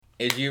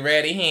Is you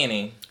ready,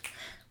 Henny?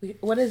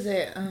 What is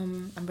it?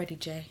 I'm ready,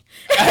 Jay.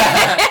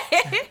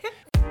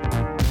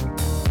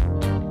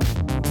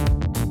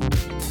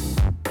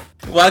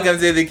 Welcome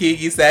to the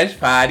Kiki Sesh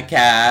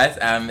Podcast.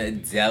 I'm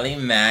Deli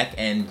Mac,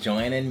 and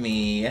joining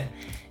me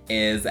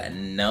is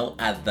no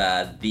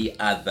other, the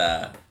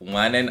other,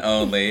 one and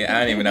only.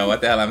 I don't even know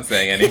what the hell I'm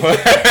saying anymore.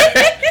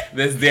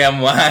 This damn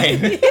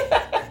wine.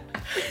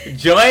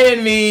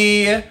 Joining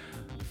me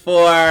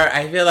for,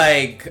 I feel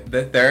like,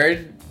 the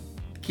third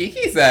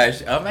Kiki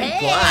Sesh. Oh my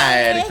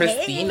God,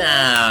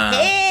 Christina.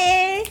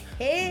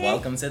 Hey.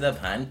 Welcome to the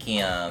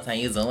podcast. How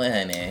you doing,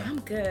 honey? I'm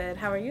good.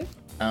 How are you?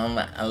 I'm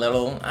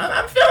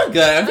feeling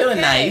good. I'm feeling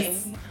Okay.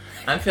 nice.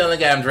 I'm feeling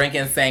good. I'm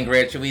drinking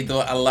sangria. Should we do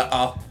a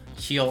lot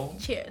chill?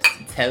 Cheers.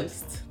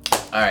 Toast.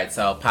 All right,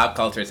 so pop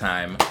culture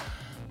time.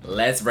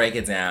 Let's break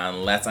it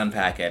down. Let's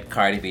unpack it.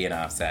 Cardi B and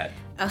Offset.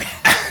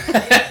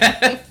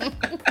 Okay.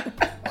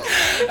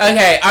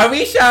 Okay, are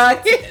we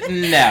shocked?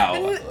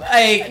 No.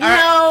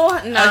 No.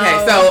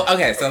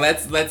 Okay, so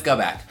let's go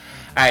back.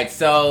 All right,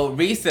 so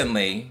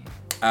recently,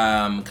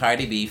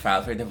 Cardi B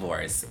filed for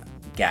divorce.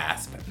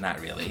 Gasp, not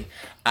really.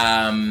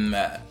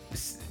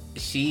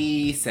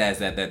 She says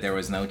that there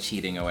was no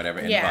cheating or whatever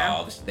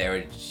involved.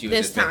 She was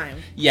this time.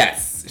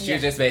 Yes, she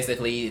was just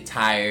basically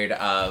tired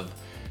of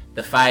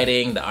the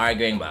fighting, the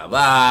arguing, blah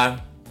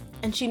blah.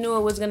 And she knew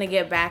it was gonna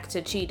get back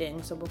to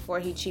cheating, so before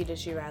he cheated,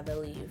 she'd rather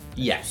leave.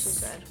 Yes. She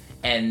said.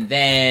 And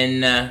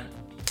then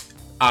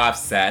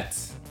Offset,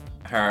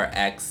 her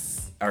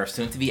ex, or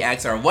soon-to-be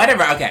ex, or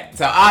whatever. Okay,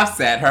 so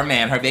Offset, her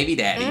man, her baby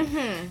daddy,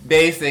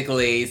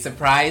 basically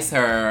surprised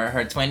her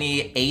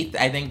 28th,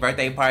 I think,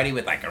 birthday party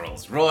with like a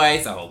Rolls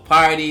Royce, a whole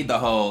party, the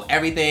whole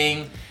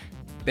everything.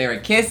 They were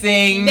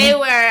kissing. They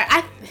were,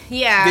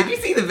 yeah. Did you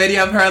see the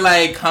video of her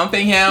like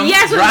humping him?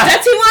 Yes, with the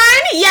dirty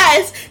one?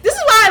 Yes. This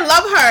is why I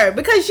love her,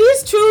 because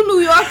she's true New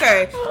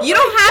Yorker. You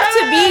don't have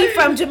to be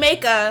from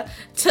Jamaica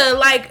to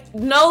like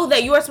know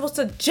that you are supposed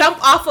to jump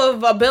off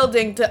of a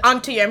building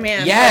onto your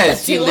man.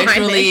 Yes, she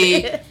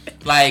literally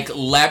like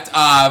leapt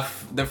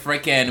off the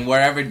freaking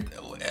wherever.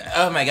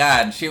 Oh my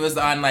God, she was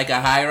on like a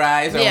high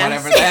rise or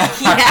whatever that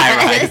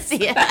high rise.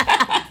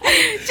 Yeah.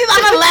 She's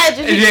on a ledge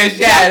and she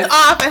jumped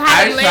off and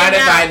had I was trying to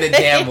find the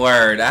damn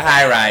word. A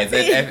high rise.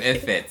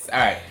 It fits. All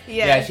right.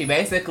 Yeah, she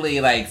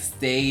basically like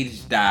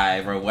stage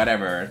dive or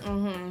whatever.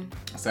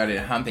 Started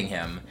humping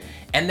him.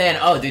 And then,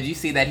 did you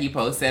see that he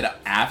posted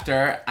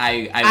after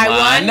I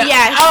won?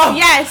 Yes. Oh.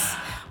 Yes.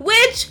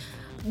 Which,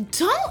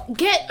 don't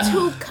get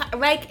too,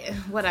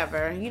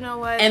 whatever. You know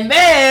what? And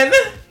then,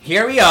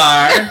 here we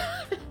are.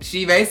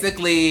 She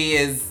basically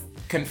is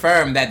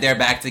confirmed that they're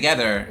back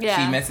together. Yeah.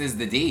 She misses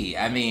the D.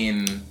 I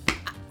mean,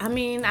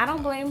 I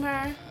don't blame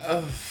her.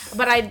 Ugh.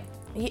 But I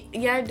do.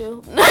 You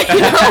know what?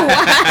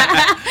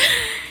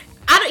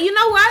 You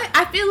know what?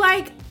 I feel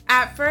like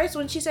at first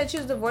when she said she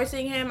was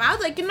divorcing him, I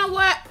was like, you know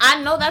what?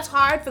 I know that's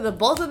hard for the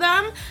both of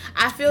them.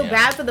 I feel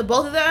bad for the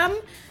both of them.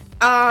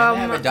 But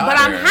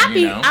I'm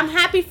happy. You know? I'm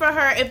happy for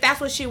her if that's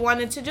what she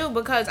wanted to do,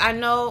 because I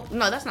know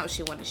that's not what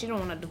she wanted. She didn't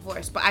want a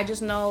divorce, but I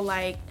just know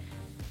like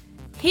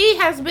he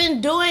has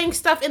been doing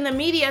stuff in the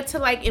media to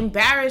like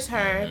embarrass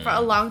her for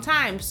a long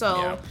time.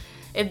 So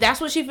if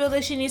that's what she feels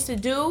like she needs to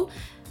do,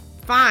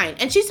 fine.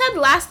 And she said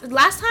last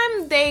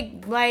time they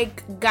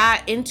like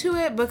got into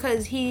it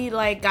because he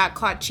like got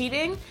caught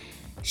cheating,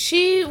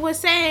 she was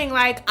saying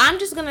like I'm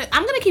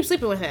gonna keep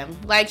sleeping with him.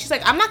 Like she's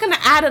like, I'm not gonna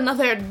add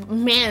another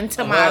man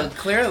to my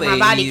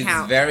body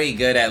count. He's very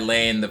good at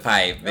laying the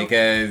pipe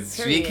because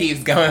she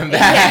keeps going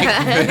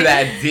back for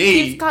that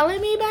D. Keeps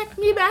calling me back.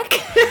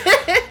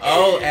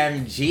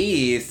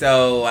 OMG.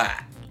 So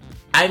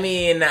I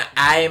mean,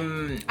 I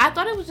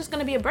thought it was just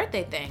gonna be a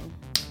birthday thing.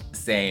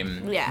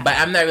 Same. Yeah. But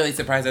I'm not really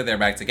surprised that they're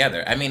back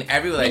together. I mean,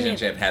 every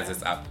relationship has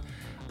its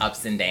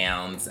ups and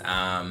downs.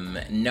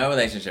 No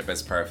relationship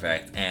is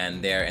perfect,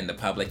 and they're in the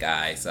public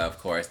eye, so of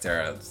course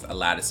there's a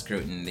lot of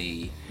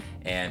scrutiny,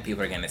 and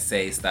people are gonna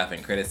say stuff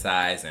and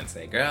criticize and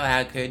say, girl,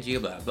 how could you,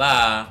 blah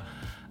blah.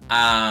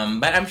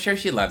 But I'm sure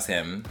she loves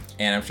him,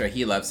 and I'm sure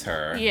he loves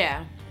her.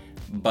 Yeah.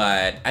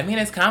 But I mean,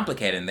 it's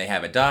complicated. They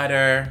have a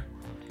daughter,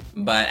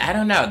 but I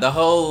don't know, the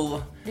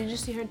whole... Did you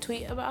see her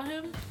tweet about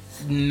him?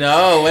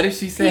 No, what did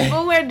she say?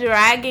 People were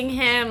dragging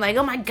him, like,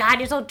 oh my God,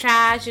 you're so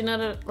trash,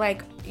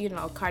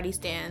 Cardi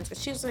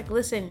stands. She was like,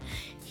 listen,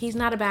 he's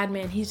not a bad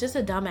man, he's just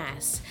a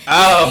dumbass.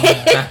 Oh.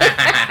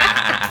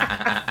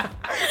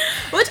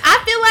 Which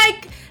I feel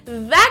like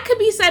that could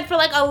be said for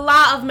like a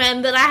lot of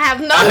men that I have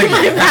known in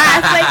my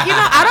past. Like,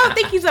 I don't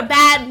think he's a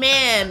bad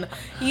man.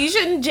 You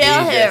shouldn't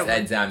jail him. He's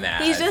just a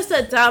dumbass. He's just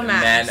a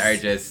dumbass. Men are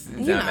just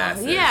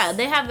dumbasses.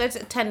 They have their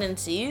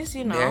tendencies,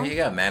 There you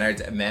go. Men are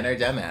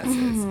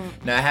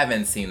dumbasses. No, I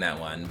haven't seen that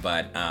one,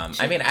 but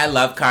I mean, I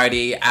love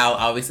Cardi. I'll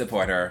always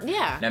support her.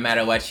 Yeah. No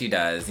matter what she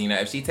does.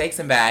 If she takes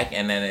him back,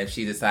 and then if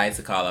she decides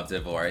to call up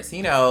divorce,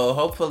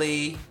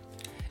 hopefully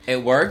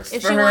it works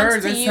if for her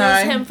this time. If she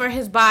wants to use him for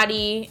his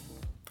body,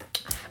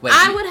 Wait,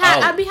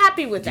 I'd be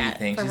happy with that.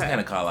 Do you think she's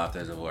gonna call off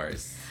the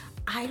divorce?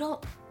 I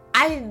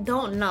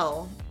don't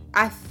know.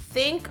 I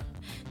think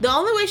The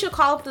only way she'll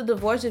call up the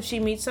divorce if she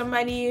meets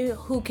somebody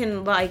who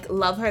can like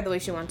love her the way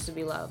she wants to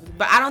be loved.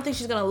 But I don't think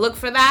she's gonna look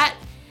for that.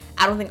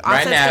 I don't think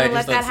Offset's gonna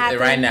let that happen.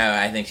 Right now,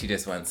 I think she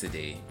just wants a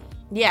D.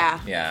 Yeah.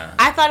 Yeah.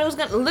 I thought it was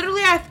gonna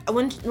literally.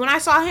 When I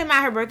saw him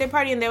at her birthday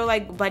party and they were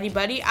like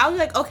buddy, I was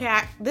like, okay,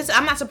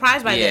 I'm not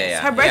surprised by this.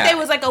 Her birthday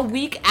was like a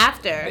week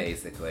after.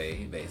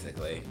 Basically,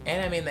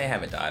 and I mean they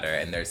have a daughter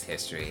and there's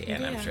history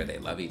and I'm sure they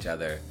love each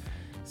other,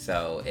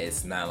 so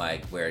it's not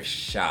like we're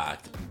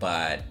shocked.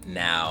 But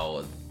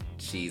now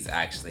she's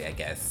actually, I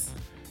guess,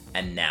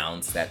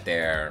 announced that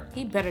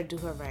he better do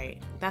her right.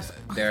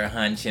 They're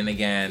hunching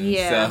again.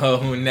 Yeah.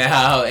 So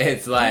now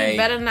it's like, he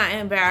better not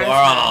embarrass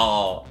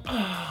her.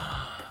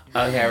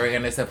 Okay, we're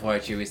gonna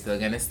support you. We're still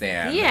gonna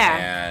stand.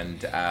 Yeah.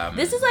 And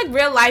this is like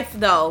real life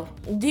though.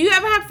 Do you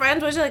ever have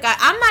friends where you're like,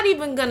 I'm not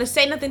even gonna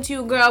say nothing to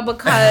you, girl,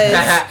 because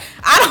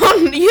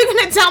you're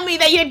gonna tell me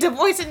that you're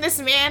divorcing this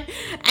man,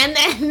 and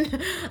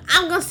then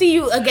I'm gonna see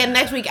you again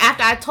next week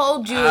after I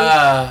told you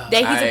that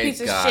he's a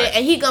piece of shit,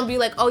 and he gonna be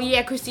like, oh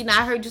yeah, Christina,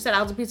 I heard you said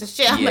I was a piece of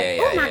shit. I'm like,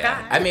 oh my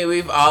God. I mean,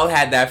 we've all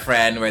had that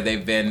friend where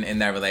they've been in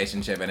that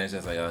relationship, and it's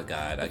just like, oh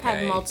God, okay. I've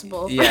had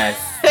multiple.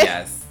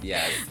 Yes.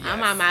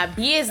 I'm on my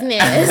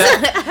business.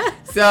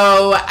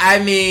 So, I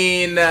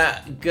mean,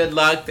 good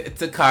luck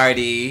to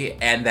Cardi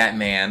and that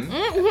man.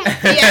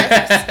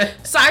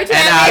 Yes. Sorry to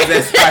that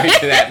man. Sorry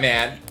to that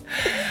man.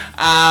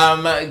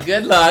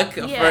 Good luck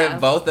for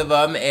both of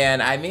them,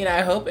 and I mean, I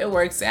hope it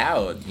works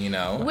out, you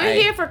know. We're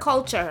here for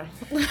culture.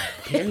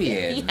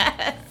 Period.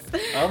 Yes.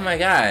 Oh my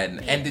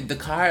God. And did the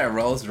car a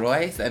Rolls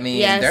Royce? I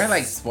mean, they're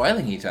like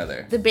spoiling each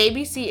other. The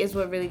baby seat is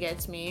what really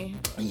gets me.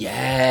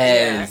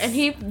 Yes. Yeah.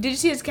 And did you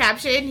see his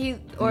caption? He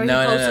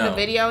posted a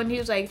video and he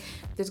was like,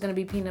 there's going to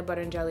be peanut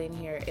butter and jelly in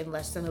here in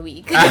less than a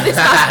week. This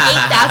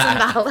cost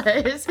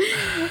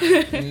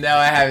 $8,000. No,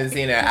 I haven't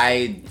seen it.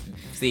 I've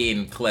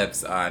seen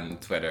clips on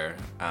Twitter.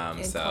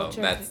 So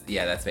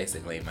that's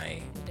basically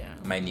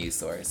my news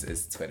source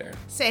is Twitter.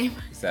 Same.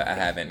 So I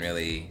haven't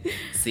really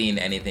seen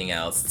anything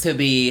else to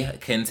be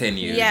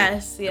continued.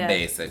 Yes.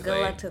 Basically.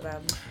 Good luck to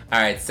them. All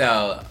right,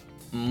 so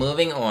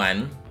moving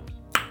on.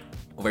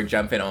 We're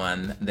jumping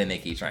on the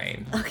Nicki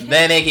train. Okay.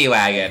 The Nicki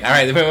wagon. All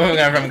right, we're moving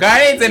on from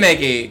Cardi to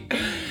Nicki.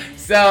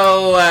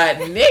 So,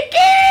 Nicki!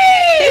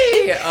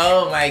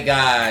 Oh my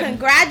God.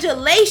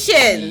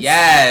 Congratulations.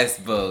 Yes,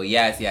 boo.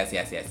 Yes.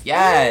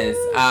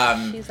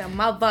 She's a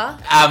mother.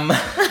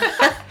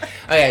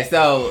 Okay,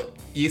 so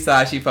you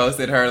saw she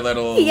posted her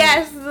little...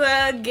 Yes,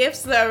 the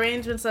gifts, the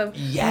arrangements of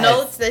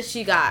notes that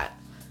she got.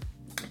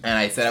 And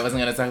I said I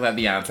wasn't going to talk about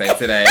Beyonce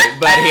today,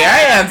 but here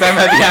I am talking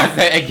about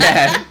Beyonce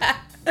again.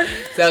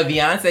 So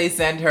Beyonce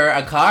sent her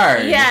a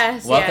card.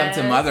 Yes. Welcome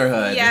to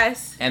motherhood.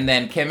 Yes. And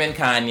then Kim and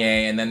Kanye,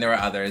 and then there were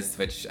others,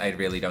 which I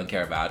really don't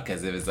care about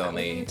because it was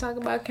only. Can we talk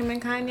about Kim and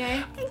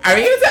Kanye? Are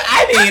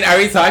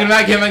we talking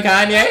about Kim and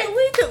Kanye?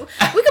 We can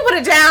put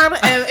it down,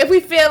 and if we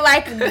feel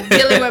like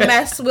dealing with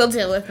mess, we'll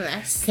deal with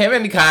mess. Kim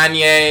and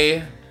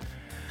Kanye.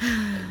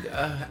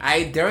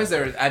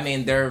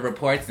 There are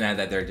reports now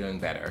that they're doing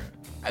better.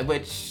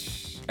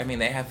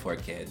 They have 4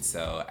 kids,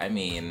 so I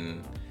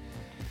mean.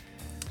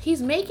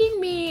 He's making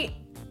me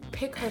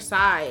pick her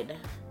side.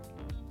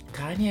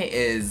 Kanye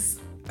is...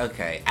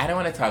 Okay, I don't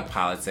want to talk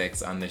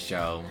politics on the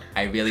show.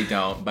 I really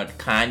don't. But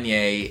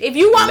Kanye if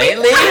you want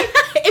lately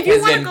if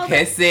you has been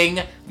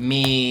pissing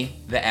me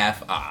the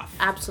F off.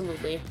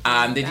 Absolutely.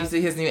 Did you see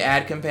his new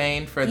ad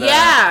campaign for the...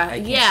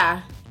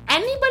 Yeah.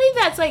 Anybody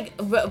that's like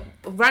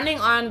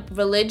running on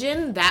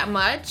religion that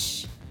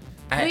much...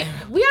 we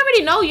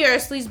already know you're a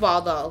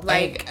sleazeball though.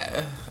 Like...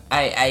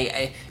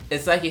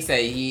 it's like you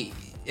say,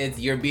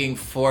 you're being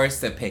forced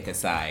to pick a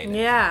side.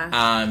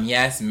 Yeah.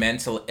 Yes,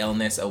 mental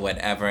illness or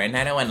whatever, and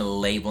I don't want to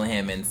label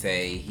him and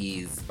say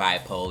he's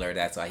bipolar,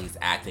 that's why he's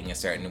acting a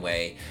certain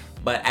way.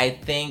 But I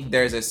think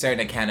there's a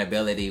certain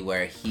accountability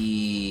where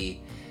he's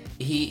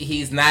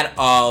not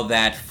all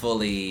that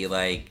fully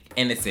like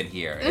innocent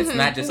here. Mm-hmm. It's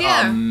not just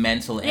all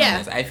mental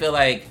illness. I feel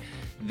like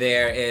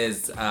there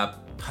is I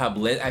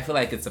feel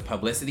like it's a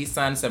publicity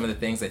stunt, some of the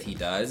things that he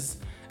does.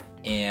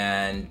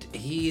 And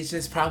he's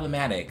just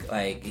problematic.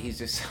 Like, he's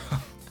just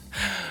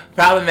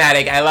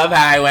problematic. I love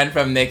how I went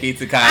from Nicki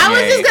to Kanye.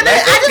 I just go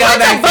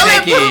back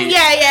to Nicki.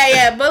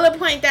 Yeah. Bullet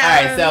point that. All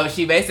right, so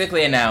she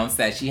basically announced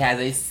that she has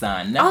a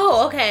son.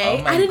 Oh, okay.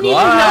 Oh my I didn't God.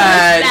 even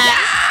notice that.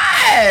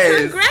 Yes.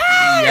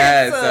 Congrats.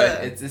 Yes,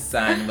 so it's a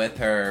son with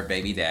her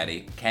baby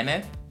daddy.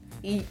 Kenneth?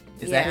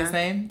 Is that his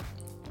name?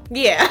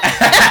 Yeah.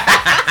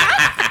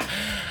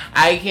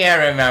 I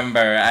can't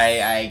remember.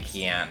 I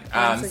can't.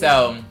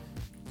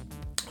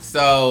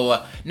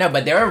 So, no,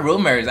 but there were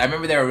rumors. I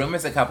remember there were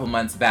rumors a couple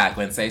months back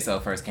when Say So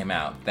first came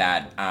out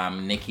that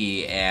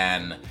Nicki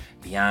and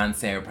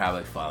Beyonce were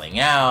probably falling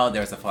out.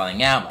 There was a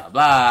falling out, blah,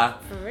 blah.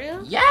 For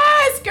real?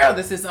 Yes, girl,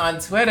 this is on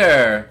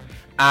Twitter.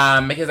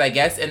 Because I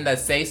guess in the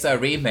Say So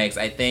remix,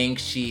 I think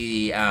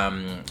she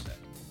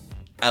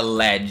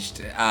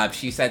alleged,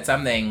 she said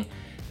something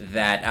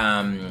that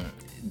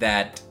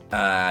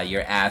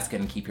your ass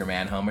can keep your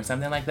man home or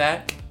something like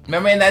that.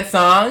 Remember in that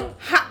song?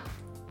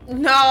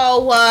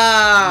 No.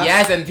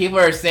 Yes, and people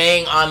are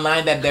saying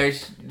online that they're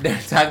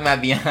talking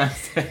about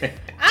Beyonce.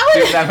 I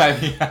They're talking about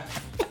Beyonce.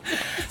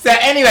 So,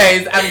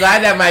 anyways, I'm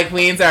glad that my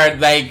queens are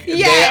like they're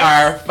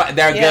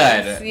good.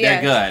 Yes.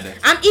 They're good.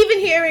 I'm even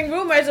hearing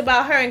rumors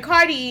about her and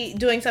Cardi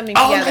doing something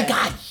together. Oh my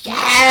god,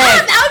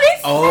 yes! That would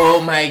be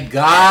oh my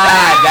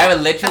god, that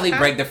would literally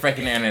break the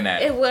freaking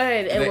internet. It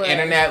would. The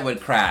internet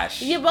would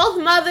crash. You're both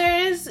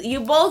mothers. You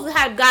both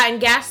had gotten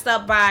gassed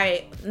up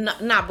by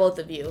not both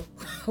of you.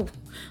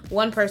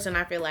 One person,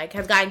 I feel like,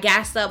 has gotten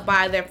gassed up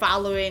by their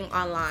following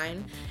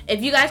online.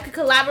 If you guys could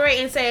collaborate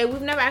and say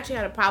we've never actually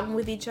had a problem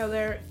with each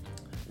other,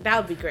 that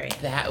would be great.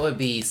 That would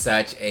be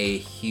such a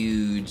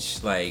huge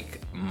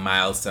like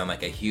milestone,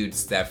 like a huge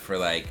step for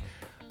like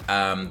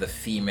the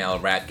female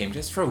rap game,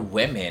 just for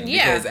women.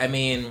 Yeah. Because I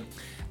mean,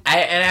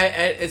 I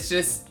it's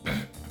just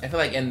I feel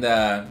like in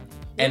the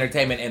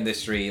entertainment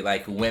industry,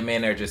 like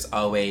women are just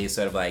always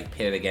sort of like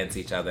pitted against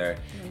each other,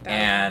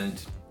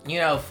 and you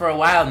know, for a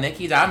while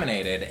Nicki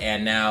dominated,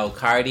 and now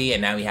Cardi,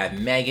 and now we have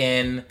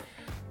Megan.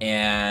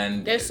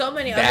 And there's so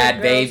many Bad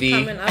other girls Baby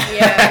coming up.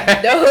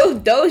 Yeah,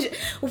 Doja.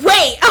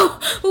 Wait,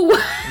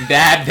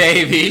 Bad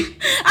Baby.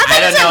 I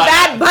don't know.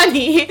 Bad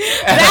Bunny.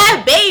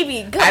 Bad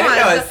Baby. Come I didn't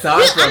know a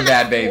song from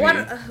Bad Baby.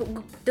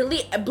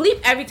 Bleep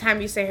every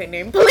time you say her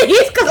name,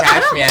 please.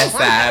 Catch me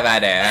outside. How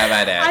about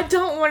that? I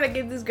don't want to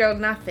give this girl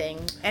nothing.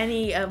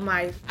 Any of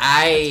my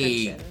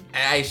attention.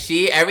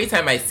 Every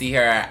time I see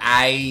her,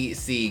 I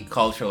see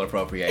cultural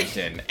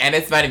appropriation, and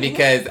it's funny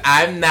because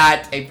I'm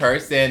not a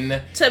person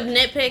to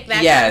nitpick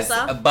that. Yes,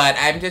 kind of stuff. But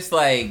I'm just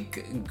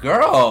like,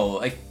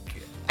 girl, like,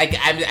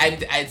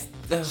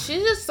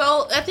 she's just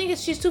so. I think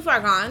she's too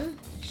far gone.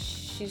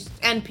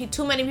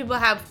 Too many people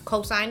have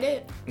co-signed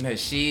it. No,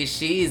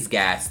 she's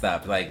gassed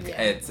up. Like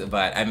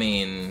but I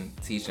mean,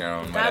 teach your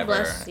own. God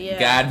whatever. Bless.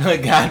 Yeah.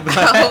 God bless.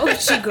 I hope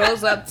she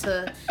grows up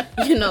to,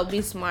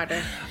 be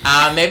smarter.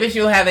 Maybe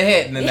she'll have a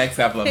hit in the next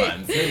couple of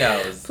months. Who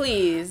knows?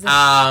 Please.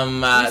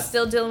 I'm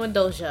still dealing with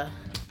Doja.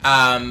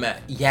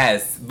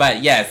 Yes,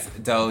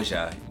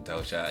 Doja.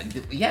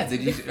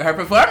 Yes, her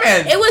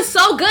performance. It was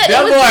so good.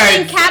 Billboard. It was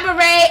in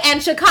cabaret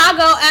and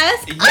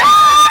Chicago-esque.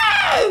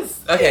 Yes!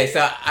 Okay, so,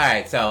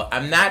 alright, so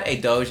I'm not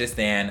a Doja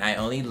stan. I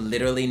only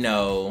literally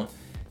know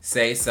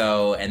Say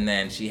So, and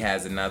then she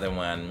has another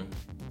one.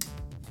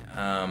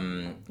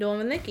 The one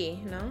with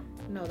Nicki, no?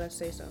 No, that's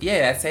Say So. Yeah,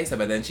 that's Say So,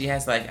 but then she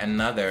has like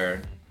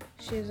another.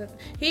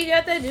 He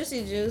got that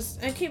juicy juice.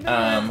 And keep it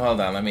on. Hold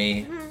on, let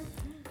me.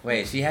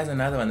 Wait, she has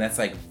another one that's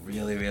like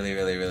really, really,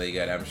 really, really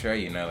good. I'm sure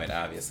you know it,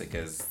 obviously,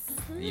 because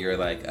you're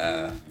like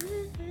that.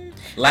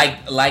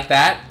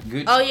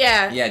 Gucci. Oh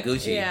yeah. Yeah,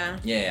 Gucci.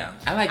 Yeah.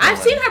 I like. I've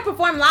seen her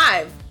perform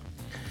live.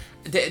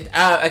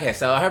 Okay,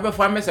 so her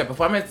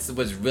performance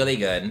was really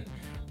good.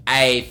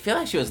 I feel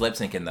like she was lip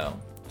syncing though.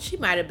 She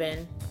might have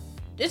been.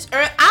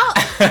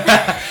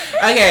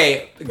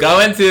 Okay,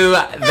 go into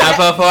the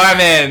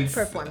performance.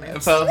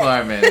 Performance.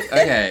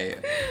 Okay.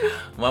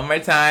 One more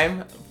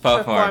time.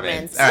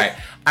 Performance. All right.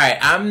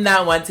 I'm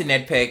not one to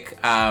nitpick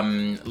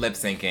lip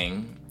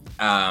syncing.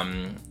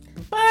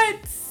 But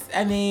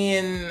I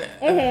mean,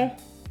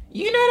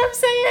 you know what I'm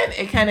saying?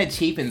 It kind of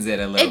cheapens it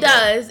a little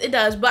bit. It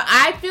does. But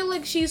I feel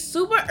like she's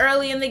super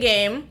early in the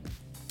game.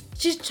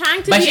 She's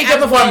trying to but be she can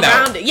perform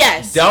though.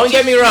 Yes. Don't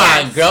get me wrong.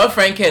 Yes.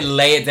 Girlfriend can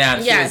lay it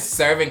down. She was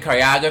serving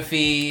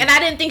choreography. And I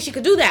didn't think she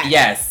could do that.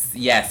 Yes.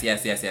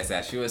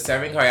 She was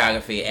serving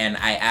choreography, and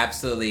I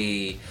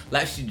absolutely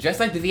just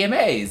like the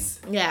VMAs.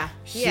 Yeah.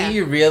 She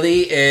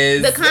really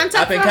is. The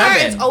content for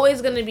her is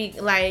always gonna be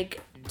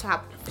like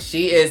top.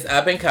 She is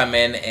up and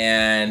coming,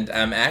 and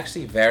I'm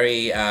actually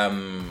very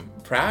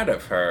proud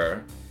of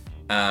her.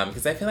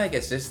 Because I feel like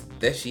it's just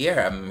this year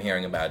I'm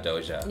hearing about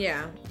Doja.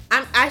 Yeah.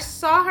 I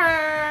saw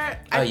her.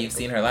 You've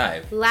seen her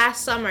live?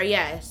 Last summer,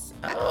 yes.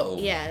 Oh.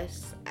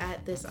 Yes.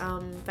 At this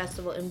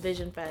festival,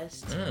 Envision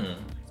Fest.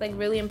 It's like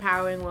really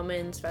empowering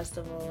women's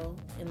festival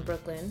in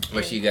Brooklyn.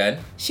 Was she good?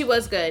 She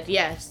was good,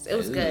 yes. It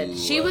was good.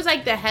 She was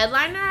like the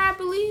headliner, I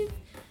believe.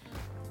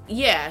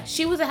 Yeah,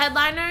 she was a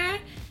headliner,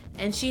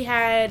 and she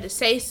had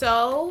Say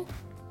So.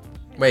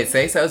 Wait,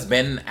 Say So's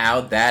been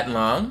out that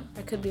long?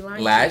 I could be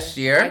lying Last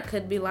to you. year? I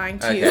could be lying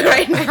to you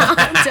right now.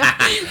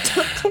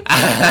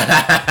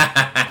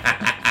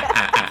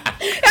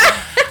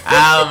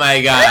 Oh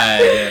my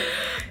god.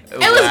 It was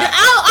good.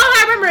 All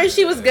I remember is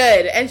she was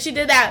good. And she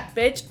did that,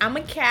 bitch, I'm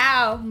a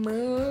cow.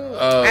 Moo.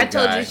 Oh, I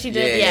told you she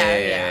did.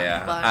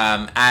 Yeah.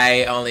 But.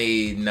 I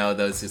only know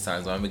those two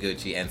songs, one with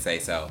Gucci and Say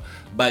So.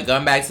 But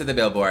going back to the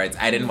Billboards,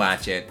 I didn't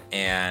watch it.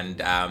 And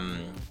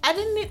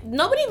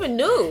nobody even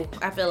knew,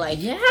 I feel like.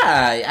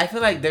 Yeah, I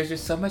feel like there's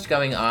just so much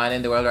going on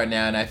in the world right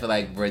now, and I feel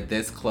like we're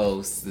this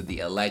close to the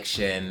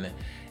election,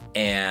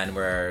 and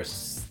we're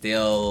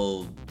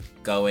still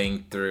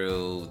going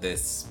through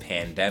this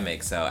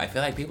pandemic, so I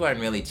feel like people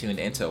aren't really tuned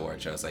into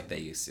award shows like they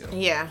used to.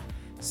 Yeah.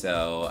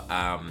 So,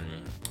 I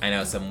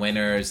know some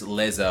winners.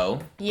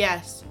 Lizzo.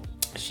 Yes.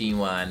 She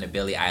won.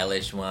 Billie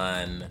Eilish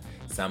won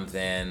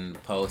something.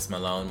 Post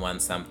Malone won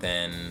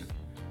something.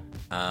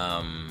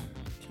 I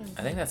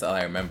think that's all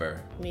I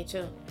remember. Me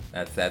too.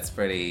 That's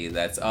pretty.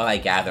 That's all I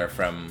gather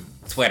from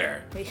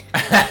Twitter.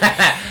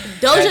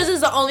 Doja's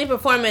is the only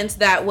performance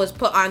that was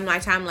put on my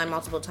timeline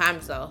multiple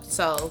times, though.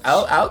 So she's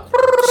out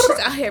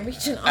here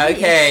reaching.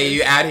 Okay,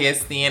 you out here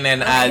seeing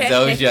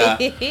Doja.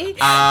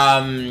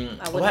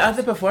 What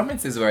other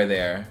performances were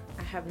there?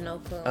 I have no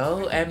clue.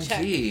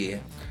 OMG.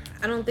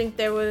 I don't think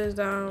there was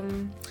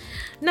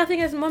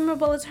nothing as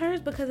memorable as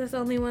hers because it's the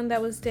only one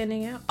that was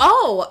standing out.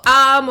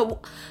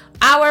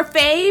 Our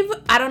fave.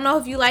 I don't know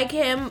if you like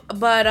him,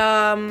 but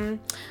I'm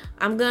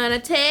gonna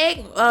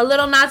take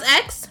Lil Nas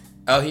X.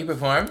 Oh, he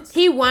performed?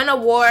 He won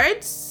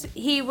awards.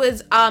 He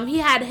was he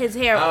had his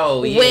hair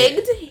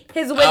wigged.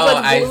 His wig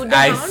was glued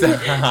down.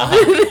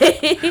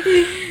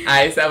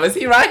 I saw. Was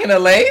he rocking a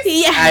lace?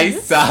 Yes. I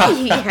saw.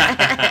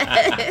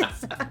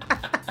 Yes.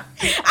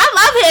 I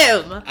love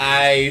him.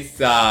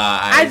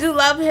 I do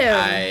love him.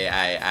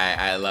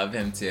 I love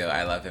him too.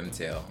 I love him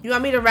too. You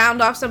want me to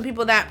round off some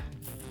people that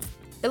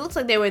it looks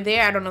like they were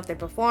there? I don't know if they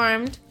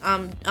performed.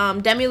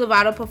 Demi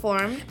Lovato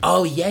performed.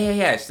 Oh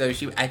yeah. So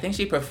I think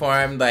she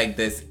performed like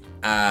this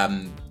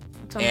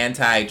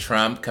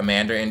anti-Trump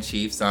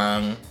Commander-in-Chief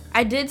song.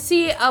 I did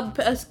see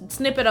a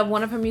snippet of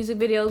one of her music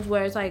videos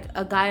where it's like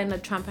a guy in a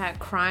Trump hat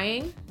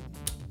crying.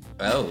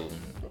 Oh.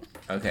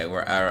 Okay,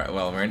 we're not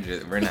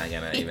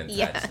gonna even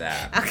touch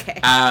that. Okay.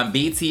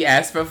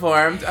 BTS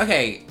performed.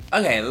 Okay.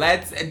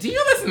 Do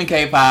you listen to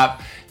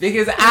K-pop?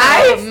 Because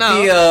I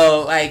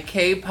feel like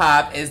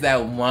K-pop is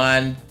that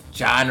one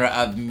genre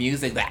of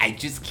music that I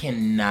just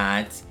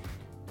cannot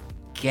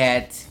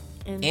get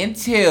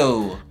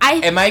into.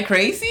 Am I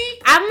crazy?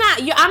 I'm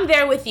not. I'm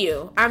there with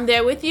you. I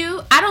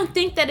don't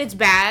think that it's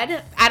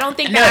bad. I don't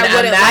think that I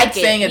wouldn't like it. I'm not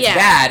saying it's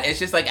bad. It's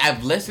just like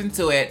I've listened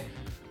to it.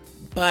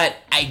 But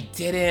I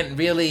didn't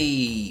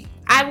really.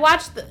 I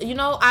watched.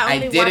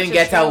 I didn't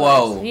get to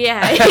whoa.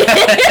 Yeah.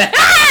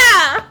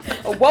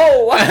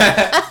 Whoa.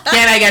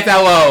 Can I get to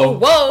whoa?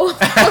 Whoa.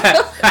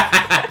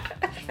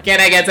 Can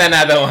I get to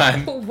another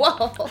one?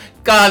 Whoa.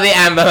 Call the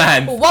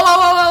ambulance. Whoa.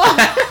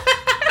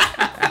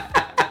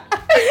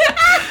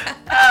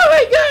 Oh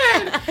my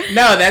god.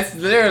 No, that's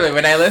literally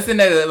when I listen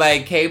to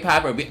like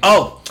K-pop or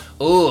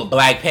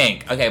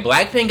Blackpink. Okay,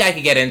 Blackpink I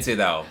could get into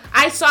though.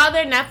 I saw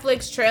their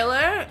Netflix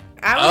trailer.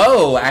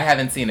 I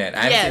haven't seen it.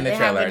 I haven't seen the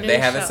trailer. They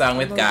have a song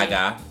with movie.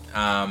 Gaga,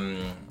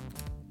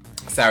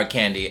 Sour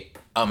Candy.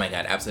 Oh my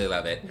god, absolutely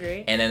love it.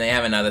 Great. And then they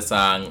have another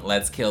song,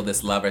 Let's Kill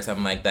This Love or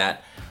something like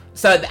that.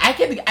 So I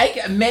could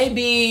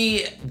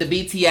maybe the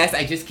BTS.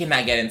 I just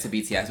cannot get into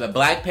BTS, but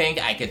Blackpink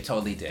I could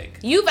totally dig.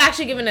 You've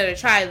actually given it a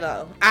try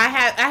though. I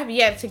have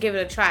yet to give it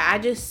a try. I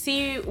just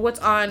see what's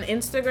on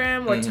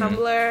Instagram or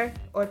Tumblr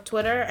or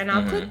Twitter, and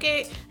I'll click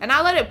it and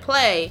I'll let it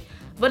play.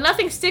 But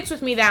nothing sticks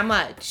with me that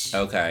much.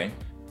 Okay.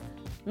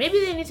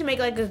 Maybe they need to make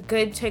like a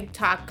good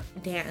TikTok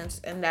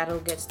dance, and that'll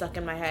get stuck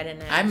in my head.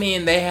 And I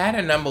mean, they had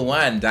a number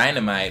one,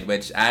 Dynamite,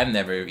 which I've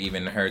never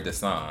even heard the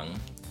song.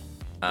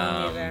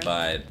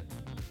 But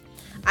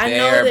I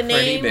know the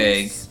names.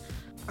 Big.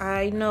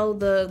 I know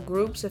the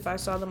groups if I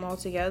saw them all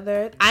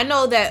together. I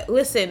know that.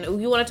 Listen,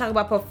 you want to talk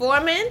about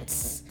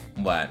performance?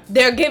 What?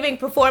 They're giving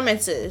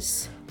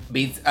performances.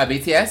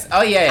 BTS?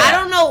 Oh yeah. I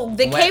don't know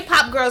the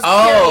K-pop girls.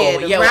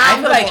 Period. Yeah. I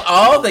feel like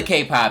all the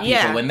K-pop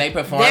people when they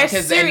perform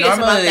because they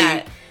normally.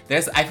 I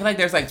feel like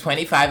there's like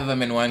 25 of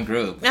them in one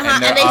group.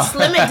 And they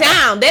slim it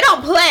down. They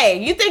don't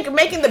play. You think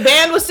making the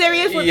band was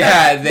serious? With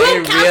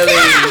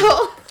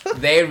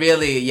they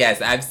really.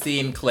 Yes, I've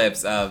seen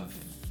clips of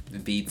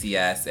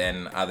BTS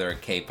and other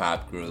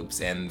K-pop groups,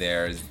 and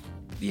I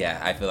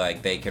feel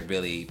like they could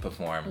really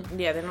perform.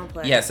 Yeah, they don't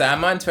play. Yeah, so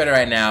I'm on Twitter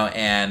right now,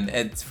 and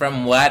it's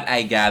from what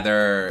I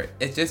gather,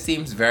 it just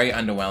seems very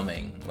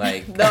underwhelming.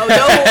 Like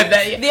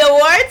the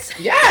awards?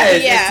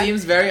 Yes, it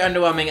seems very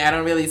underwhelming. I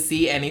don't really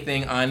see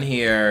anything on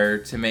here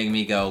to make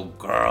me go,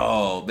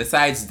 girl,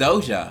 besides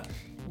Doja.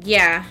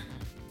 Yeah.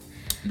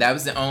 That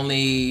was the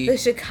only... The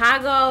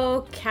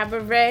Chicago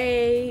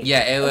Cabaret.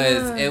 Yeah,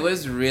 it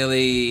was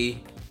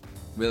really...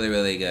 Really,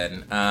 really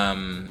good.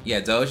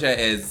 Doja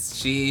is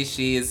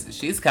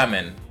she's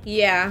coming.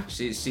 Yeah.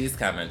 She's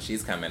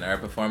coming. Her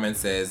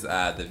performances,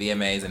 the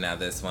VMAs and now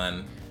this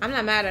one. I'm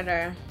not mad at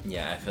her.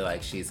 Yeah, I feel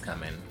like she's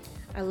coming.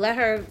 I let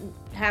her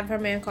have her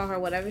man call her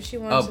whatever she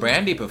wants. Oh,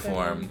 Brandy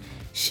performed.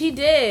 She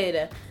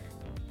did.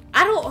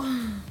 I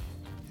don't.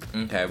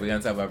 Okay, we're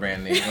gonna talk about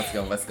Brandy.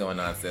 What's going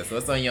on, sis?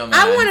 What's on your mind?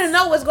 I want to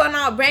know what's going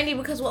on with Brandy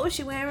because what was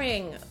she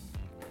wearing?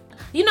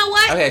 You know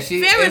what? Okay,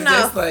 fair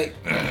enough. Just like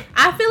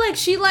I feel like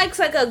she likes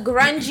like a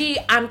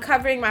grungy. I'm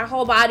covering my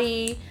whole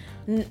body.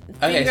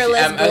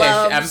 Fingerless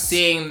gloves. I'm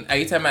seeing. Are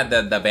you talking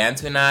about the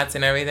Bantu knots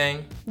and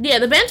everything? Yeah,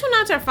 the Bantu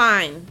knots are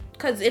fine.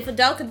 Cause if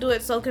Adele could do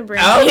it, so can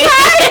Brandy. Okay.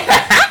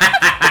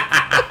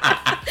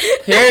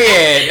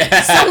 Period.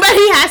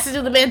 Somebody has to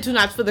do the Bantu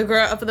knots for the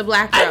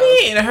black girl. I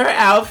mean, her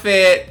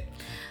outfit.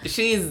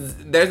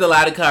 There's a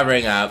lot of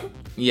covering up.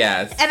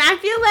 Yes. And I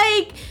feel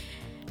like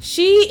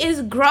she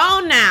is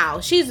grown now.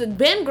 She's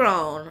been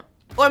grown.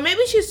 Or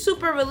maybe she's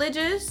super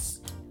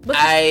religious.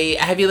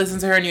 Have you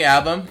listened to her new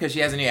album? Because she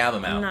has a new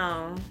album out.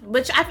 No.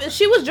 But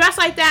she was dressed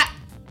like that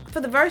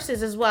for the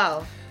verses as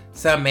well.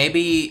 So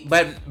maybe,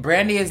 but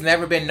Brandy has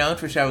never been known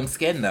for showing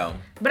skin though.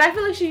 But I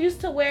feel like she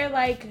used to wear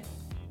like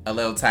a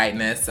little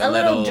tightness, a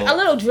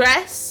little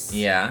dress.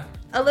 Yeah.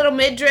 A little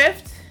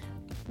midriff.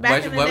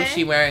 What was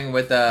she wearing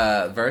with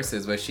the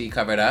Verses? Was she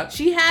covered up?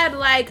 She had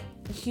like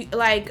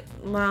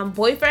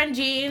boyfriend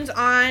jeans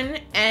on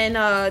and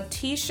a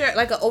t-shirt,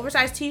 like an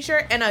oversized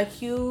t-shirt and a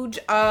huge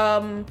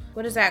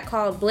what is that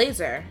called,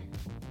 blazer,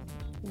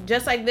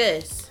 just like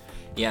this.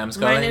 Yeah, I'm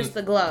scrolling. Minus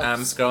the gloves.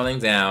 I'm scrolling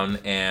down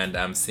and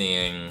I'm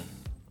seeing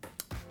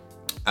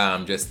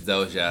just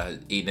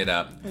Doja eating it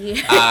up. Yeah.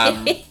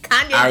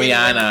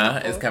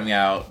 Ariana is coming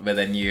out with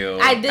a new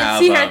I did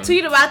album, see her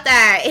tweet about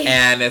that.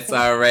 and it's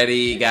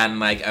already gotten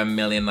like 1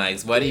 million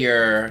likes. What are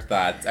your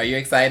thoughts? Are you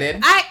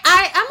excited?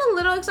 I'm a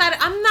little excited.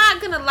 I'm not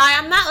gonna lie.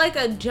 I'm not like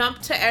a jump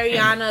to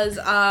Ariana's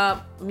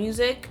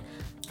music.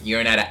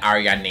 You're not an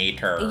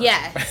Arianator.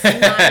 Yes. No,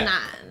 I'm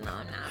not.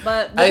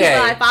 But okay.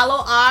 I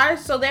follow R,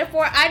 so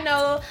therefore I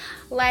know,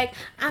 like,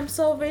 I'm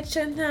so rich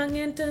and young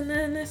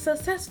and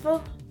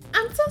successful.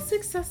 I'm so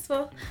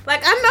successful.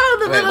 Like, I know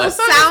the little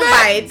sound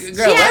bites.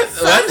 Girl,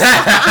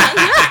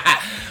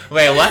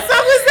 Wait, what song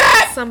was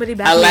that? Somebody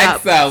back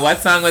Alexa, me up. What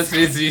song was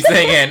she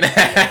singing?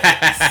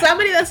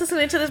 Somebody that's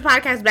listening to this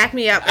podcast, back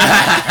me up.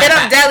 Hit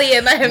up Deli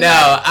and let him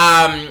know.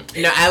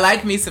 No, I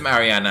like me some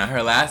Ariana.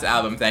 Her last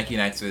album, Thank You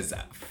Next, was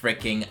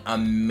freaking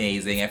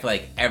amazing. I feel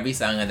like every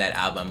song on that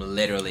album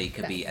literally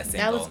could be a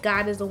single. That was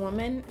God Is a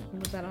Woman.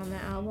 Was that on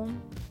that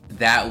album?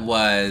 That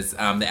was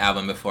the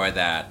album before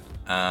that.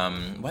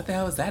 What the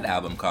hell was that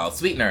album called?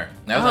 Sweetener.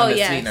 That was on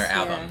the Sweetener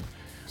album.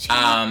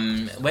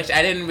 Which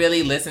I didn't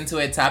really listen to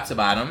it top to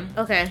bottom.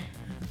 Okay.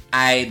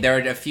 There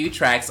were a few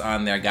tracks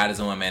on there. God Is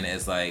a Woman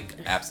is like,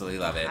 absolutely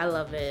love it. I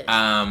love it. But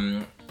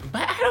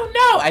I don't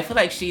know. I feel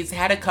like she's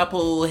had a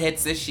couple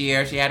hits this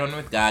year. She had one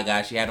with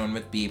Gaga. She had one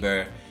with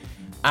Bieber.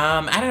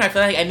 I don't know. I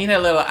feel like I need a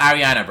little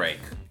Ariana break.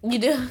 You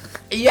do?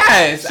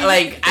 Yes.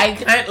 Like, I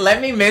can't.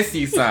 Let me miss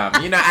you some.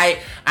 You know, I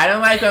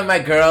don't like when my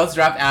girls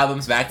drop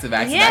albums back to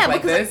back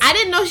like this. I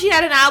didn't know she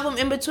had an album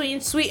in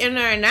between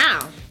Sweetener and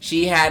Now.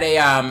 She had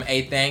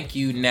a Thank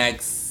You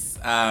Next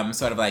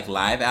sort of like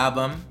live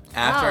album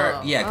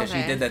after. Because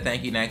she did the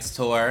Thank You Next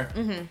tour.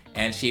 Mm-hmm.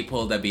 And she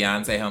pulled a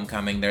Beyonce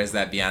Homecoming. There's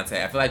that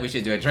Beyonce. I feel like we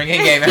should do a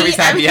drinking game every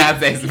time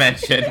Beyonce's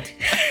mentioned.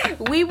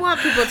 We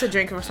want people to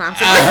drink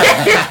responsibly.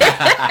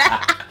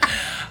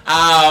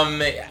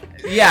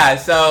 Yeah,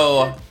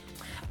 so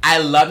I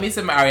love me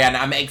some Ariana.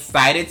 I'm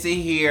excited to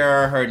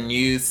hear her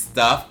new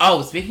stuff.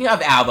 Oh, speaking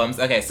of albums,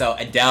 okay, so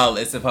Adele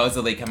is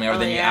supposedly coming out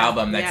with a new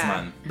album next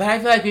month. But I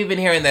feel like we've been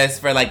hearing this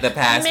for like the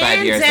past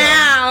 5 years.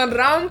 Down,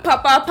 rum,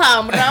 papa,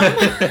 pum, rum.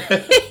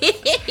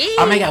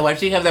 Oh my god, what if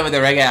she comes out with a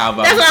reggae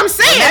album? That's what I'm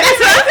saying.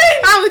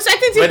 I'm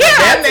expecting to hear with the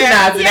dancing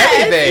knots and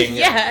everything.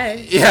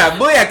 Yes. Yeah,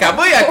 booyaka,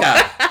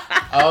 booyaka.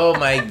 Oh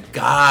my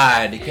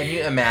god, can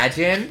you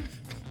imagine?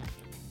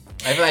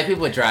 I feel like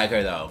people would drag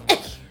her though.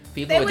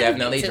 People would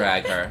definitely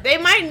drag her. They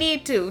might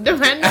need to,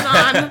 depending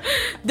on.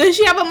 Does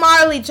she have a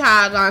Marley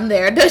child on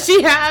there? Does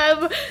she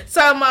have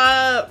some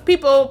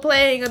people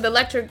playing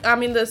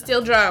the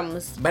steel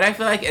drums? But I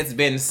feel like it's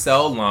been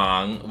so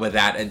long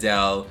without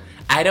Adele.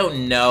 I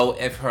don't know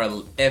if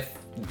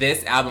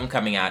this album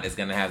coming out is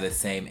gonna have the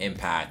same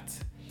impact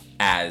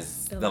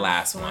as the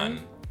last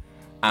one.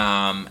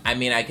 I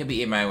mean, I could be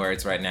eating my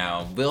words right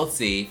now. We'll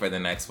see for the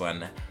next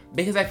one.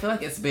 Because I feel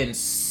like it's been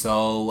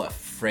so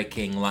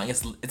freaking long.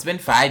 It's been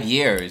 5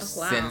 years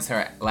since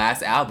her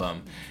last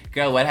album.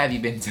 Girl, what have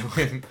you been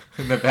doing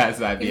in the past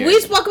 5 years?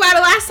 We spoke about it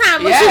last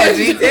time. Yeah,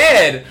 we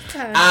did.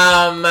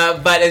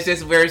 But it's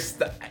just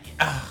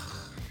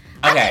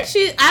okay.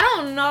 I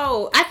don't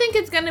know. I think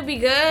it's gonna be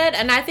good,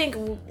 and I think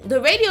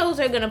the radios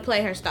are gonna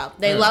play her stuff.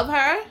 They love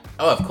her.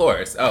 Oh, of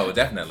course. Oh,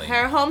 definitely.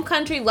 Her home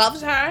country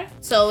loves her,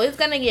 so it's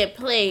gonna get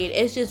played.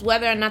 It's just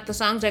whether or not the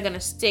songs are gonna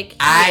stick here.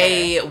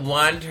 I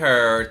want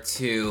her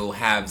to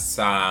have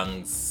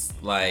songs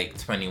like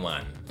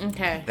 21.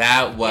 Okay.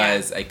 That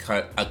was a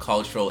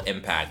cultural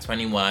impact.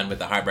 21 with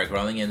the Heartbreak,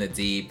 Rolling in the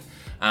Deep.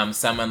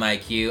 Someone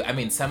Like You. I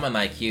mean, Someone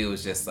Like You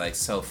was just like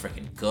so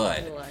freaking good.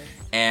 It was.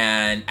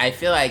 And I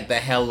feel like the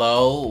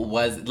Hello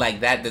was like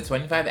that. The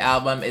 25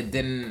 album, it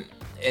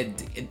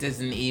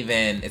doesn't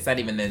even, it's not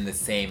even in the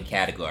same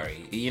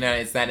category. You know,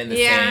 it's not in the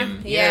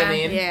same, you know what I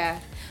mean? Yeah.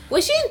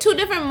 Was she in two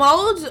different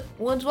modes?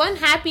 Was one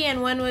happy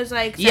and one was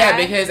like sad? Yeah,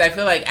 because I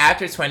feel like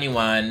after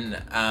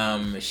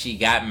 21, she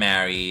got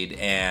married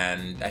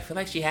and I feel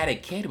like she had a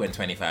kid when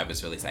 25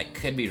 was released. I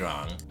could be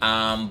wrong.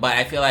 But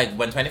I feel like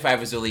when 25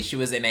 was released, she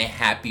was in a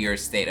happier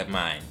state of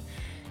mind.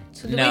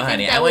 So no,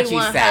 honey, I want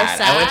you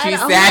sad. I want you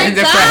oh sad and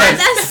depressed. God,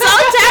 that's so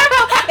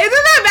terrible.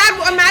 Isn't that bad?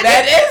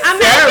 Imagine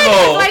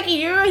terrible. It's like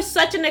you're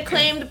such an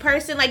acclaimed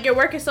person, like your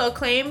work is so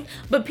acclaimed,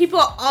 but people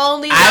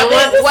only know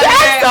when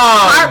they're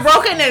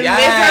heartbroken and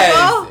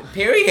miserable.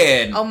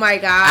 Period. Oh my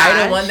God.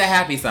 I don't want the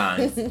happy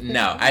songs.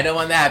 No, I don't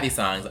want the happy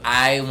songs.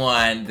 I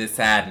want the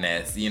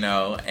sadness, you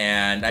know,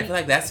 and I feel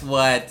like that's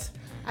what.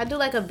 I do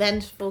like a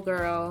vengeful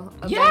girl.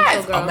 Yes.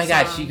 Vengeful girl oh my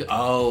God.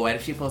 song. What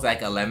if she pulls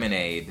like a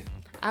Lemonade?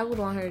 I would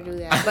want her to do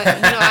that. But,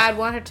 I'd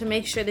want her to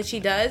make sure that she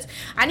does.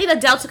 I need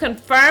Adele to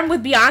confirm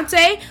with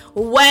Beyonce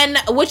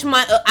which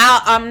month,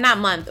 not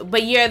month,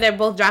 but year they're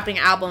both dropping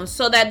albums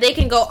so that they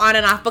can go on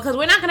and off. Because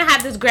we're not going to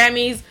have this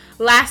Grammys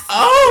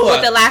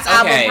with the last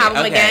album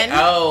problem again.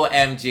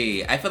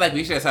 OMG. I feel like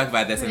we should have talked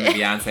about this in the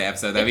Beyonce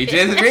episode that we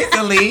just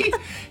recently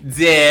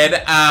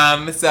did.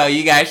 So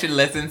you guys should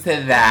listen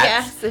to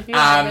that. Yes, if you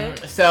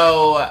haven't.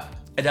 So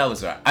Adele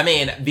was robbed.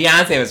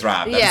 Beyonce was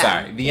robbed. I'm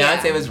sorry.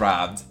 Beyonce was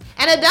robbed.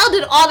 And Adele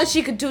did all that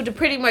she could do to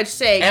pretty much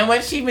say. And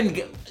when she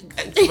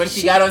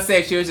got on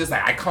stage, she was just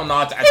like, I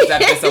cannot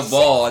accept this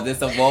award. This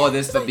for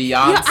Beyonce.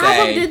 Your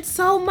album did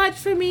so much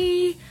for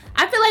me.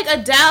 I feel like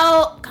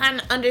Adele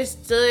kind of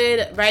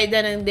understood right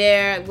then and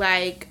there,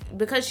 like,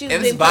 because she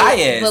was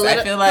biased.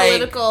 I feel like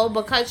political,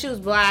 because she was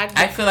black.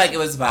 I feel like it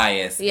was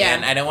biased. Yeah.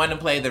 And I don't want to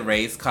play the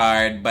race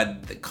card, but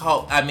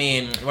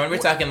when we're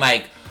talking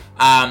like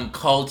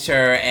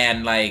culture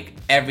and like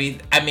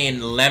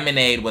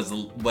Lemonade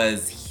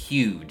was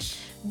huge.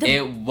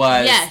 It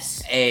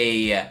was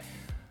a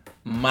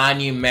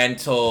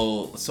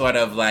monumental sort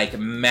of like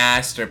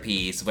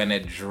masterpiece when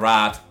it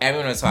dropped.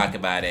 Everyone was talking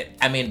about it.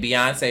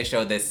 Beyonce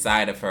showed this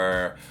side of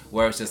her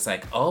where it was just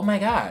like, oh my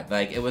god,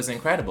 like it was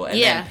incredible. And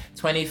then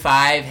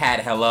 25 had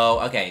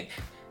Hello. Okay,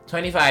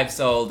 25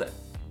 sold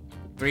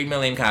 3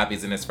 million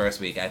copies in its first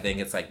week. I think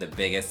it's like the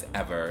biggest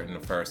ever in the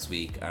first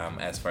week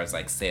as far as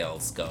like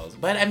sales goes.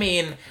 But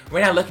we're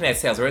not looking at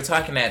sales. We're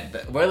looking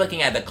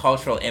at the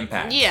cultural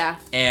impact. Yeah.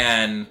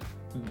 And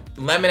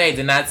Lemonade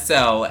did not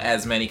sell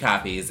as many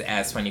copies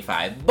as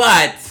 25.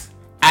 But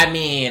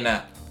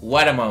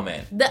what a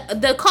moment.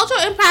 The cultural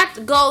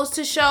impact goes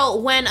to show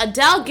when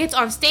Adele gets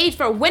on stage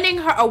for winning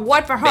her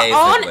award for her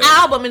own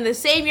album in the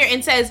same year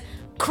and says,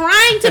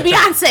 crying to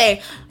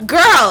Beyonce,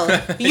 girl,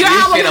 your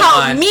album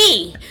helped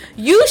me.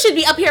 You should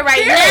be up here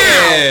right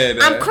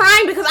now. I'm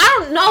crying because I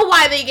don't know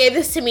why they gave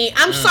this to me.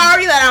 I'm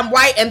sorry that I'm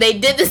white and they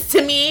did this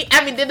to me.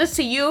 Did this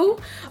to you.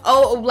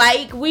 Oh,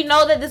 like, we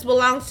know that this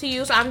belongs to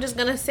you, so I'm just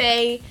gonna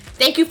say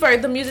thank you for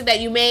the music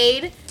that you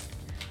made.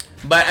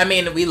 But,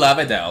 we love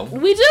Adele.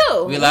 We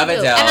do. We love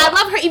Adele. And I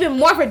love her even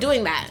more for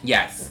doing that.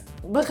 Yes.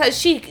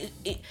 Because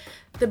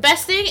the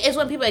best thing is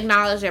when people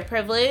acknowledge their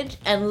privilege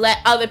and let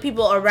other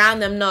people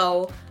around them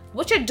know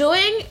what you're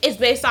doing is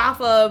based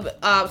off of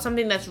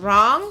something that's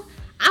wrong.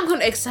 I'm going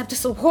to accept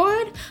this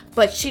award,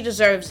 but she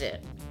deserves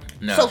it.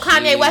 No, so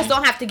Kanye West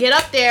don't have to get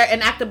up there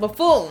and act a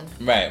buffoon.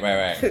 Right.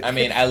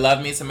 I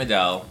love me some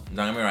Adele.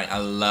 Don't get me wrong. I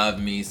love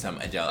me some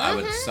Adele. I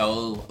would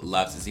so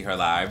love to see her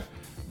live.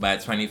 But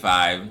at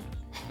 25,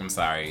 I'm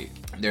sorry.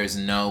 There's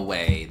no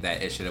way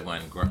that it should have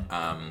won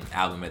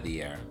Album of the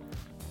Year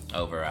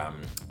over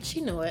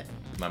She knew it.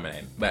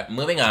 Lemonade. But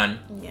moving on.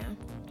 Yeah.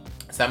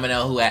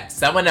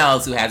 Someone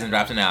else who hasn't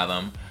dropped an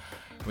album,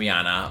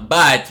 Rihanna.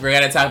 But we're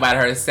gonna talk about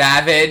her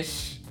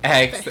Savage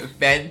X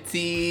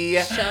Fenty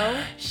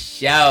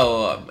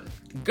show.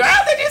 Girl,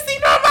 did you see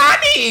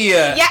Normani?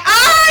 Yeah.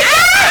 Oh,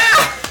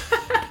 yeah.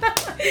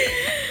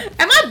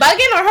 Am I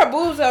bugging or her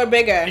boobs are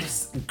bigger?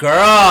 Girl,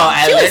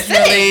 I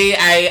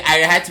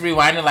had to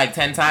rewind it like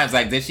 10 times.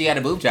 Like, did she have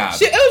a boob job?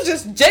 It was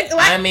just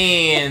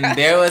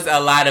there was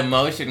a lot of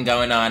motion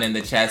going on in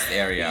the chest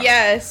area.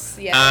 Yes.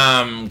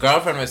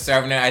 Girlfriend was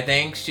serving her. I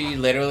think she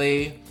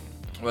literally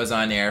was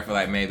on air for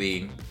like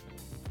maybe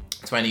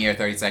 20 or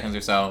 30 seconds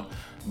or so.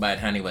 But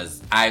honey,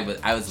 I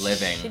was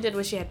living. She did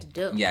what she had to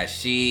do. Yeah,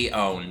 she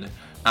owned.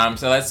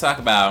 So let's talk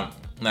about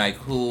like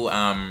who.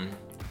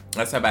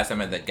 Let's talk about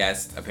some of the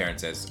guest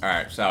appearances. All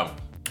right, so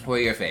who are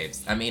your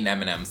faves? I'm eating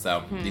M&M's,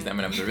 so these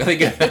M&M's are really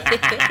good.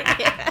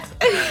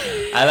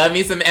 I love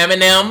me some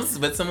M&M's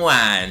with some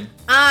wine.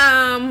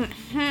 I'm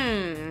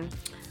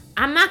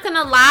not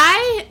gonna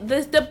lie.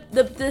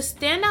 The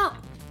standout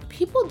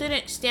people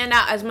didn't stand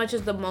out as much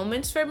as the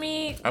moments for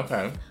me.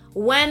 Okay.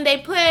 When they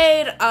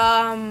played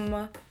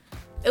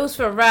it was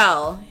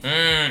Pharrell.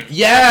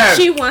 Yeah.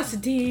 She wants to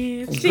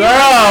dance.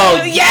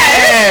 Girl,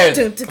 yes.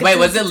 Wait,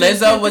 was it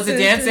Lizzo? Was it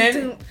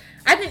dancing?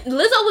 I think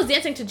Lizzo was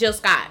dancing to Jill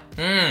Scott.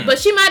 But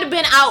she might have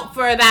been out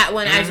for that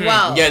one as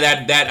well.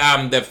 Yeah,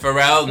 that the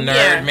Pharrell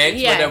nerd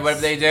mix, whatever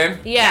they did.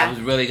 Yeah. That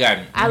was really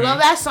good. I love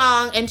that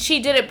song, and she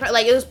did it,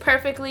 it was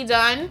perfectly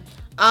done.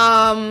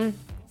 I'm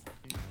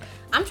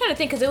trying to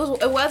think, because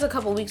it was a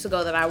couple weeks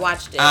ago that I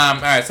watched it. All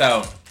right,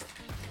 so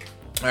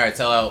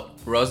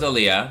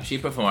Rosalia, she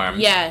performed.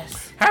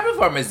 Yes. Her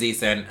performance is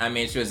decent.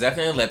 She was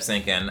definitely lip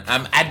syncing.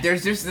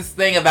 There's just this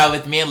thing about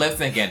with me and lip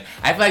syncing.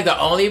 I feel like the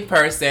only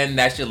person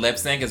that should lip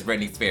sync is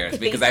Britney Spears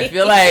because I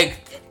feel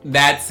like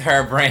that's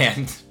her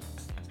brand.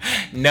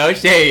 No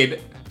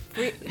shade.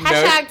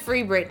 Hashtag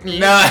free Britney.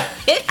 No.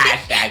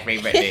 Hashtag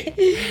free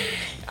Britney.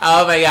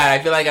 Oh my god, I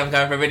feel like I'm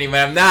coming for Britney,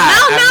 but I'm not.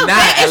 I'm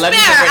not. I love you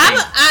for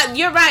Britney.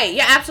 You're right.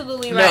 You're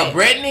absolutely right. No,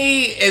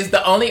 Britney is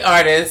the only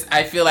artist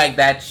I feel like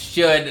that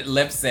should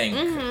lip sync.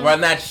 Well,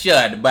 not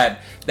should, but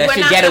that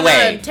should get away. We're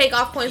not gonna take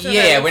off points.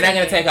 Yeah, we're not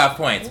gonna take off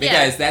points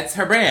because that's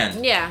her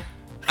brand. Yeah.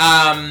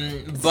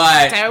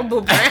 But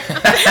terrible brand.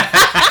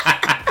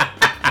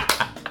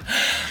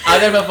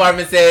 Other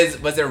performances,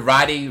 was it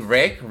Roddy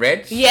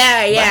Rich?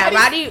 Yeah.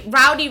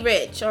 Rowdy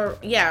Rich.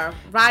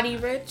 Roddy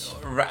Rich.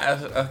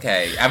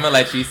 Okay, I'm gonna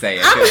let you say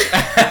it.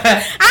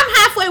 I'm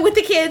halfway with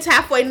the kids,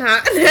 halfway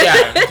not.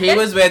 Yeah, he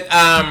was with,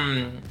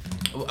 oh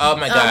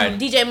my God.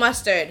 DJ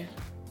Mustard.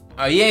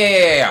 Oh,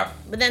 yeah.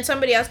 But then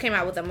somebody else came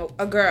out with them,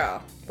 a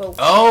girl. But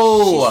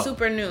she's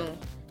super new.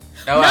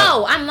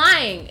 No, I'm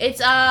lying.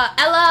 It's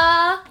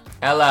Ella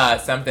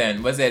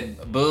something. Was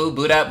it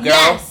Boot Up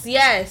Girl?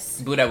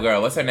 Yes. Boot Up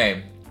Girl. What's her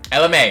name?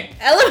 Ella May.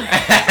 I was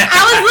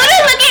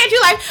literally looking at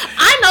you like,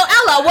 I know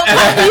Ella. What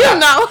do you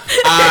know?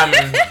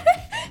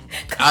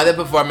 Other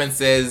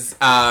performances,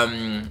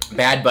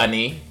 Bad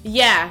Bunny.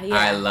 Yeah.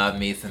 I love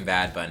me some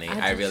Bad Bunny.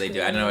 I really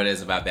do. I don't know what it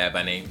is about Bad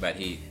Bunny, but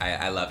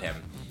I love him.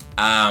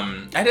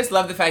 I just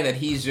love the fact that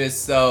he's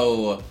just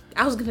so...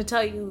 I was gonna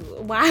tell you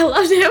why I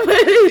loved him.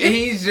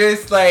 He's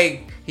just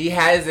like, he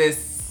has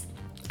this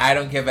I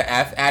don't give a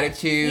F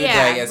attitude.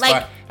 Yeah,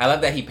 I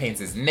love that he paints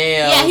his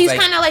nails. Yeah, he's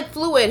kind of like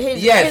fluid.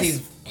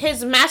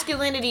 His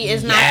masculinity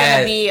is not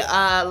gonna be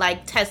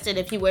tested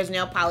if he wears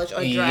nail polish or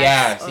dress.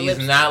 Yes, or he's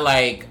lipstick. not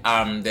like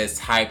this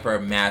hyper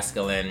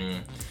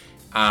masculine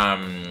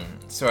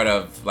sort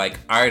of like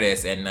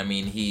artist, and I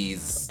mean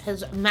his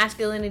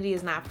masculinity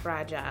is not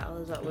fragile.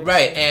 Is what we're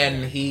right,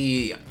 saying. and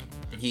he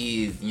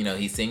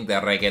sings the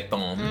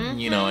reggaeton,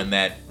 and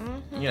that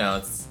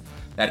it's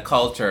that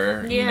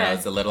culture,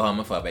 it's a little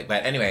homophobic.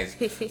 But anyways,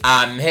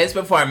 his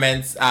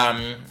performance,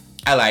 I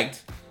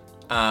liked.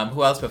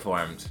 Who else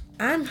performed?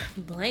 I'm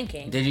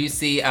blanking. Did you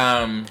see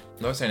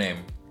what's her name?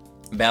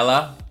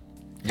 Bella?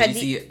 Did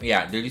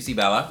you see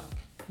Bella?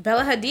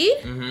 Bella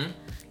Hadid? Mm-hmm.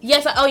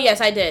 Yes.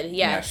 Yes, I did. Yes.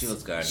 Yeah, she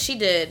looks good. She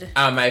did.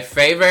 My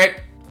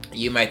favorite.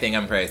 You might think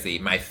I'm crazy.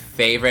 My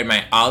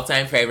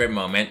all-time favorite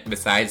moment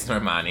besides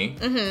Normani.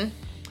 Mm-hmm.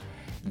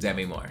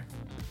 Demi Moore.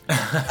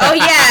 Oh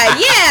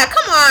yeah.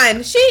 Come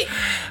on.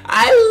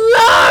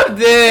 I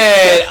loved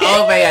it.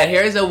 Oh my God.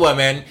 Here's a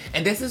woman,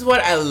 and this is what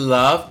I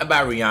love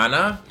about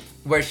Rihanna,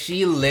 where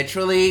she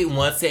literally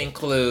wants to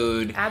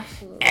include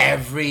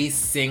every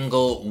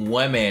single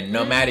woman,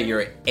 no matter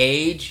your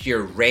age,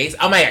 your race.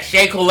 Oh my God,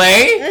 Shea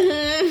Coulee?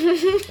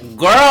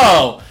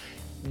 Girl,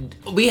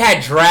 we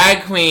had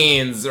drag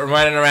queens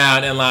running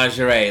around in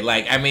lingerie.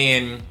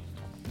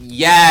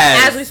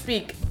 Yes. As we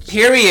speak.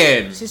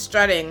 Period. She's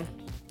strutting.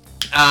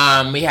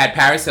 We had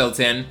Paris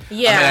Hilton.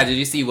 Yeah. Oh my God, did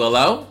you see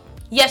Willow?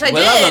 Yes, I did.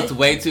 Willow looked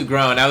way too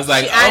grown. I was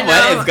like,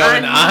 what is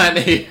going on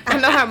here? I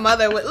know her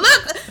mother would.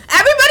 Look,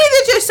 everybody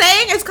that you're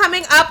saying is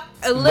coming up.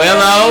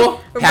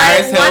 Willow,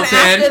 Paris Hilton. One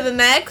after the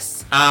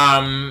next.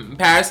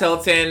 Paris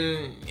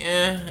Hilton,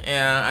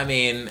 I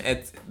mean,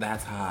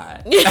 that's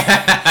hot.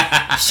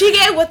 She's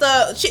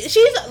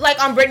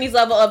like on Britney's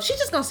level of, she's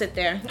just gonna sit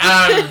there.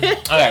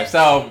 Okay,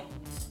 so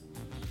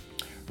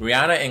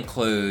Rihanna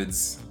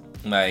includes,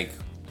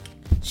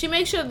 she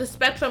makes sure the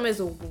spectrum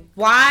is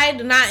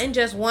wide, not in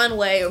just one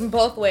way, in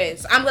both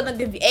ways. I'm gonna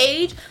give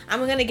age,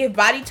 I'm gonna give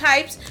body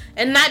types,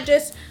 and not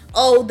just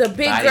the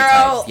big body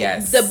girl, types,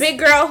 yes. The big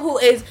girl who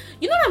is,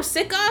 you know what I'm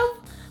sick of?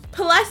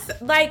 Plus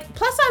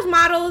size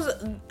models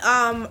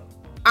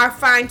are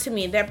fine to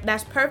me.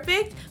 That's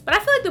perfect, but I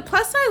feel like the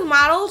plus size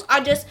models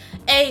are just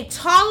a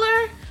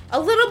taller, a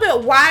little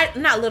bit wide,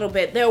 not a little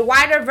bit. They're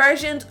wider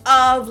versions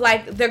of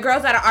the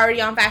girls that are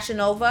already on Fashion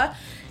Nova.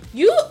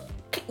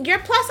 You're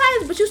plus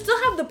size, but you still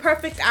have the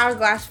perfect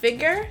hourglass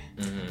figure,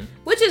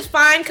 which is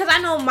fine because I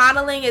know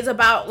modeling is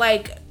about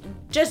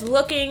just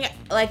looking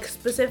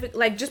specific,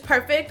 just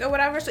perfect or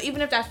whatever. So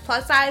even if that's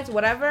plus size,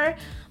 whatever.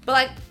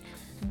 But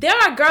there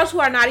are girls who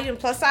are not even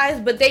plus size,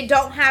 but they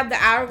don't have the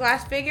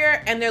hourglass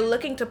figure, and they're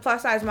looking to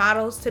plus size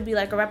models to be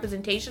a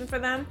representation for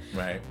them.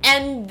 Right.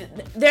 And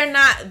they're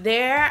not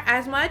there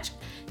as much.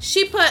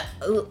 She put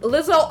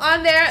Lizzo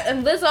on there,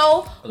 and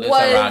Lizzo was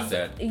rocked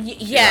it.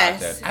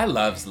 Yes. Rocked it. I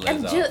love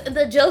Lizzo. And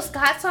the Jill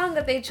Scott song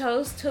that they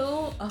chose too.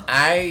 Oh.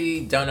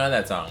 I don't know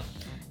that song.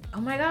 Oh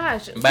my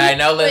gosh. But I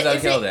know Lizzo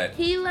killed it.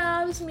 He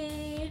loves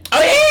me. Oh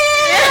yeah.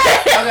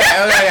 Okay.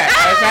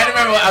 I was trying to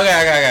remember.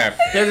 Okay.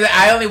 Because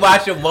I only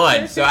watched it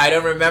once, so I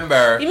don't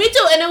remember. Me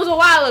too, and it was a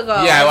while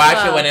ago. Yeah, I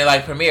watched it when it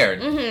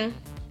premiered.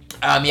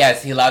 Mm-hmm.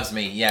 Yes, He Loves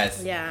Me.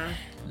 Yes. Yeah.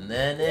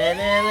 You're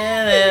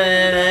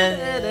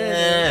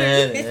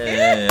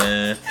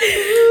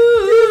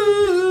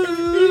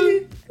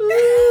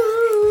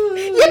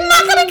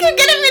not gonna keep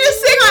getting me to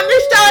sing on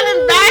this show and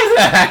embarrass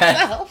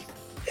myself.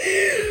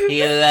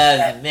 He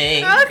loves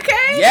me.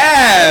 Okay.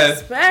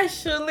 Yes.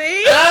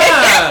 Especially.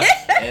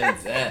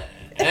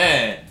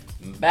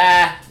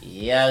 Buy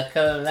your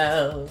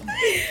clothes.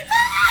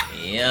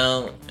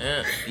 Yo,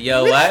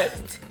 what?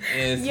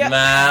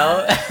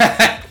 Smile.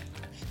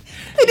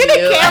 He did a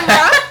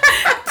camera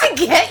to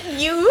get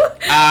you.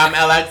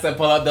 Alexa,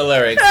 pull up the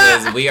lyrics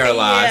because we are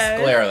lost,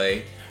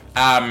 clearly.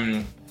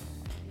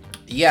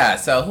 Yeah,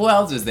 so who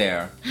else was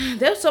there?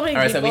 There's so many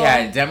people. All right, so we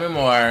had Demi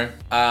Moore,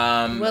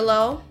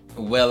 Willow,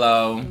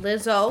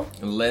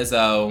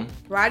 Lizzo,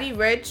 Roddy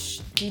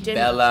Rich, DJ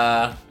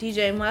Bella,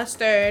 DJ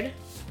Mustard,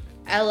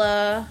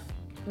 Ella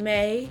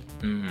May.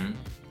 Mm-hmm.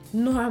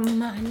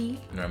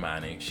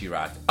 Normani. She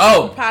rocked.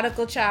 Oh!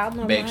 Prodigal Child.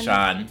 Normani. Big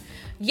Sean.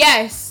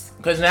 Yes.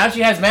 Because now she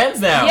has men's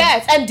now.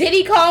 Yes. And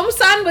Diddy Combs'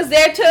 son was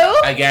there too.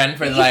 Again,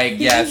 for like,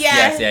 yes.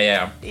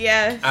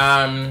 Yes.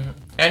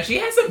 And she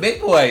had some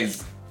big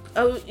boys.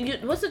 Oh,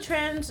 what's the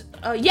trans?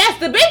 Yes,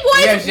 the big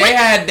boys. Yes,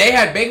 they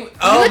had big.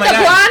 Oh with my the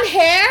god. blonde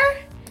hair.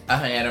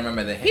 I don't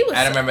remember the.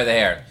 I don't remember the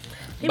hair.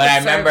 But I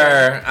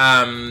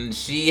remember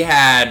she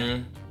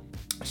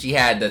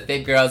had the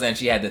thick girls and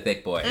she had the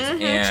thick boys.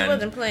 Mm-hmm, and she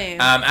wasn't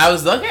playing.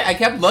 I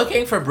kept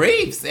looking for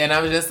briefs and I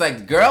was just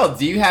like, girl,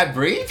 do you have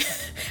briefs?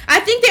 I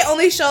think they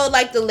only showed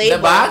like the label.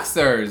 The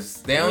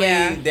boxers. They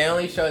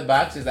only showed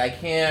boxers. I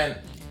can't.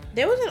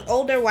 There was an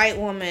older white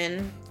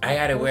woman. I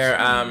had to wear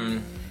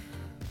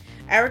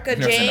Erica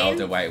Jane. There's an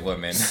older white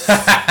woman.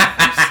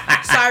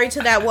 Sorry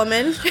to that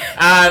woman.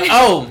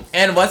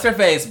 And what's her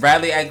face?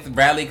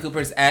 Bradley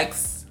Cooper's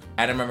ex.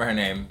 I don't remember her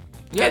name.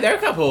 Yeah, there are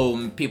a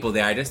couple people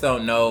there. I just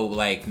don't know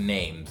like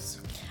names.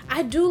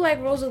 I do like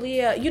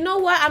Rosalia. You know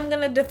what? I'm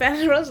gonna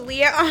defend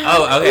Rosalia.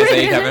 Oh, okay. So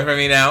you're coming for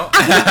me now?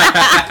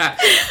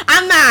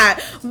 I'm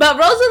not. But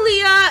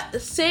Rosalia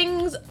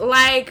sings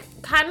like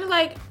kind of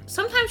like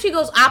sometimes she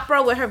goes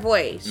opera with her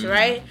voice,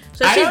 right?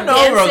 So I don't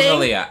know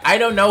Rosalia. I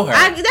don't know her.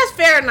 That's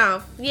fair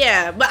enough.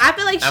 Yeah, but I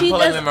feel like she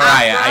does opera.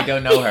 Mariah. I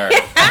don't know her.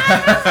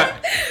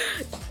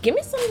 Give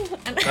me some.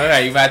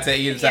 Okay, you about to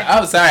eat? Yeah.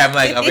 Oh, sorry. I'm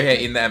like over here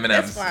eating the M&Ms.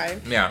 That's fine.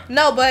 Yeah.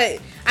 No, but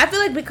I feel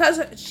like because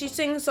she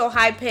sings so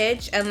high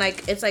pitch and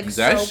like it's like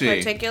so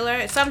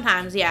particular.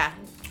 Sometimes, yeah.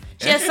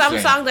 She has some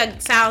songs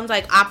that sounds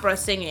like opera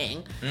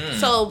singing.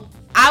 So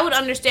I would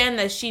understand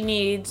that she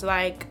needs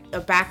like a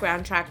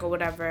background track or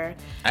whatever.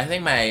 I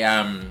think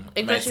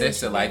my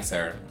sister likes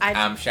her.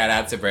 Shout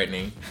out to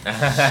Brittany.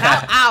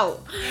 Shout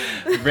out.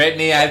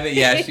 Brittany, I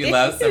think she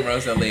loves some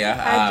Rosalia.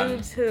 I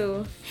do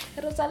too.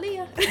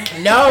 Rosalia.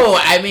 No,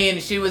 I mean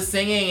she was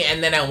singing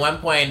and then at one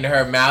point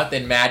her mouth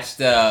didn't match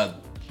the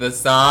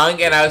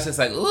song and I was just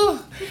like, ooh.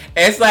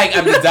 It's like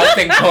I'm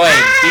deducting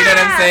points. You know what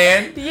I'm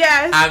saying?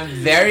 Yes. I'm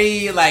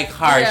very like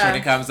harsh when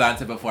it comes on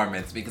to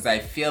performance because I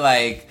feel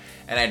like,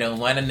 and I don't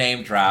want to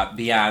name drop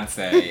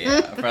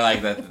Beyonce for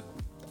like the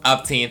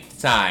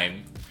upteenth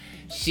time.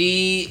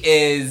 She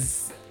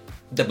is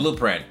the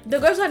blueprint. The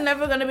girls are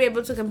never gonna be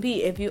able to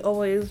compete if you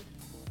always.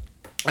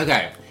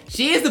 Okay.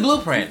 She is the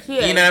blueprint.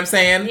 Yeah. You know what I'm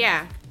saying?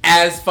 Yeah.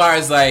 As far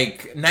as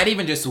like, not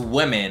even just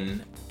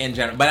women in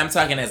general, but I'm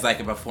talking as like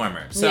a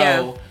performer.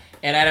 So,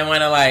 and I don't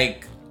want to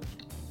like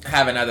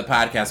have another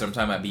podcast where I'm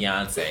talking about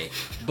Beyonce,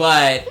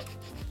 but,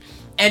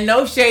 and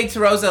no shade to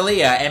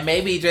Rosalia, and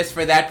maybe just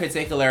for that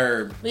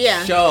particular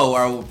show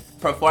or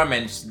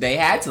performance, they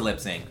had to lip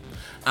sync.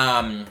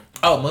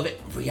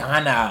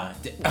 Rihanna.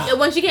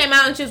 When she came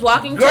out and she was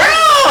walking. Girl!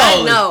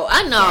 I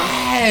know.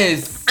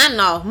 Yes! I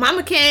know.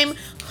 Mama came.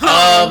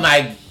 Oh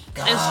my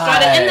God. And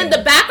strutted. And then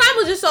the background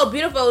was just so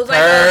beautiful. It was like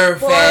a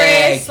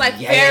forest, like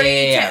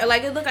fairy.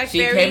 Like it looked like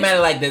fairies. She came out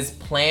of like this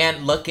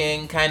plant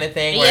looking kind of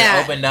thing where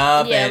it opened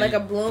up. Yeah, and like a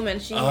bloom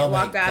and she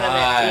walked out of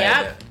it.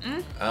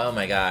 Yep. Oh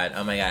my God.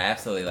 I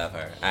absolutely love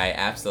her.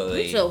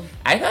 Me too.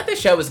 I thought the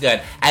show was good.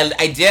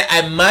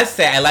 I must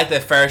say I liked the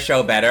first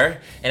show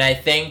better. And I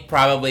think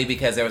probably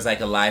because there was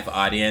like a live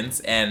audience.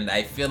 And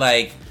I feel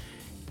like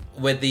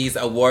with these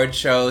award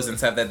shows and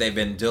stuff that they've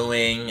been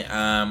doing,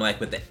 like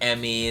with the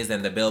Emmys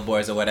and the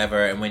Billboards or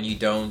whatever, and when you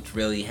don't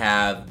really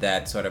have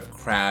that sort of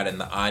crowd and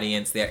the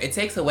audience there, it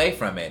takes away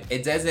from it.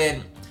 It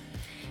doesn't.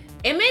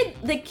 It made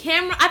the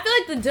camera. I feel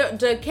like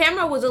the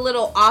camera was a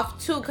little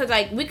off too, cause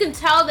like we can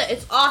tell that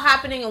it's all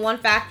happening in one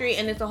factory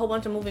and it's a whole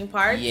bunch of moving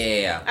parts.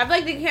 Yeah. I feel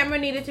like the camera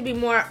needed to be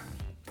more.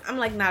 I'm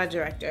like not a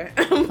director,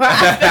 but I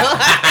feel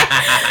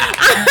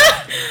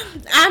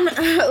like I'm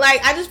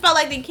like I just felt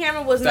like the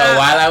camera was not. So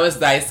while I was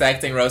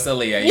dissecting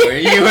Rosalia, you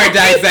were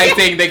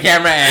dissecting the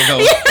camera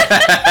angles.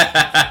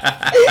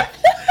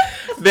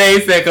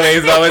 Basically,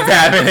 is what was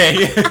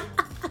happening.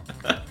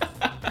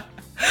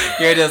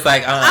 You're just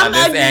like,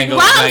 this angle.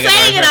 While I'm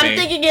saying it, I'm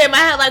thinking it in my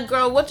head, like,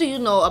 girl, what do you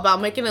know about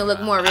making it look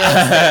more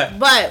realistic?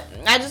 But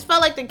I just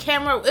felt like the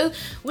camera,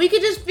 we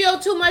could just feel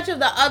too much of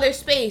the other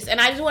space, and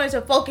I just wanted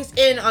to focus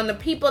in on the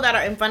people that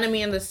are in front of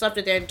me and the stuff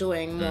that they're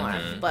doing more.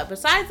 Mm-hmm. But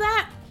besides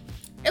that,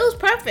 it was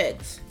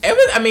perfect. It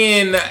was. I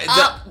mean,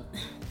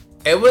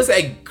 it was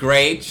a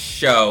great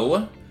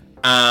show.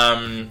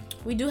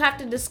 We do have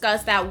to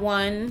discuss that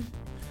one.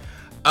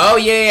 Oh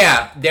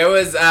yeah. There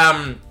was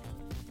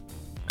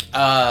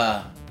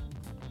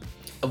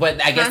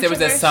but I guess there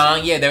was a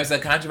song. Yeah, there was a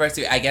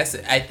controversy. I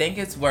think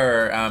it's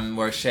where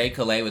Shea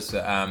Coulee was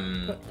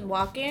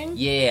walking.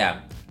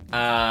 Yeah.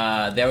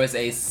 There was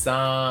a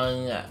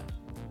song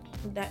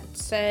that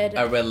said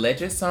a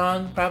religious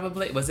song.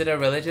 Probably was it a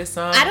religious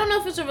song? I don't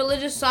know if it's a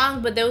religious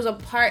song, but there was a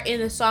part in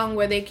the song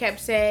where they kept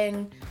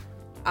saying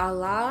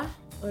Allah,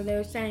 or they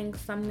were saying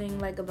something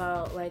like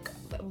about like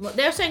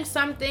they're saying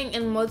something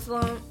in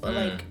Muslim or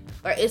like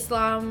or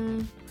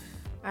Islam.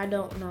 I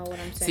don't know what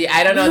I'm saying. See,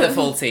 I don't know the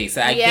full tea,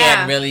 so I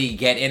can't really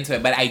get into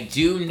it. But I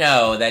do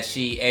know that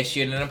she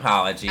issued an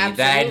apology.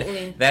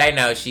 Absolutely. That I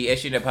know she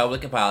issued a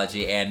public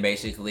apology and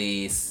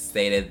basically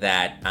stated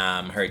that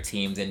her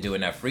team didn't do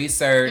enough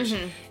research,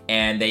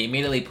 and they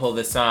immediately pulled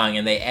the song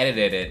and they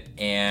edited it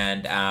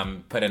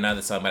and put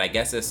another song. But I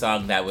guess the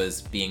song that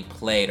was being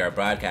played or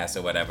broadcast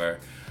or whatever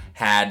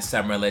had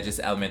some religious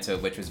element to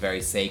it, which was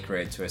very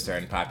sacred to a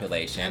certain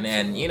population.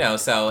 Absolutely. And,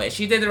 so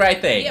she did the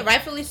right thing. Yeah,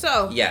 rightfully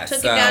so. Yeah, Took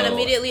it down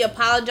immediately,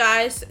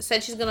 apologized,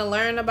 said she's going to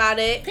learn about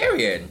it.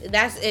 Period.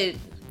 That's it.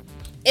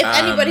 If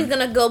anybody's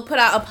going to go put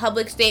out a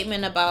public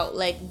statement about,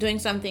 like, doing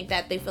something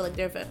that they feel like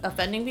they're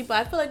offending people,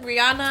 I feel like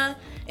Rihanna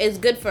is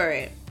good for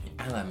it.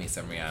 I love me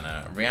some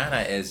Rihanna.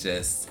 Rihanna is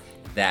just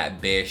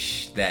that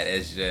bitch that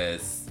is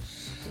just...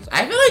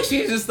 I feel like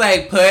she just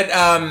like put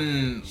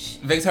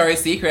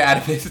Victoria's Secret out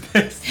of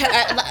business.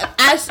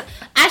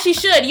 as she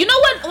should. You know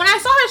what? When I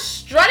saw her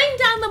strutting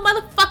down the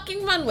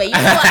motherfucking runway, you know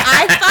what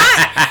I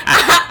thought?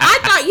 I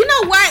thought, you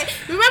know what?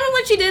 Remember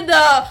when she did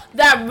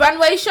that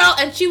runway show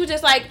and she was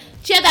just like,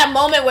 she had that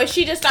moment where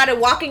she just started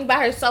walking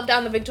by herself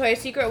down the Victoria's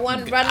Secret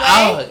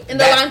runway in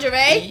the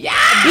lingerie. Yeah.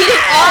 Beating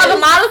all the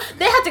models.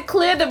 They had to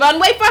clear the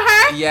runway for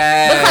her.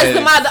 Yes. Because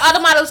the other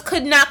models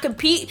could not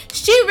compete.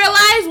 She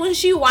realized when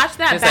she watched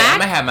that She's back. Like, I'm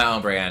going to have my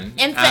own brand.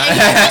 And she said,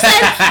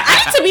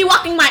 I need to be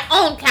walking my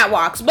own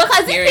catwalks.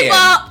 Because these people...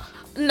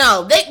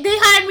 No, they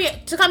hired me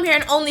to come here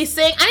and only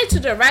sing. I need to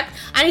direct.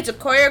 I need to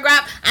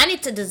choreograph. I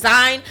need to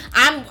design.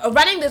 I'm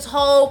running this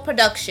whole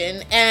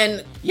production.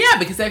 And... Yeah,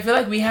 because I feel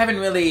like we haven't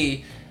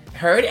really...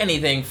 heard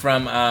anything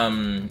from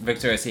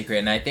Victoria's Secret,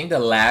 and I think the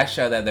last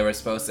show that they were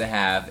supposed to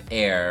have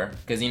air,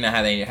 because you know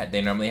how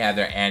they normally have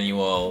their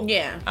annual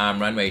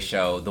runway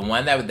show, the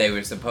one that they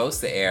were supposed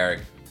to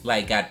air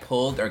like got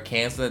pulled or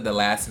canceled at the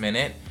last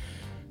minute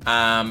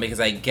because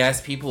I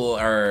guess people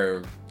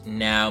are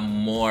now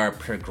more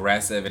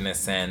progressive in a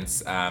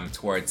sense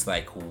towards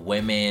like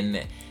women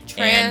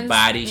and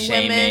body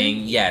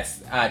shaming.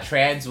 Yes,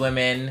 trans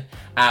women,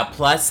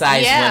 plus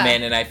size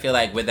women, and I feel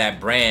like with that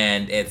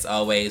brand, it's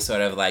always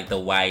sort of like the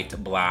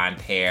white,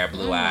 blonde hair,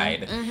 blue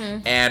eyed.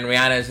 And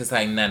Rihanna is just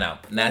like, no,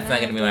 that's not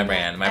gonna be my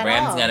brand. My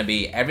brand is gonna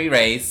be every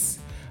race.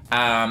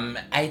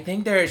 I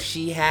think there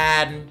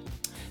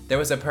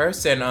was a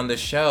person on the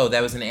show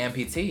that was an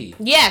amputee.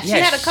 Yeah, she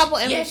had a couple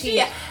amputees.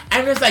 Yeah,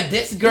 I'm just like,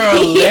 this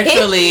girl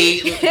literally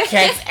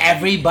checks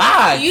every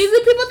box.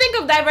 Usually people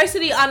think of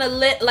diversity on a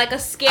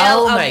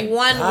scale of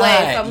one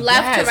way, from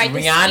left to right.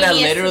 Rihanna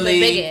literally, the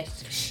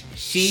biggest.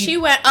 She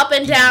went up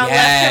and down,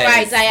 left to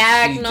right,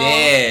 diagonal. She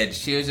did.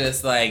 She was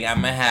just like, I'm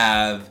gonna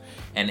have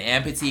an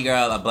amputee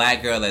girl, a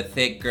black girl, a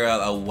thick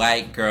girl, a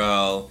white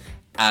girl,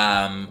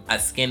 a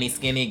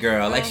skinny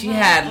girl. Like she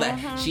had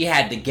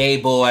the gay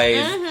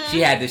boys,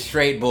 she had the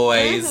straight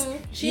boys.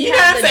 She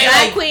had the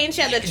drag queen,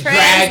 she had the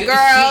trans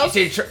girls.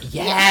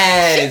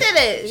 Yes. She did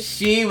it.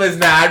 She was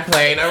not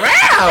playing around.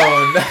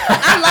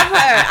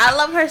 I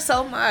love her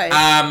so much.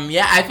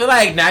 Yeah, I feel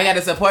like now I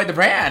gotta support the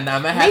brand.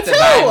 I'm gonna have to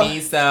buy me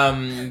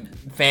some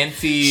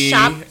fancy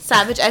shop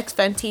Savage X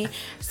Fenty.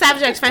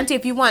 Savage X Fenty,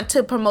 if you want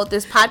to promote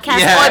this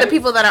podcast or the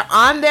people that are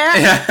on there,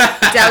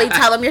 Deli,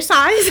 tell them your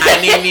size.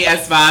 I need me a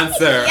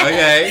sponsor,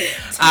 okay?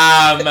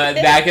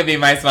 That could be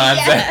my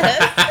sponsor.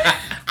 Yes.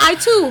 I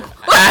too.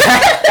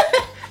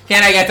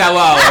 Can I get a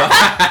whoa?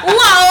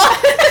 Whoa.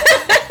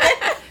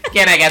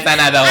 Can I get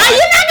another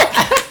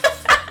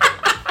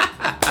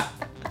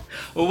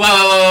one?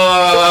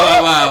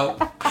 Whoa.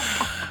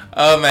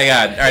 Oh my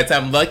god. Alright, so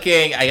I'm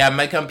looking. I got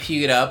my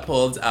computer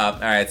pulled up.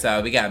 Alright,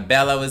 so we got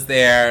Bella was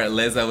there.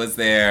 Lizzo was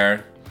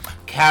there.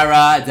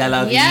 Cara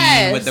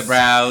Delevingne with the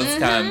brows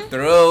come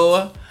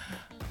through.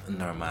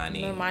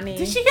 Normani.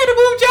 Did she get a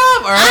boob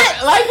job? Or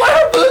what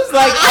her boobs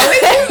like?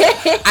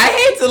 I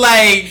hate to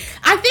like...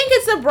 I think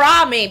it's a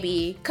bra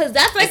maybe. Because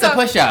that's like it's a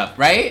push-up,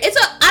 right?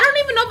 I don't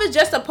even know if it's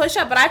just a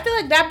push-up, but I feel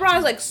like that bra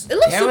is like... It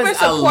looks super supportive.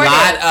 There was a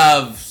lot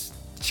of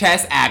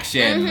chest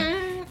action.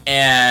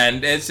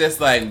 And it's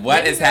just like,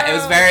 what is happening? It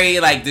was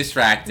very like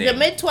distracting. The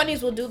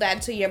mid-20s will do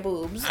that to your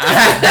boobs. Oh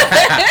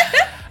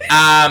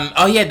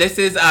yeah, this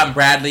is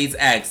Bradley's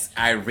ex,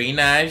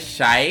 Irina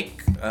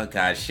Shayk. Oh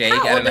god, Shayk.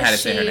 I don't know how to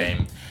say her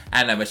name. I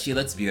don't know, but she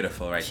looks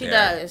beautiful there. She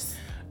does.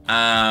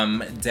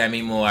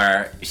 Demi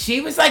Moore.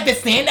 She was like the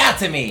standout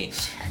to me.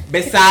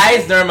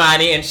 Besides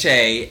Normani and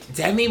Shay,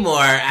 Demi Moore,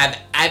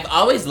 I've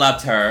always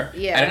loved her.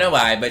 Yeah. I don't know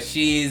why, but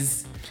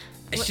she's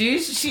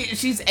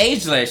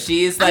ageless.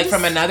 She's like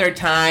from another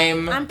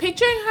time. I'm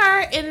picturing her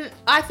in,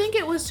 I think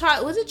it was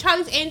Charlie's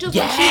Angels?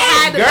 Yes, when she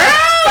had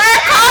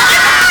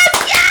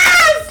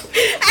yes!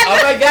 Oh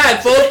my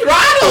god, full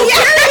throttle.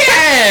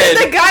 Yes.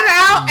 The gun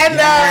out and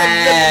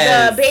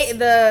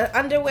the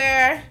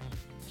underwear.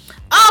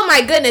 Oh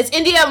my goodness,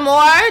 India Moore.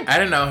 I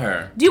don't know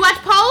her. Do you watch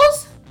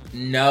Pose?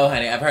 No,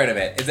 honey, I've heard of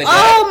it. Is it good?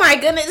 Oh my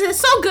goodness, it's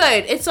so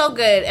good. It's so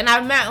good. And I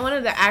met one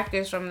of the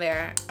actors from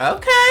there.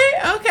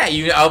 Okay.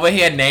 You over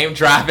here name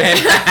dropping.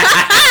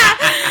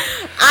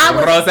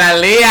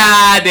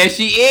 Rosalia, there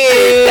she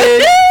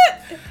is.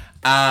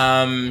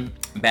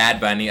 Bad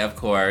Bunny, of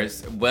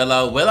course.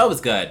 Willow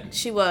was good.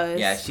 She was.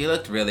 Yeah, she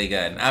looked really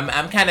good.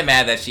 I'm kind of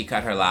mad that she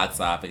cut her locks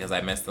off because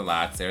I missed the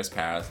locks. There's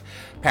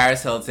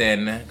Paris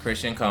Hilton,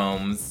 Christian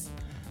Combs.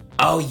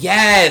 Oh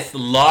yes,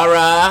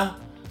 Laura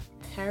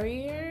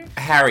Harrier.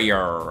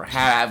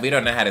 We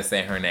don't know how to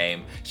say her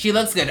name. She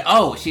looks good.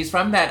 Oh, she's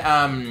from that.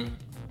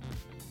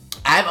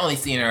 I've only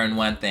seen her in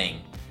one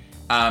thing.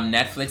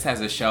 Netflix has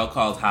a show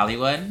called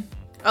Hollywood.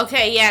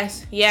 Okay.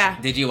 Yes. Yeah.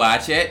 Did you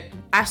watch it?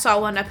 I saw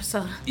one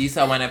episode. You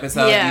saw one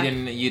episode? Yeah.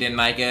 You didn't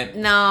like it?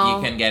 No.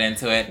 You couldn't get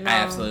into it? No. I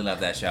absolutely love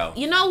that show.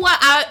 You know what?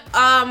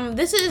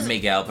 This is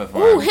Miguel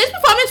performed. Ooh, his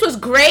performance was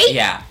great.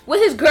 Yeah.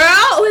 With his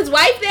his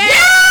wife there.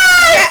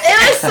 Yes! Yeah, it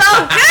was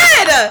so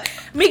good.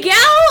 Miguel,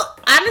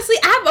 honestly,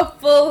 I have a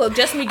full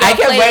just Miguel I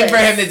kept playlist. waiting for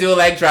him to do a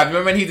leg drop.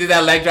 Remember when he did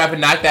that leg drop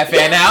and knocked that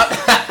fan out?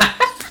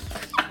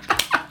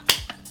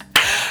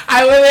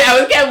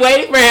 I kept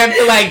waiting for him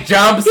to like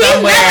jump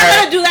somewhere. He's never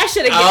gonna do that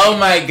shit again. Oh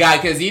my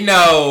god, because the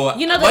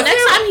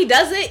next time he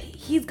does it,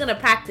 he's gonna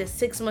practice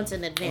 6 months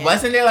in advance.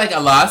 Wasn't there like a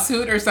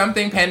lawsuit or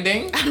something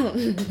pending? I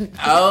don't.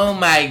 Oh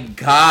my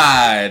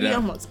god. He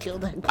almost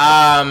killed that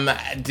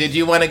guy. Did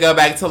you want to go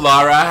back to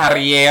Laura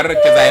Harrier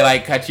because I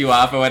like cut you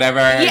off or whatever?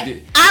 Yeah,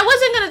 I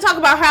wasn't gonna talk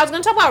about her. I was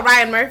gonna talk about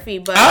Ryan Murphy,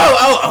 but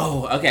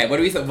okay. What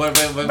do we say?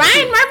 Ryan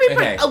Murphy.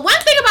 Okay.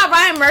 One thing about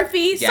Ryan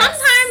Murphy, Yes.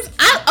 sometimes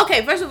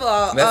first of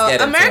all, Let's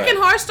get into American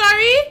it. Horror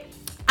Story,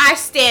 I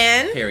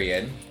stand.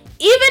 Period.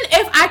 Even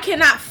if I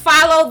cannot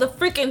follow the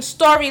freaking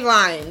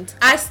storylines,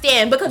 I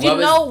stand because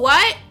know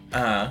what?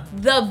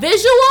 The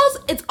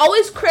visuals, it's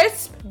always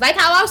crisp. Like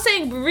how I was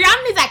saying,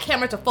 Rihanna needs that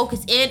camera to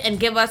focus in and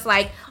give us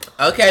like.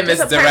 Okay, Miss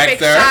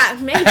Director.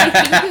 Maybe.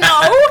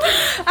 No,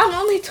 I'm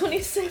only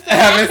 26. I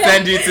haven't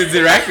sent you to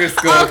director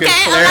school because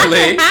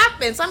clearly. That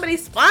happen. Somebody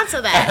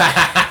sponsor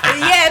that.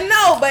 Yeah,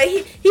 no, but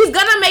he's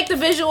gonna make the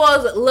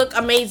visuals look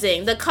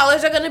amazing. The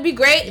colors are gonna be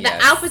great. Yes.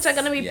 The outfits are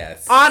gonna be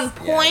on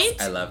point.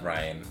 Yes. I love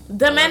Ryan.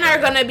 The men are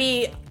gonna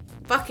be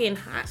fucking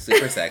hot.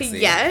 Super sexy.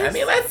 Yes. I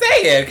mean, let's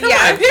say it. Come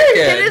on,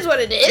 period. It is what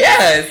it is.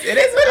 Yes, it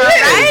is what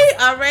it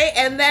is. All right.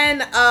 And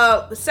then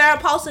Sarah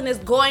Paulson is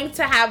going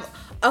to have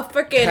a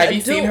freaking. Have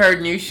you seen her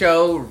new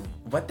show?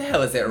 What the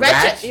hell is it?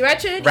 Ratchet?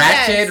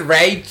 Yes.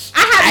 Rach. I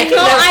have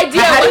no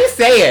idea. How do you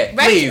say it?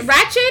 Please.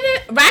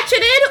 Ratcheted.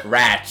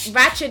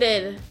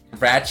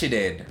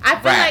 I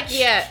feel like,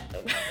 yeah.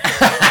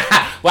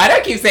 Why do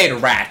I keep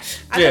saying ratch?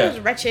 I thought it was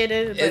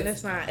wretched, but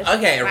it's not. It's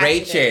okay,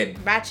 Rachel.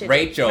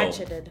 Rachel.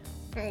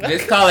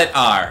 Just call it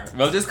R.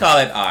 We'll just call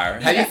it R.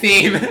 Have you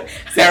seen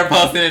Sarah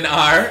Paulson in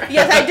R?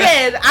 Yes, I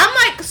did. I'm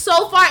like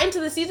so far into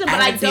the season, but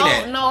I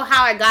don't know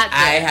how I got there.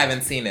 I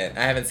haven't seen it.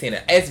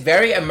 It's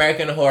very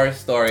American Horror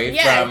Story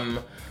from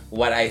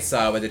what I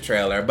saw with the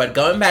trailer. But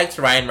going back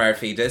to Ryan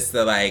Murphy, just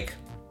to like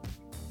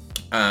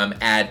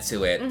add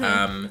to it,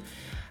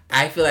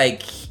 I feel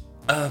like,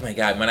 oh my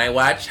god, when I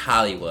watched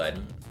Hollywood,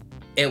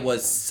 it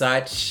was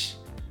such,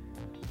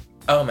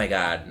 oh my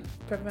god.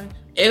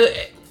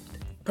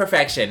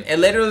 Perfection. It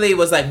literally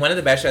was like one of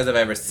the best shows I've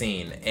ever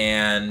seen,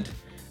 and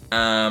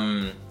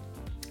I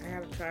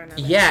haven't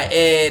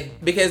tried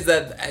because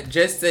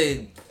just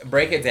to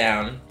break it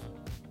down,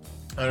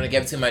 I don't want to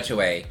give too much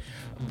away,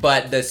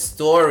 but the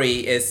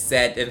story is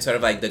set in sort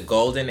of like the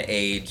golden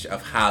age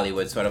of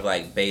Hollywood, sort of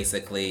like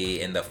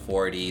basically in the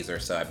 40s or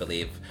so, I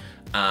believe,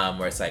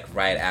 where it's like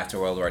right after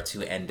World War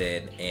II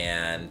ended,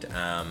 and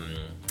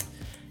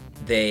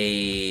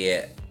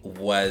there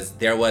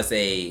was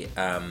a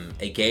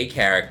gay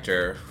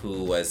character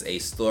who was a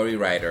story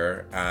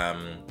writer.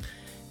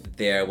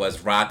 There was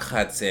Rock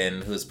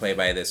Hudson, who's played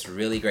by this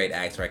really great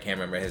actor. I can't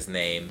remember his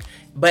name,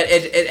 but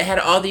it had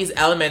all these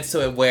elements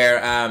to it where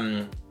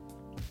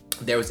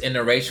there was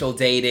interracial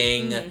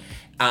dating,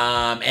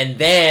 and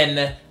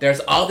then there's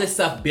all this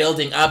stuff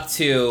building up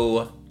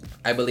to,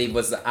 I believe,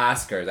 was the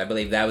Oscars. I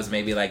believe that was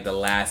maybe like the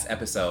last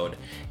episode.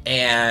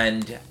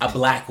 And a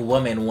black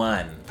woman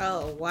won.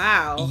 Oh,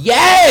 wow.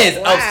 Yes!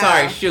 Wow. Oh,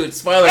 sorry. Shoot.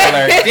 Spoiler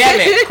alert. Damn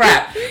it.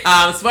 Crap.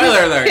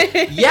 Spoiler alert.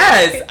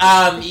 Yes.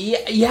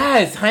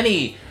 Yes,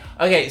 honey.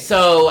 Okay,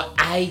 so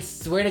I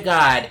swear to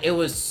God, it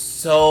was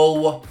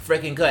so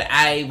freaking good.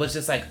 I was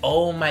just like,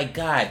 oh my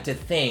God, to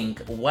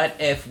think, what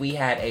if we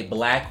had a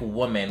black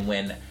woman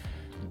win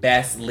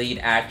Best Lead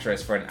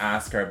Actress for an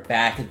Oscar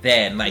back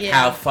then? Like,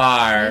 how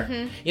far,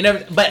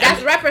 but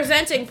that's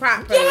representing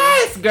properly.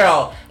 Yes,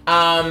 girl.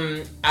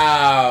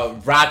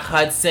 Rock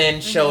Hudson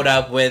showed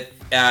up with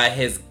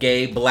his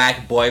gay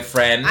black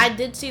boyfriend. I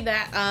did see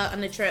that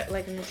in the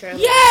trailer.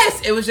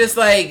 Yes, it was just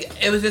like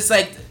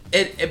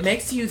it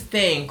makes you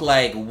think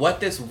like what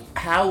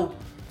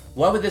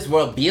would this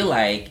world be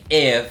like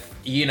if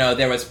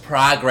there was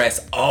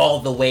progress all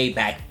the way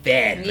back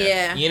then.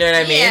 Yeah. You know what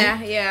I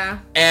mean? Yeah.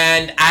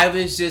 And I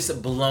was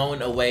just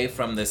blown away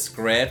from the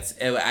script.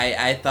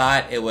 I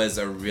thought it was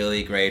a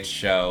really great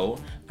show.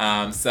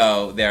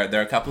 So there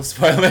are a couple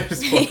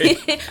spoilers for you.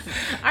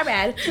 Our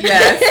bad.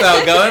 Yeah,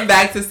 so going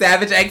back to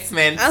Savage X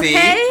Fenty.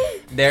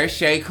 Okay. There's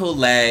Shea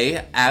Coulee.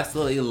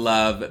 Absolutely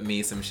love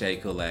me some Shea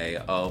Coulee.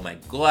 Oh my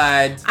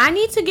god. I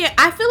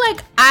feel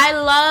like I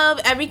love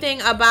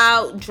everything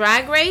about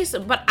Drag Race,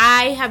 but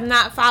I have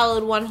not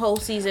followed one whole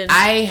season.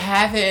 I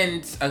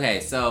haven't.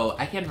 Okay, so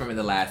I can't remember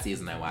the last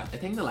season I watched. I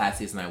think the last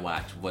season I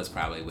watched was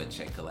probably with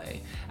Shea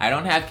Coulee. I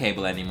don't have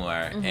cable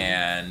anymore,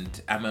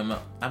 and I'm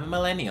a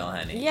millennial,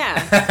 honey.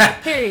 Yeah.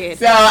 Period.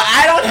 So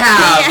I don't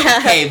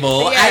have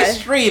cable. Yeah. I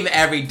stream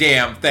every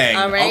damn thing.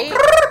 All right.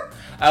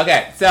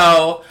 Okay,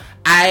 so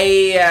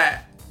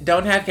I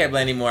don't have cable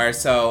anymore,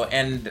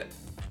 and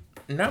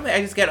normally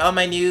I just get all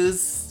my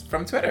news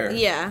from Twitter.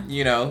 Yeah.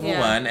 You know, who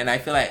won, and I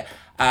feel like,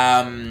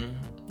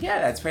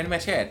 that's pretty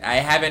much it. I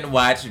haven't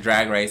watched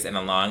Drag Race in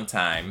a long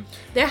time.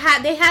 They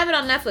have it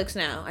on Netflix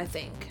now, I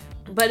think.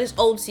 But it's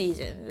old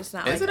season. It's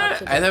not Is it? I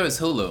thought it was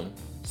Hulu.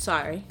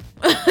 Sorry.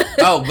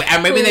 Oh,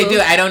 maybe they do.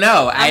 I don't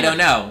know. I don't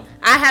know.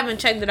 I haven't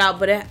checked it out,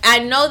 but I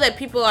know that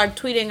people are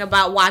tweeting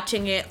about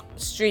watching it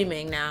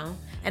streaming now.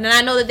 And then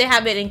I know that they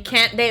have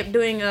it they're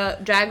doing a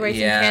Drag Race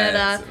in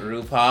Canada.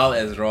 RuPaul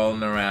is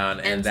rolling around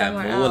in that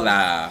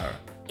moolah.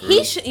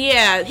 He's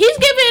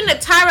giving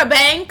Tyra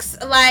Banks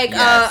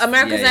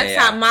America's Next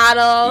Top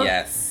Model.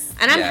 Yes.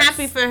 And I'm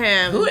happy for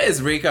him. Who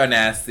is Rico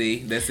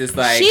Nasty? This is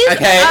like she's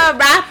a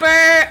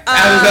rapper.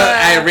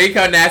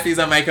 Rico Nasty's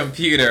on my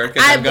computer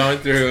because I'm going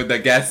through the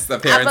guest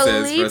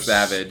appearances for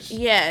Savage.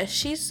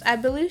 I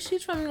believe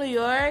she's from New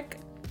York.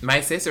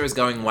 My sister was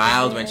going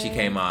wild when she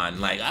came on.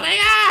 Like, oh my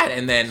god!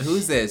 And then,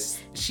 who's this?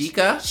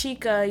 Chica?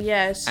 Chica,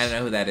 yes. I don't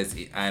know who that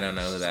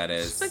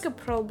is. She's like a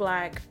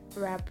pro-black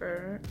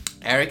rapper.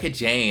 Erica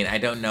Jane. I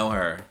don't know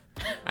her.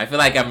 I feel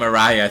like I'm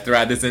Mariah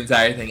throughout this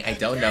entire thing. I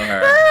don't know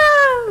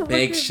her.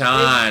 Big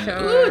Sean.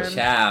 Ooh,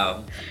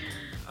 child.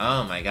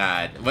 Oh my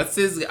god. What's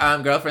his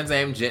girlfriend's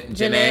name?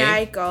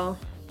 Janae Aiko.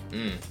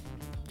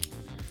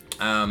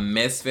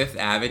 Miss Fifth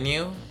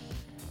Avenue.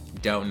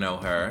 Don't know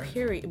her.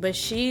 Period. But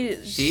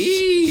she's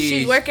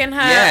working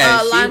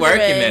her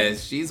lingerie.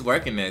 She's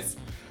working this.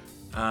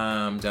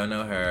 Don't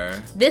know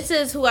her. This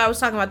is who I was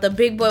talking about, the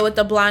big boy with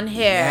the blonde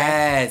hair.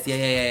 Yes.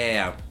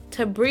 Yeah.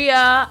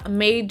 Tabria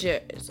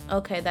Majors.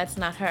 Okay, that's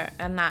not her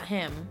and not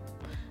him.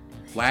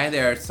 Why are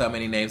there so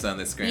many names on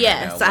the screen?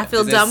 Yes, right now? I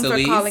feel dumb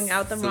for calling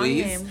out the wrong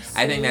names.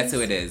 I think that's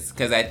who it is.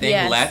 Because I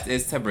think left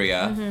is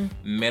Tabria,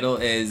 middle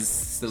is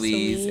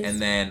Suisse,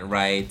 and then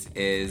right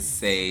is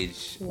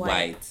Sage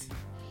White.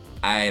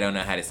 I don't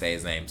know how to say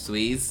his name.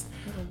 Suisse.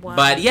 Wow.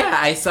 But yeah,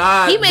 I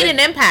saw... He made an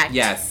impact.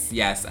 Yes,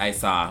 I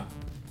saw.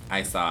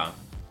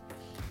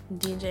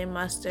 DJ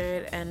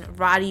Mustard and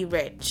Roddy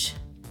Ricch.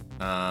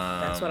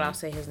 That's what I'll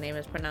say his name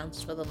is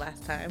pronounced for the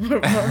last time.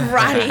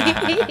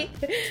 Roddy.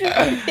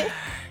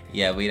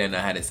 Yeah, we don't know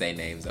how to say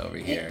names over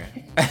here.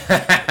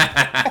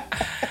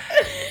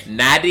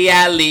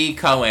 Nadia Lee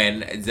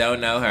Cohen.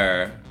 Don't know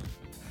her.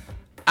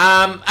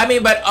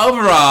 But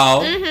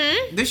overall,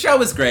 the show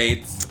was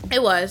great.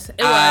 It was.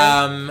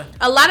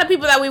 A lot of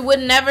people that we would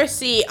never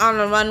see on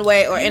a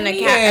runway or in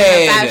a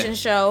fashion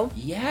show.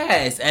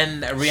 Yes,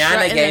 and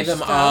Rihanna gave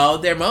them all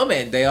their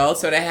moment. They all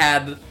sort of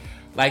had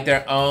like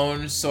their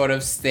own sort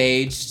of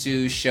stage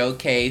to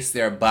showcase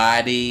their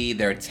body,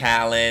 their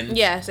talent.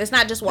 Yes, it's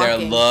not just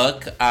walking. Their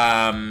look,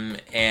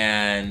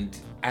 and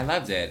I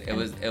loved it. It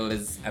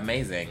was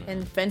amazing.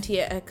 And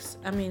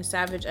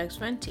Savage X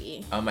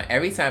Fenty.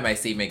 Every time I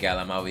see Miguel,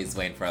 I'm always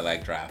waiting for a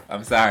leg drop.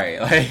 I'm sorry.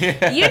 You're not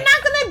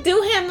gonna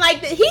do him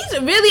like that. He's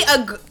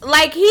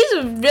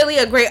really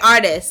a great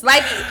artist.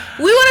 Like,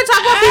 we want to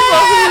talk about people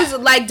whose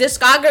like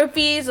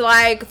discographies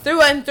like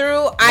through and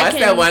through. What's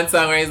that one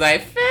song where he's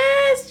like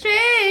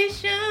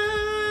frustration?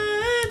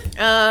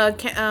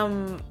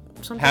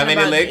 How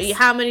many licks?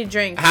 How many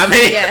drinks? How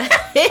many? Yeah.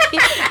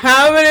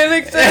 How many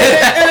licks?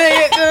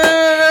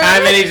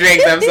 How many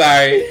drinks? I'm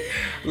sorry.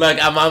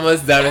 Look, I'm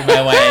almost done with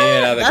my wine.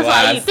 Another glass. That's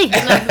why you're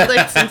thinking of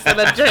licks instead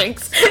of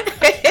drinks.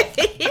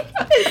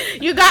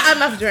 You got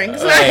enough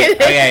drinks.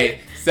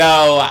 Okay.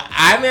 So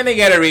I'm gonna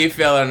get a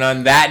refill, and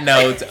on that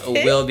note,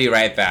 we'll be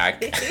right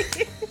back.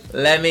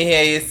 Let me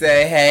hear you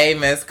say, "Hey,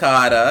 Miss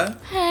Carter."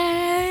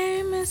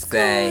 Hey, Miss Carter.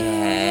 Say,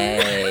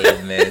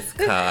 "Hey, Miss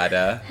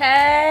Carter."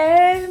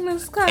 Hey,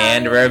 Miss Carter.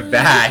 And we're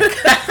back.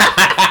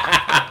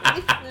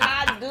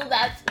 Not do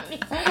that to me.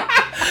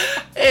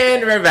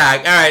 And we're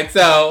back. All right,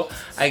 so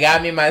I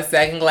got me my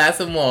second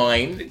glass of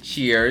wine.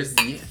 Cheers.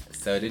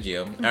 So did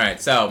you. All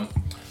right, so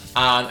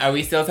are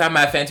we still talking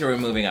about Fenty or are we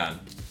moving on?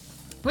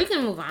 We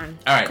can move on.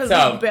 All right,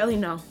 so we barely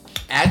know.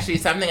 Actually,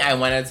 something I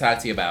wanted to talk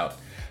to you about.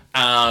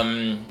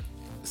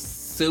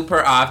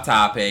 Super off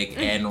topic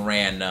and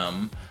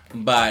random,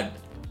 but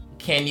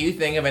can you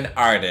think of an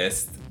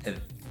artist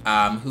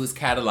whose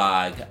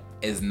catalog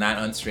is not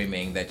on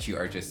streaming that you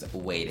are just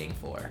waiting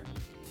for?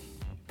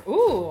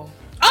 Ooh.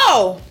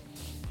 Oh!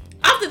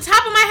 Off the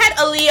top of my head,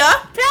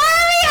 Aaliyah.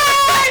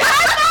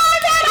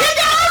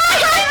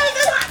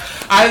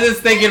 I was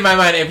just thinking in my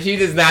mind, if she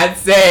does not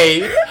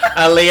say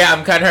Aaliyah,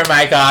 I'm cutting her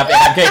mic off and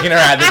I'm kicking her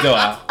out the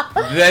door.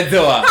 The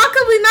door. How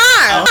could we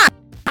not?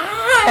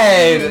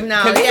 Yes.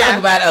 Can we talk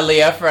about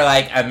Aaliyah for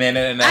like a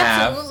minute and a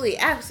half?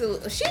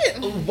 Absolutely. She.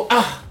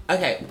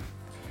 Okay.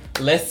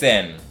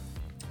 Listen.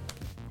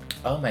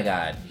 Oh my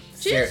God.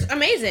 She's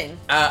amazing.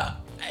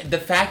 The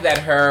fact that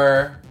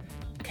her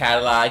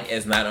catalog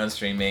is not on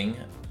streaming,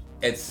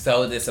 it's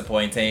so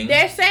disappointing.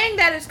 They're saying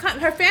that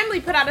her family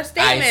put out a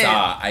statement.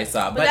 I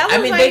saw. But I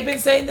mean, they've been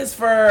saying this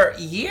for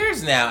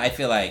years now, I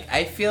feel like.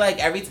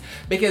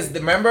 Because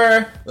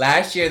remember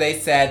last year they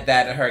said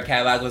that her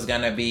catalog was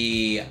going to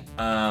be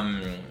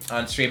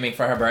on streaming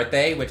for her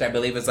birthday, which I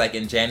believe was like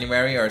in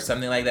January or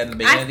something like that in the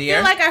beginning of the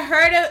year. I feel like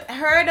I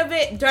heard of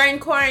it during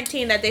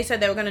quarantine that they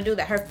said they were going to do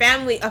that. Her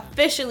family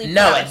officially put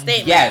out a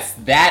statement. Yes,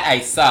 that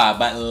I saw.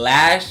 But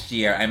last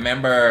year, I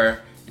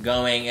remember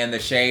going in the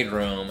shade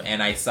room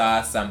and I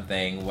saw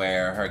something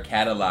where her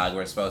catalog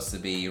was supposed to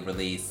be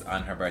released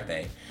on her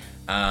birthday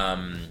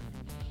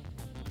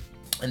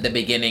in the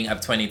beginning of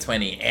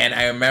 2020, and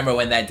I remember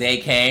when that day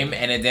came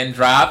and it didn't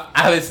drop,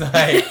 I was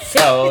like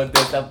so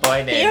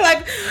disappointed. You're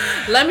like,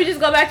 let me just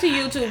go back to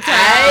YouTube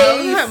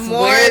time.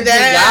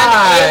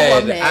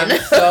 I'm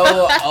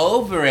so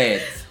over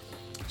it.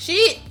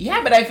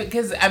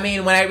 Because I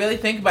mean, when I really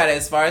think about it,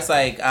 as far as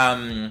like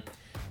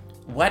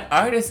what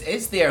artist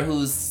is there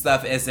whose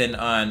stuff isn't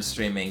on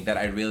streaming that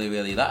I really,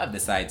 really love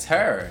besides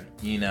her,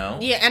 you know?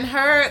 Yeah, and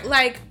her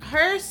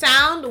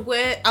sound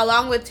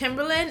along with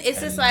Timberland,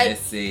 it's just like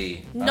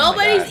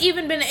nobody's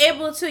even been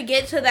able to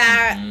get to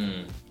that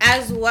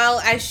as well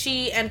as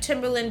she and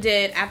Timberland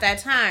did at that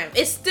time.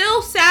 It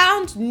still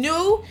sounds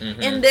new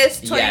in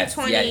this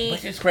 2020. Yes,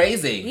 which is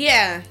crazy.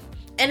 Yeah,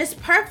 and it's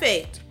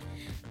perfect.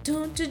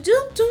 Oh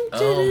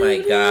my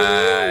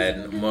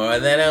God. More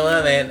than a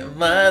woman.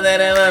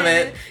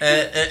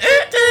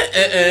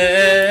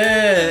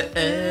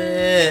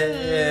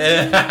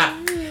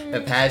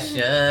 The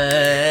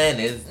passion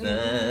is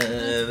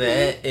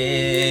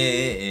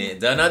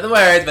don't know the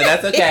words, but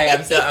that's okay.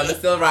 I'm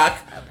still rock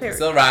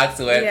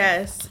to it.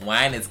 Yes.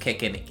 Wine is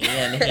kicking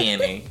in,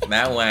 Henny.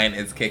 That wine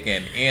is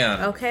kicking in.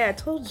 Okay, I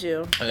told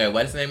you. Okay,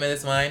 what's the name of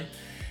this wine?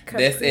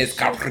 This is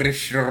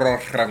Capriccio.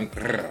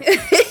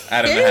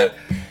 I don't know how.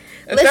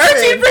 13%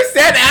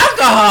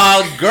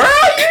 alcohol, girl.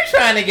 You're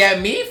trying to get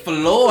me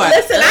floored.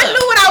 Listen, I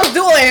knew what I was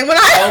doing when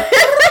I.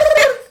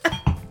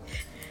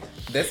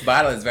 This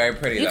bottle is very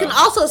pretty. You can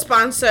also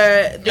sponsor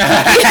the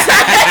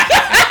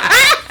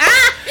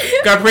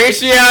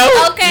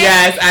Capriccio. Okay.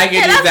 Yes, I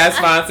can use that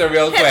sponsor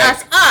real quick. Hit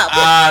us up.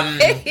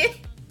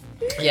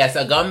 Yeah.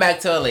 So going back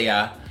to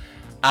Aaliyah.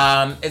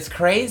 It's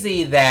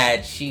crazy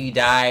that she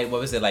died,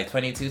 what was it, like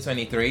 22,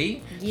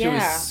 23? Yeah. She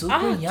was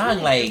super young.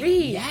 23.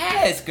 Like,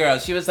 yes, girl.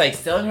 She was like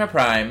still in her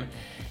prime.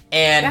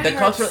 And the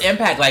cultural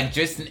impact, like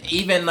just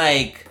even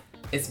like,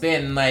 it's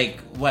been like,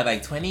 what,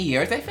 like 20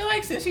 years, I feel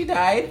like, since she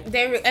died?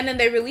 And then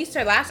they released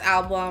her last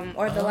album,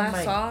 or the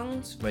last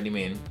songs. What do you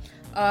mean?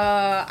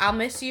 I'll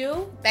Miss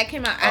You. That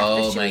came out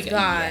after she was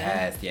gone.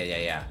 Yes,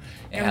 yeah.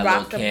 And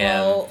Rock the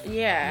Boat.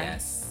 Yeah.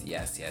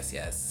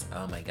 Yes.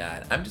 Oh my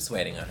God. I'm just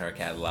waiting on her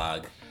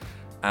catalog.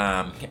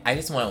 I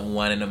just want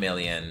 1 in a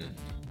million.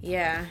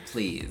 Yeah.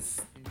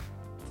 Please.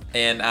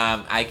 And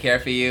I Care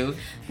for You.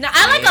 No,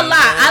 I like a lot.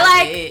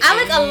 I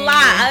like a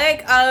lot. I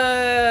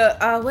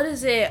like what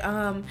is it?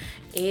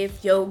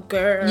 If your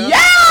girl.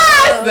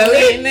 Yes!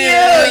 Believe you!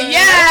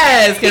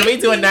 Yes! Can we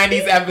do a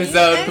 90s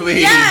episode,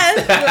 please? Yes!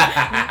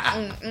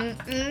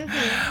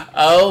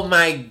 Oh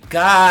my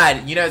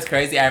God. You know, it's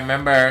crazy. I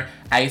remember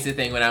I used to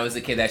think when I was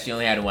a kid that she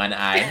only had one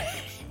eye.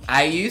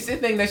 I used to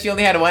think that she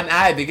only had one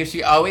eye because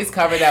she always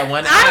covered that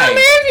one eye. I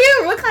believe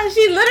you because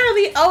she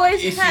literally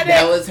always had it.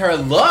 That was her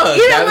look.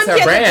 Even that was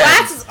her brand.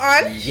 Glasses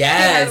on.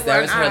 Yes,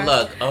 that was her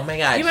look. Oh my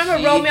God. You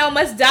remember Romeo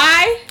Must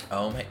Die?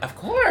 Oh my, of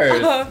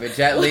course. With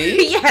Jet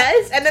Li.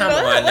 Yes, and then come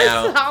on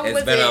now.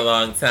 It's been a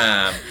long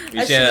time.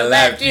 We should have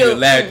left you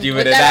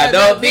with it. I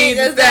don't mean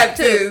to step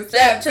two.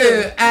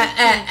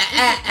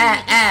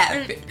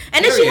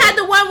 And then she had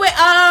the one with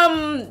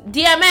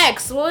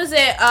DMX. What was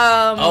it?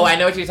 Oh, I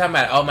know what you're talking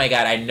about. Oh my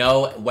God, I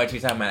know what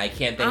you're talking about. I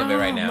can't think of it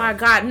right now. Oh my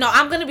God, no,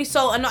 I'm gonna be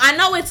so annoyed. I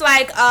know it's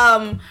like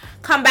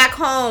Come Back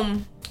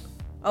Home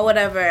or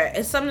whatever.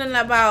 It's something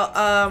about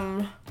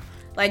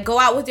like go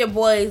out with your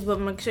boys, but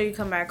make sure you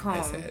come back home.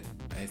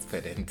 I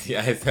couldn't.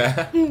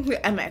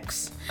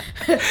 MX.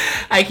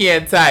 I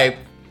can't type.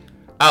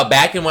 Oh,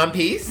 Back in One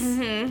Piece?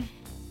 Mm-hmm.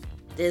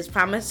 This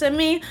promise to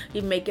me,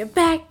 you make it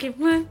back in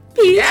one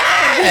piece.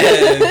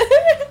 Yes!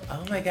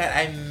 Oh my God,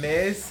 I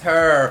miss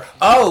her.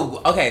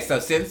 Oh, okay, so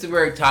since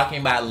we're talking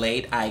about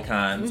late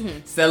icons,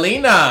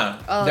 Selena.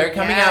 They're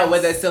coming out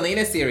with a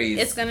Selena series.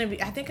 It's gonna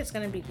be, I think it's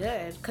gonna be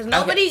good. Because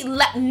nobody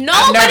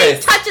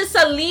touches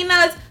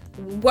Selena's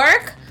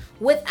work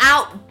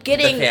without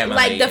getting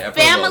the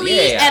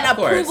family and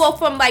approval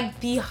from like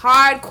the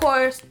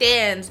hardcore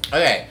stans.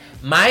 Okay.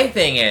 My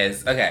thing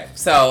is,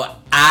 so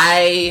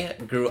I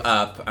grew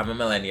up, I'm a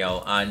millennial,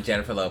 on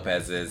Jennifer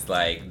Lopez's,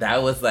 like,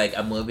 that was like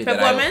a movie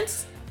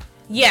Performance?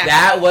 Yeah.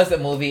 That was a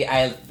movie,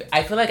 I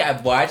feel like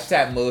I've watched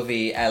that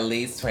movie at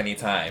least 20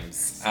 times.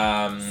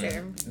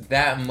 Same.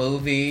 That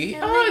movie,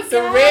 it's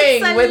a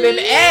ring with an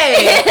A.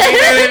 You know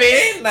what I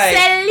mean? Like,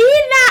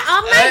 Selena,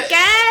 oh my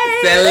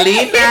God.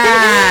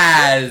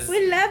 Selena's.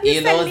 We love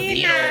you,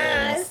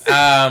 Selena's.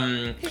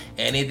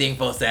 Anything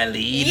for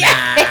Selena.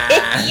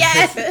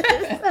 Yes.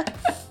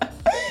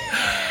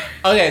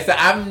 Okay, so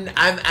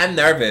I'm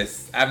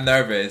nervous. I'm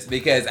nervous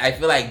because I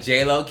feel like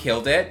J-Lo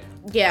killed it.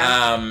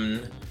 Yeah.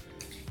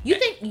 You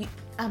think?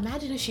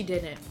 Imagine if she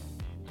didn't.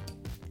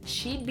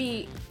 She'd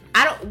be.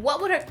 I don't.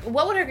 What would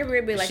her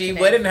career be like? She today?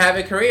 wouldn't have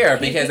a career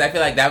because I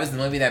feel like that was the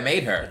movie that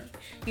made her.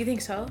 You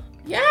think so?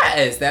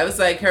 Yes, that was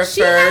like her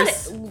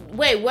first.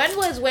 Wait, when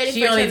was Waiting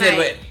She for only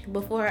Tonight? did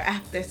Before or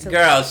after Selena?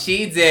 Girl,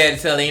 she did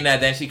Selena,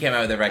 then she came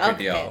out with a record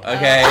deal.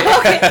 Okay.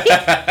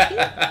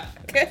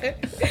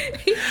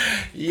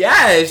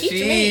 Yes,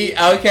 she.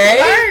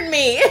 Okay. Learn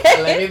me.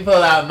 Let me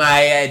pull out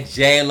my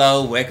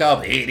J-Lo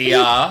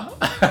Wikipedia.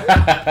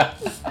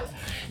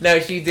 No,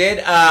 she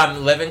did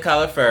Live in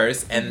Color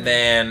first, and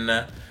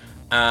then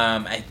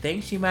I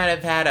think she might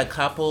have had a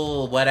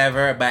couple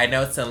whatever, but I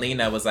know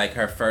Selena was like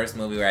her first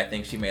movie where I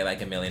think she made like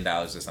 $1 million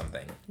or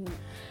something.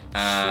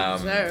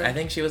 I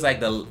think she was like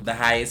the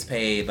highest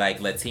paid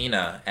like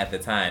Latina at the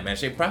time, and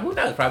she probably, who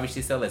knows, probably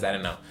she still is, I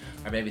don't know,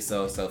 or maybe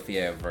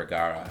Sofia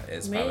Vergara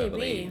is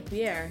probably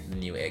the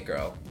new it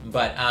girl,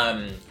 but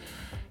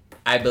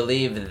I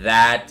believe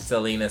that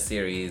Selena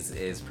series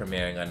is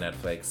premiering on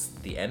Netflix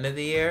the end of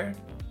the year,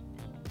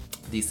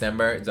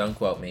 December. Don't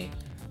quote me.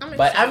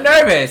 But I'm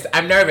nervous.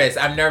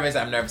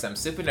 I'm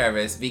super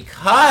nervous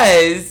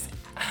because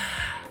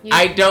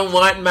I don't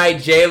want my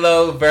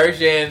J-Lo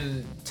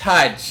version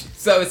touched.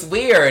 So it's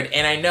weird,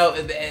 and I know,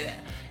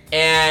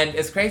 and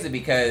it's crazy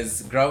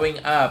because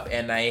growing up,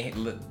 and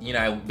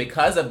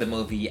because of the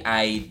movie,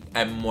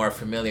 I'm more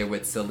familiar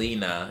with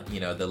Selena,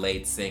 the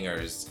late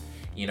singers,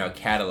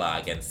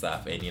 catalog and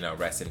stuff, and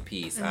rest in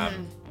peace.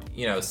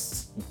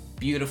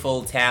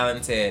 Beautiful,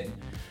 talented.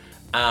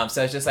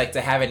 So it's just like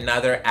to have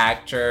another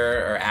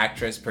actor or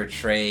actress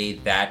portray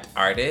that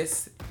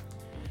artist,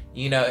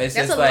 it's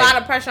that's just a lot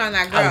of pressure on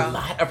that girl. A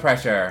lot of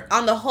pressure.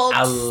 On the whole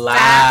A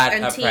lot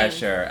of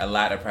pressure. A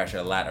lot of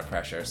pressure.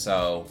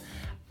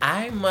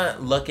 I'm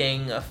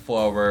looking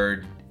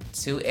forward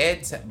to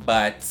it,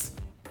 but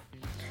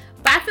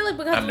I feel like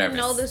because I'm we nervous.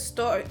 know the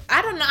story,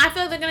 I don't know. I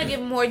feel like they're gonna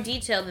give more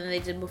detail than they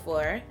did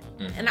before,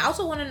 and I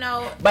also want to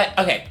know. But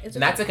okay,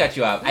 not to cut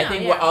you off. I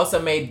think what yeah.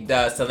 also made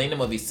the Selena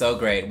movie so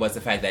great was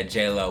the fact that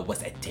J-Lo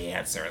was a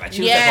dancer. Like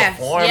she was a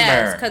performer.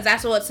 Yes, because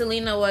that's what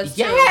Selena was.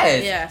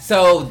 Yes. Too. Yeah.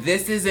 So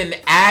this is an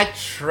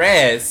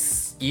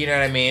actress. You know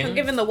what I mean? I'm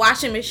giving the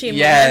washing machine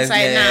yes,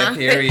 right now.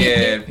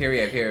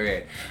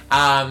 Period.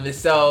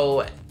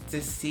 So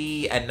to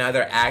see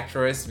another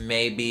actress,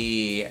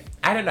 maybe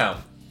I don't know.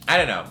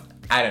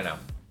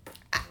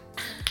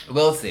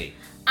 We'll see.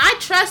 I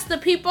trust the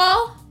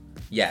people.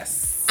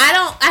 Yes.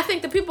 I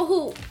think the people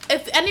who,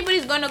 if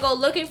anybody's going to go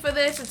looking for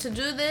this or to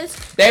do this,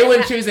 they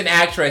wouldn't choose an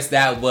actress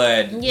that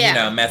would,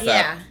 mess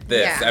up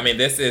this. Yeah. I mean,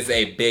 this is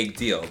a big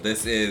deal.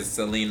 This is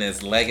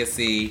Selena's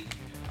legacy.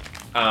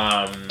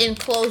 In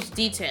close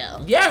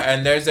detail. Yeah,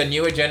 and there's a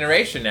newer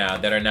generation now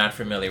that are not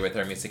familiar with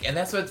her music. And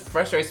that's what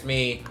frustrates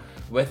me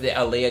with the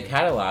Aaliyah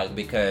catalog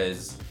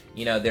because,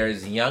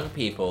 there's young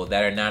people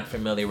that are not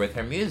familiar with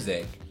her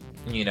music,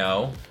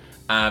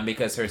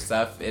 because her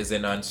stuff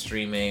isn't on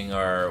streaming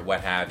or what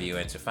have you,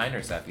 and to find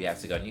her stuff, you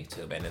have to go on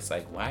YouTube. And it's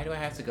like, why do I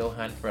have to go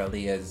hunt for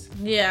Aaliyah's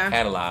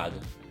catalog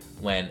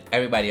when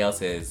everybody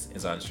else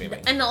is on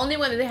streaming? And the only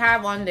one that they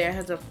have on there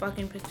has a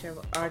fucking picture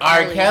of R.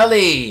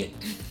 Kelly.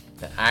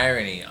 The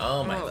irony.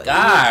 Oh my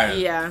God.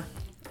 Yeah.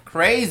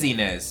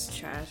 Craziness.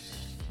 Trash.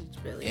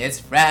 Really. It's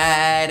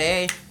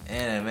Friday.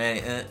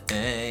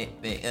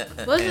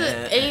 What's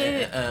it?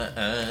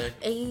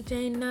 Age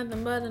ain't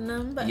nothing but a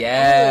number.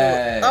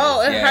 Yes.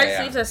 Oh, it hurts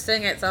me to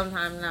sing it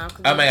sometimes now.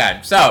 Oh my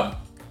God. So,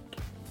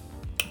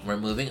 we're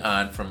moving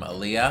on from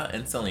Aaliyah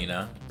and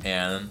Selena,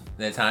 and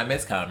the time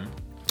has come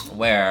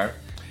where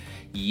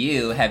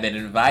you have been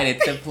invited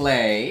to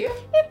play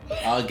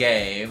a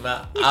game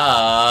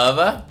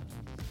of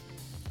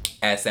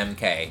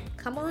SMK.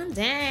 Come on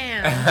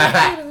down.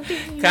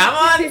 Come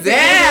on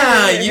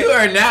down. You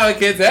are now a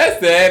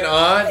contestant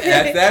on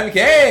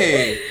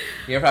SMK.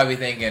 You're probably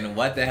thinking,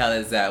 what the hell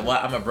is that? Well,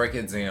 I'm going to break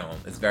it down.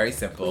 It's very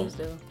simple. Please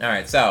do. All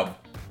right, so.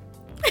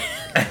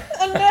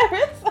 I'm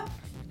nervous.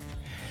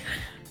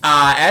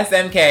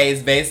 SMK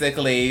is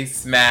basically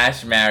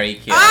smash, marry,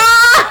 kill.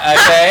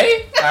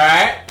 Okay? All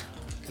right?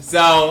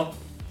 So,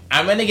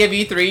 I'm going to give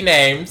you 3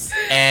 names,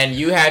 and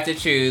you have to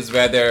choose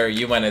whether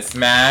you want to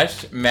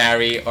smash,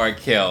 marry, or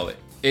kill.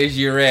 Is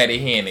you ready,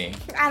 Henny?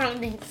 I don't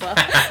think so. All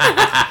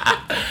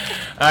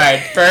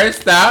right,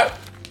 first up,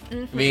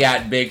 we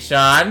got Big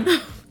Sean.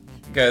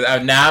 Because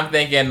now I'm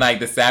thinking like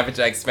the Savage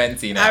X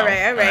Fenty now. All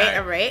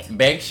right.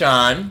 Big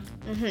Sean,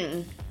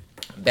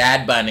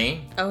 Bad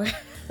Bunny, okay.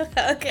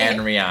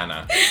 and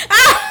Rihanna.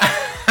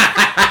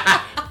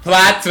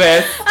 Plot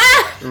twist.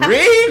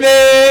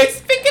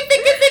 Remix. Pick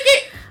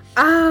it.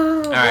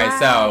 Oh, all right,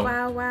 so.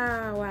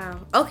 Wow.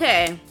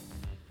 Okay.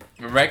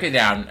 Break it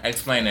down.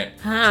 Explain it.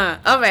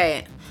 All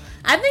right.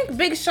 I think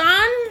Big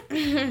Sean.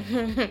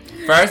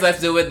 First, let's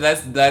do it.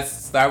 Let's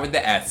start with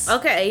the S.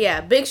 Okay,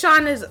 yeah, Big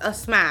Sean is a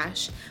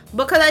smash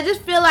because I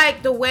just feel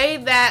like the way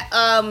that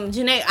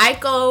Jhené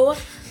Aiko.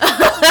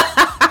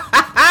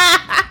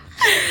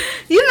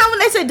 You know when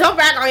they say don't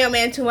brag on your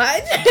man too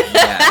much.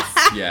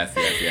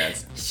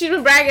 Yes. She's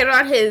been bragging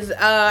on his,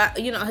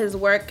 his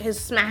work, his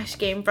smash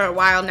game for a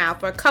while now,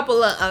 for a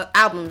couple of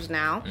albums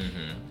now,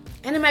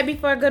 and it might be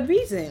for a good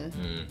reason.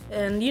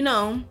 And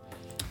the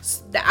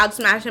out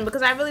smashing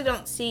because I really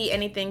don't see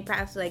anything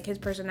past like his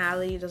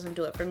personality doesn't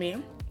do it for me.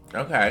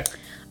 Okay.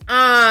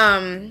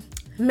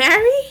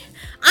 Mary,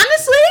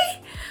 honestly.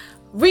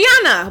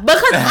 Rihanna,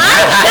 because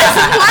I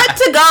just want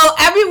to go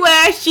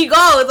everywhere she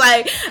goes.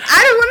 Like,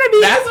 I don't want to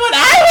be. That's what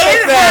I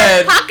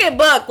said. Her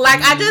pocketbook.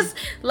 Like, I just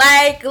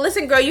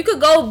listen, girl. You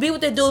could go be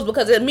with the dudes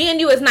because me and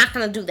you is not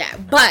gonna do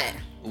that. But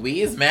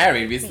we is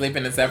married. We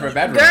sleeping in separate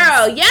bedrooms.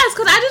 Girl, yes,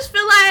 because I just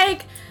feel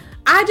like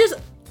I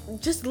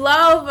just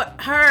love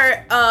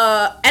her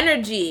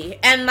energy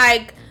and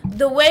like.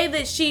 The way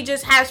that she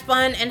just has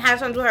fun and has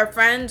fun with her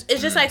friends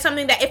is just like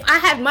something that if I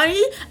had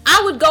money,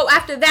 I would go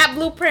after that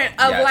blueprint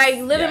of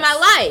living my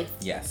life.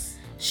 Yes.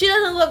 She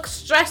doesn't look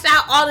stressed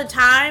out all the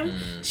time.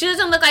 She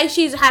doesn't look like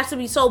she has to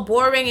be so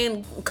boring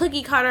and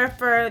cookie cutter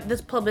for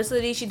this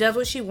publicity. She does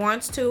what she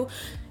wants to.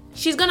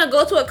 She's gonna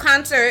go to a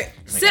concert,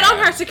 sit on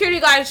her security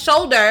guard's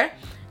shoulder,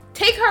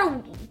 take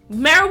her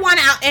marijuana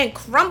out and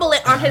crumble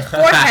it on his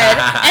forehead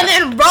and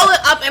then roll it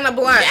up in a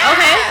blunt.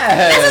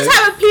 Okay, this is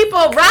type of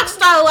people rock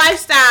star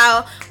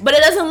lifestyle, but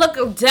it doesn't look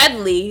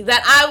deadly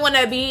that I want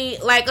to be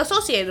like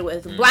associated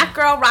with. Black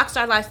girl rock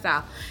star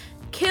lifestyle.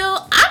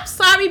 Kill. I'm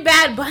sorry,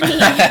 Bad Bunny.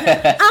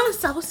 I'm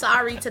so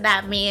sorry to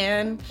that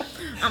man.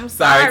 I'm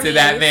sorry to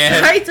that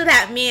man. Sorry to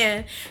that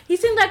man. He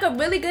seems like a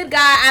really good guy.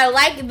 I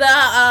like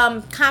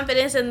the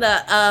confidence and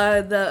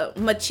the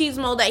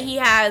machismo that he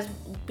has,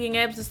 being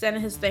able to stand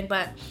in his thing,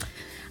 but.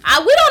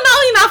 We don't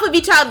know enough of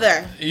each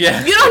other.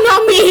 Yeah. You don't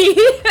know me.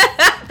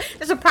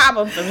 It's a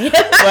problem for me.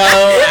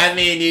 Well, I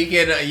mean, you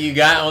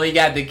only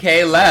got the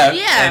K left.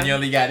 Yeah. And you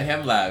only got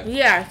him left.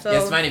 Yeah. So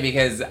it's funny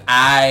because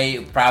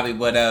I probably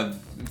would have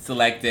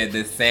selected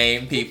the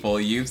same people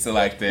you've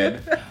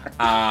selected.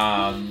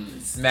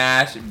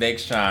 Smash Big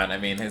Sean. I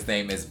mean, his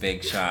name is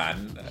Big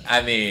Sean.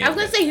 I mean, I was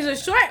gonna say he's a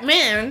short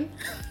man.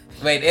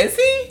 Wait, is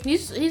he?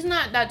 He's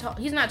not that tall.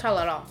 He's not tall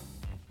at all.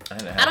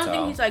 I don't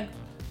think he's like.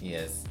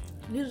 Yes.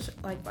 He's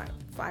like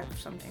five or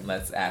something.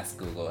 Let's ask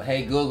Google.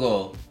 Hey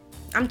Google.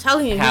 I'm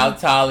telling you. How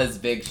tall is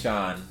Big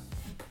Sean?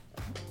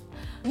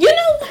 You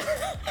know.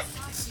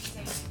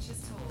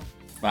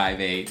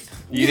 5'8".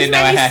 You didn't know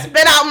I had.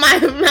 Spit out my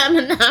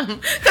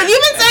because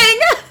you've been saying.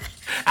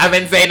 I've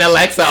been saying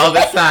Alexa all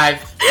this time.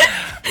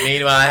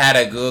 Meanwhile, I had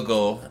a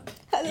Google.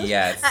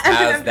 Yes.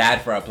 How's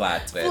that for a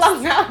plot twist?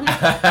 Long out.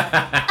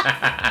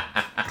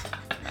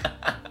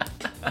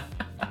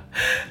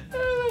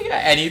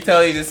 And you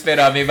totally just spit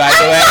on me, by the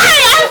way.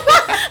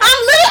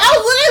 I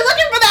was literally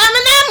looking for the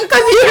M&M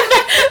because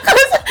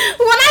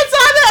when I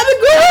saw the other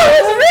Google,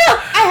 it was real.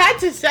 I had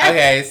to check.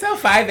 Okay, so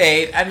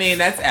 5'8". I mean,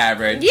 that's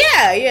average.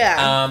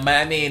 Yeah. But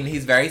I mean,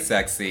 he's very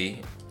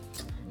sexy.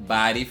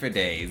 Body for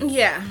days.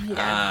 Yeah.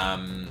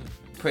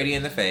 Pretty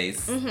in the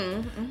face.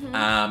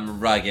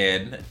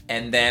 Rugged.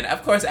 And then,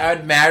 of course, I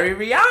would marry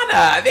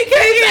Rihanna. Because,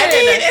 I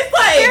mean, it's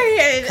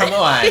like, come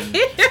on.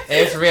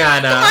 It's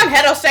Rihanna. Come on,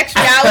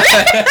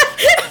 heterosexuality.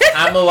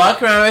 I'm going to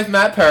walk around with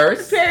my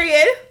purse.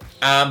 Period.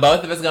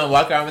 Both of us going to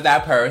walk around with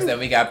our purse,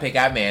 and we got to pick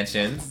out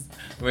mansions.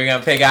 We're going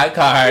to pick out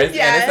cars.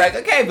 Yes. And it's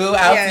like, okay, boo,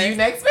 I'll see you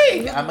next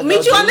week.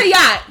 Meet you on the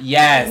yacht.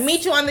 Yes.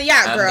 Meet you on the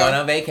yacht, girl. I'm going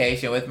on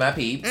vacation with my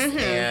peeps.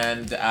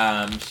 And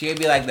she would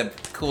be like the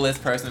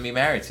coolest person to be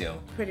married to.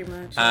 Pretty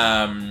much.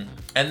 And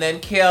then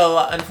Kill,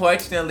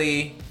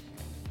 unfortunately,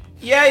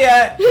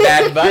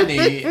 Bad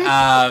Bunny,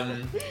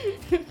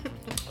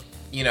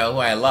 who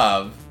I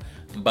love.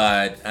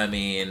 But, I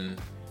mean,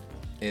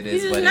 it is what it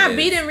is. He's just not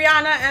beating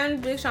Rihanna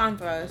and Big Sean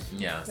for us.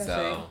 Yeah,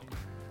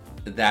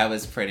 that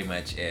was pretty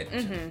much it.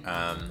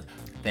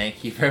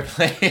 Thank you for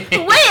playing. Wait,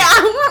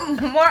 I want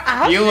more.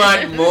 You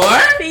want more?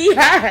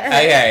 Yeah.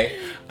 Okay.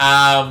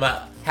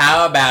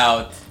 How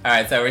about? All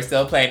right. So we're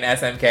still playing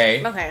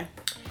SMK. Okay.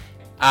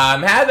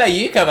 How about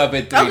you come up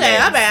with 3 names? Okay.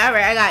 All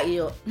right. I got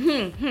you.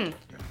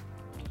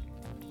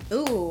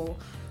 Ooh.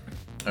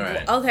 All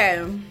right.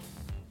 Okay.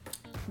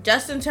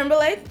 Justin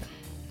Timberlake.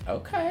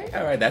 Okay.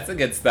 All right. That's a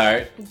good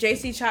start.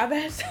 JC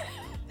Chavez.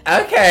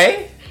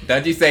 Okay.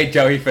 Don't you say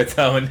Joey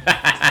Fatone.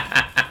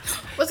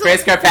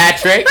 Chris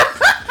Kirkpatrick.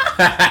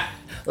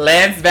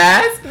 Lance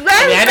Bass.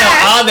 I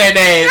know all their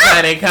names,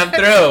 honey. Come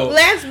through.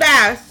 Lance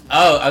Bass.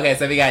 Oh, okay.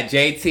 So we got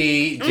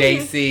JT,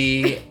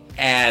 JC,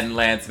 and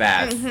Lance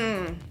Bass.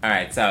 All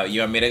right. So you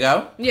want me to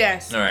go?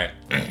 Yes. All right.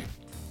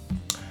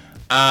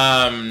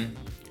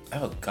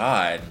 Oh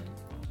God.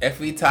 If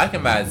we talking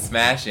about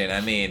smashing,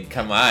 I mean,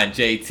 come on,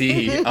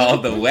 JT, all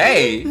the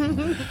way.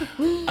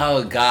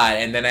 Oh God.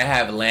 And then I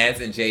have Lance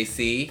and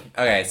JC.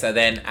 Okay. So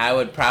then I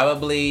would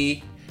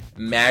probably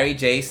marry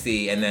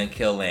JC and then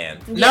kill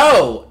Lance. Yeah.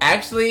 No,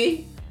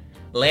 actually,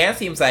 Lance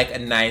seems like a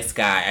nice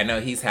guy. I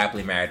know he's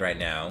happily married right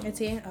now. Is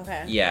he?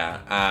 Okay. Yeah.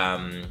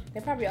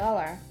 They probably all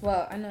are.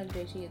 Well, I know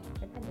JC.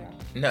 They probably are.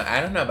 No,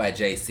 I don't know about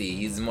JC.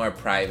 He's more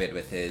private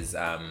with his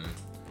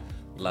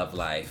love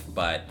life.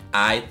 But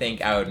I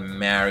think I would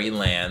marry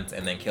Lance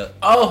and then kill.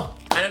 Oh,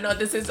 I don't know.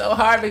 This is so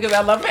hard because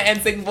I love my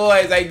NSYNC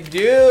boys. I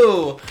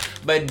do.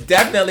 But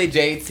definitely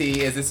JT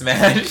is a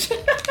smash.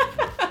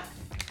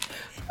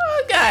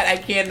 Oh God, I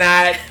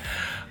cannot.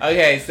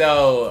 Okay,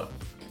 so.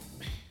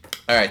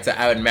 All right, so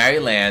I would marry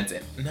Lance.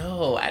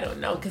 No, I don't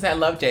know, because I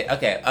love Jay.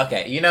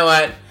 Okay, you know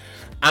what?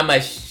 I'm a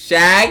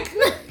shag,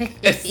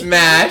 a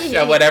smash,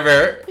 or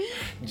whatever.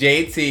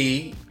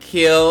 JT,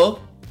 kill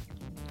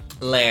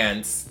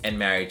Lance, and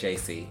marry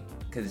JC,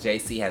 because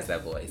JC has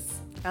that voice.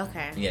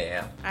 Okay.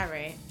 Yeah. All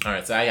right. All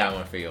right, so I got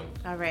one for you.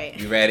 All right.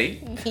 You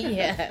ready?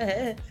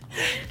 Yeah.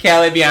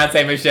 Kelly,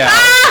 Beyonce, Michelle.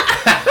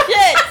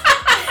 Shit.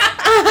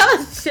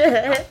 Oh,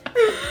 shit.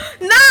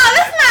 No,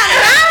 that's not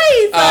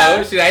nice.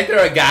 Oh, should I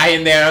throw a guy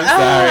in there? I'm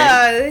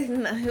sorry.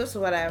 No, it was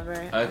whatever.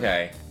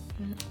 Okay.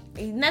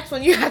 Next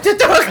one, you have to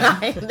throw a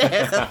guy in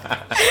there.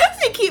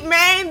 You keep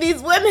marrying these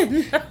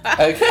women.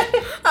 Okay.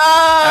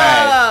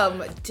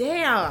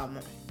 Damn.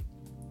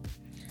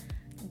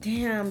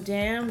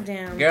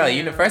 Girl,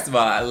 you know, first of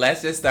all,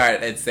 let's just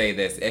start and say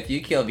this. If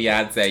you kill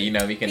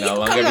Beyonce, we can no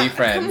longer be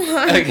friends. Come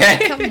on,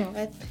 okay? Come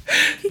on.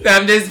 So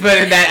I'm just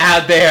putting that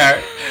out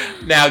there.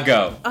 Now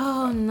go.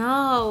 Oh,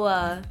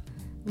 no.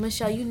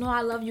 Michelle, you know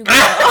I love you, girl.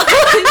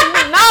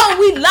 You know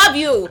we love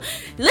you.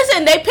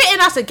 Listen, they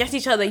pitting us against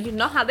each other. You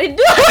know how they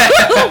do.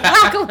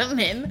 Black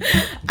women.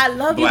 I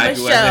love you, Black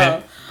Michelle.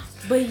 Women.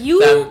 But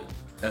you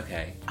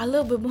okay. a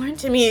little bit more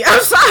into me.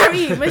 I'm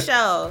sorry,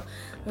 Michelle.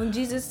 When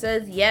Jesus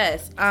says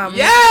yes.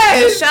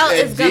 Yes! Michelle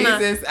is gonna.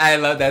 Jesus, I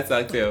love that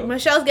song too.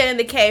 Michelle's getting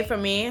the K for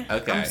me.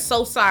 Okay. I'm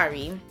so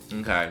sorry.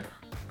 Okay.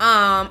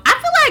 I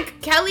feel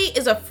like Kelly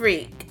is a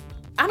freak.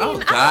 I mean, Oh,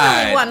 God. I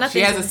don't really want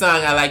nothing. She has a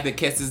song, I like the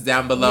kisses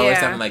down below or Yeah.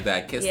 something like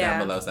that. Kiss down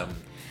below something.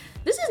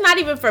 This is not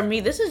even for me.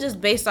 This is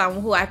just based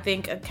on who I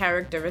think a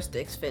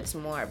characteristics fits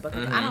more.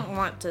 Because I don't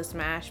want to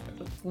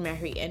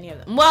marry any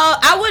of them. Well,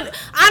 I would,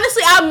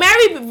 honestly, I'll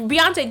marry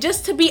Beyonce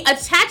just to be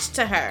attached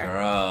to her.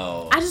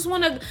 Girl. I just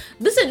want to,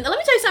 listen, let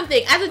me tell you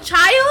something. As a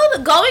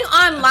child, going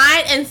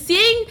online and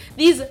seeing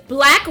these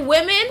black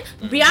women,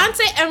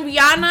 Beyonce and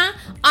Rihanna,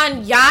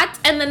 on yachts,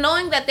 and then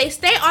knowing that they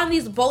stay on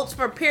these boats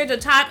for periods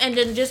of time and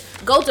then just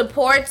go to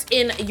ports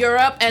in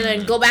Europe and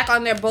then go back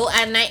on their boat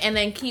at night and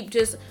then keep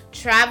just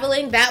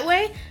traveling that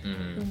way,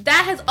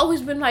 that has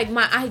always been like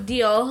my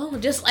ideal,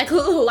 just like a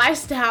little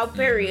lifestyle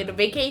period, a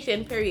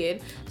vacation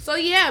period. So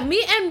yeah,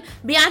 me and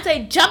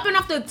Beyonce jumping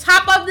off the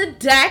top of the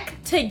deck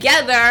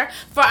together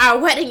for our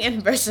wedding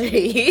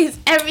anniversaries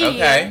every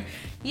year.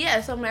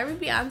 Yeah, so marry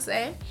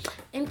Beyonce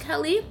and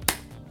Kelly,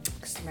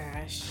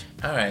 smash.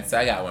 All right, so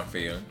I got one for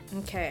you.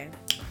 Okay.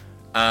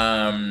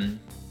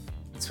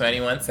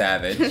 21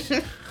 Savage.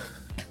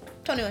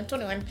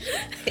 21.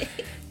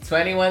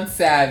 21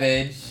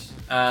 Savage.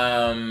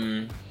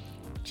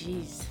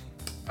 Jeez.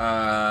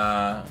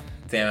 Damn,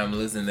 I'm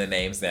losing the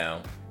names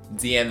now.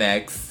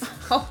 DMX.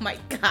 Oh my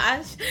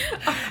gosh.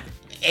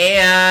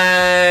 And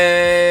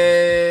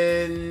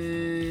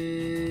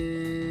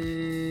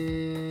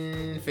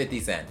 50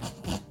 Cent.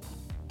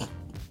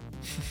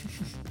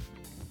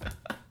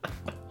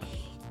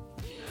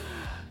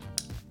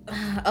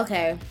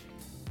 Okay.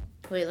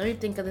 Wait, let me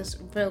think of this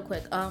real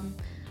quick.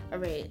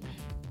 Alright.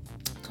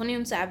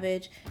 21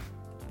 Savage.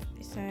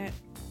 Is that...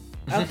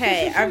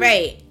 Okay,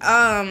 alright.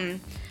 I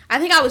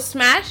think I would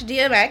smash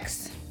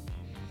DMX.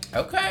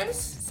 Okay.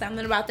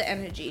 Something about the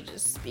energy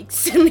just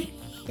speaks to me.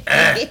 But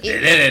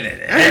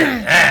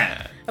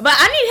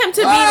I need him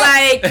to be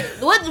like,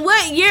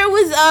 what year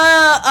was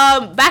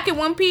back in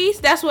One Piece?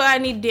 That's where I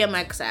need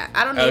DMX at.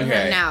 I don't need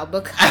him now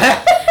because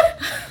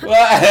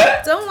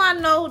don't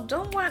want no,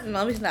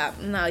 let me stop.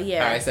 No,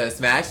 yeah. Alright, so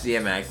smash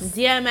DMX.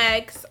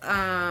 DMX,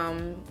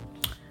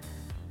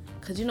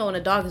 cause you know when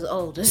a dog is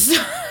old. Oh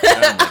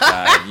my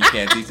God, you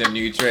can't teach some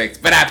new tricks.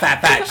 But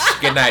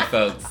good night,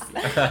 folks.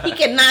 He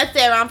cannot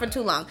stay around for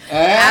too long.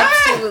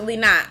 Absolutely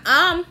not.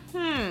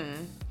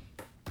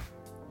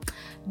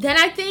 Then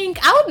I think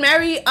I would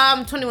marry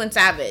 21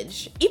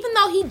 Savage, even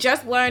though he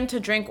just learned to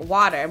drink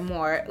water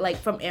more, like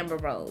from Amber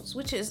Rose,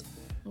 which is,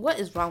 what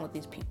is wrong with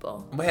these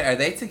people? Wait, are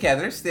they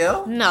together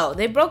still? No,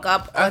 they broke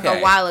up like a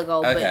while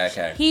ago. Okay.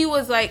 But he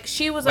was like,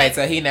 she was Wait,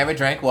 so he never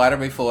drank water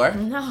before?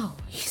 No,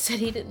 he said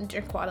he didn't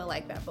drink water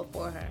like that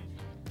before her.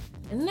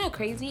 Isn't that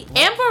crazy? What?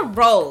 Amber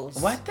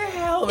Rose. What the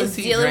hell was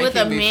he dealing with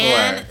a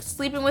man, before?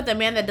 sleeping with a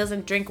man that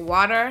doesn't drink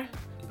water.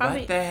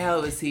 What the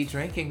hell was he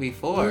drinking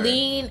before?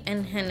 Lean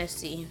and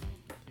Hennessy.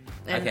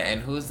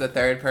 And who's the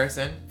third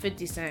person?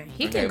 50 Cent.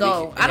 He can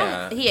go.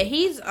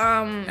 He's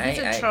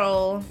a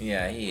troll.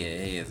 Yeah, he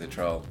is a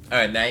troll. All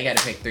right, now you got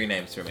to pick 3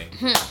 names for me.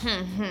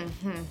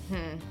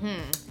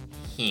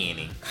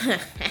 Henny.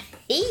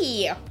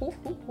 Okay,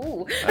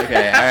 all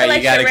right,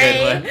 you got a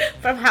good one.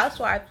 From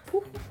Housewives.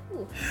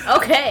 Ooh.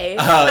 Okay.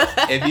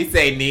 If you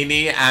say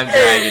Nene, I'm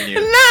dragging you.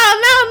 No.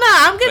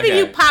 I'm giving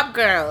you pop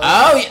girls.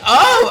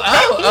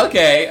 Oh,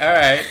 okay.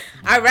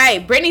 All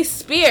right. Britney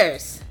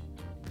Spears.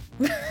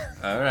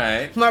 All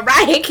right.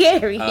 Mariah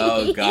Carey.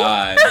 Oh,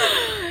 God.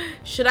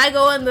 Should I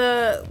go in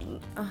the...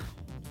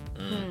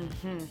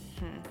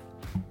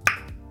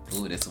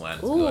 Ooh, this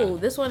one's Ooh,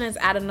 good. this one is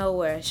out of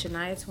nowhere.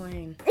 Shania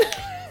Twain.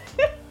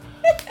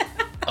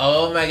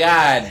 Oh my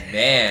God,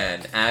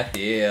 man, I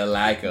feel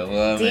like a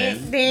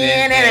woman.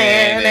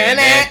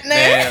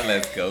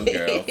 Let's go,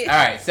 girl. All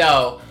right,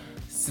 so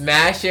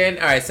smashing.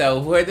 All right, so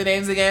who are the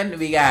names again?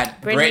 We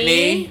got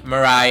Britney,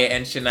 Mariah,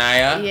 and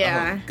Shania.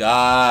 Yeah. Oh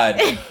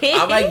God.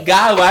 Oh my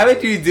God, why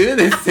would you do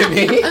this to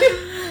me?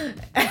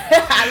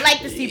 I like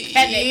to see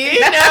panic. You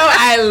know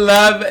I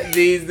love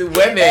these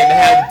women.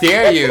 How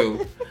dare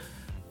you?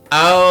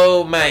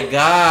 Oh my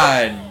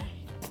God.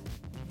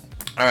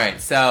 All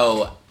right,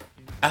 so.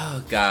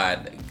 Oh,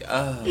 God.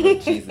 Oh,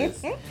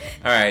 Jesus. All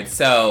right,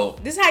 so...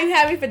 This is how you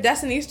had me for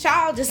Destiny's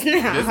Child just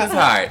now. This is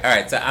hard. All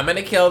right, so I'm going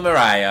to kill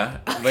Mariah,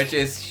 which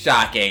is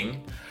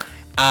shocking.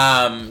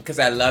 Because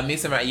I love me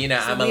some... You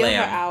know, so I'm a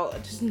lamb. Her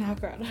out. Just knock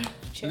her out.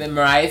 And then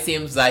Mariah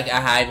seems like a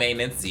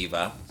high-maintenance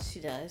diva. She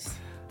does.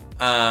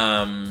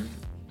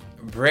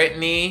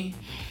 Britney,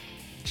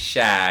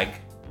 Shag.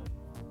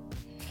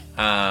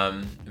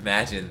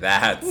 Imagine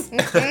that.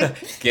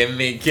 Give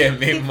me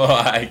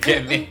more.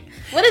 Give me...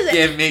 What is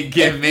it?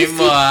 Give me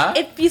more.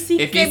 If you see,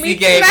 gave me.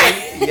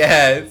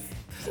 Yes.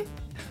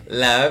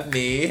 Love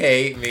me,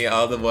 hate me.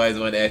 All the boys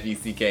want to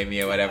FUCK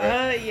me or whatever.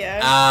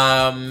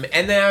 Yeah.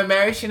 And then I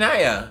married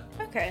Shania.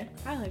 Okay,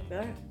 I like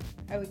that.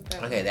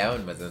 Okay, that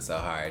one wasn't so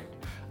hard.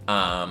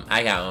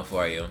 I got one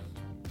for you.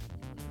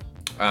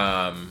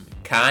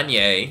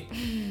 Kanye.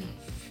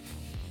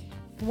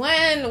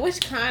 When? Which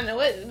Kanye?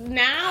 What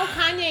now?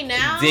 Kanye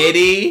now?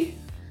 Diddy.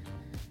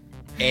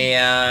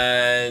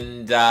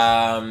 And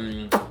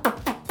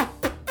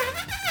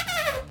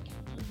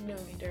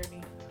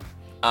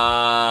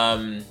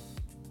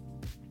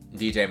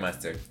DJ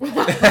Mustard.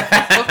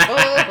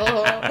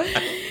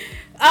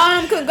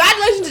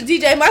 Congratulations to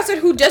DJ Mustard,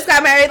 who just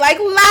got married like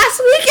last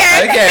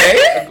weekend.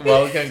 Okay,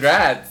 well,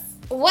 congrats.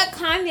 What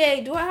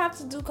Kanye? Do I have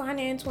to do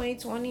Kanye in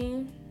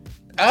 2020?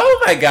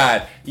 Oh my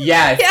God!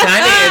 Yes,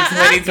 Kanye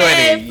in 2020.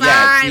 Okay,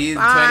 yes, he's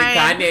fine.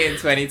 Kanye in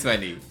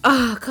 2020.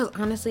 Oh, cause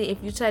honestly,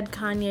 if you said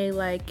Kanye,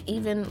 like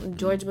even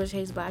George Bush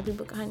hates black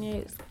people,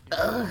 Kanye is.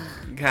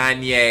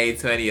 Kanye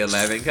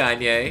 2011.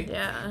 Kanye.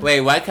 Yeah.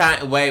 Wait,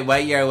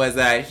 what year was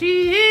that?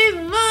 She's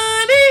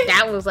money.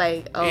 That was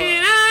like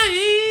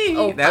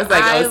that was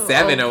like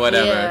 07 or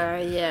whatever.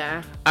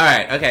 Yeah. All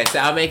right. Okay. So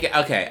I'll make it.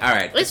 Okay. All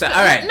right. All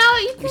right.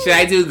 No. Should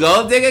I do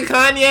Gold Digger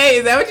Kanye?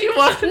 Is that what you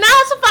want? No,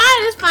 it's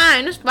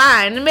fine.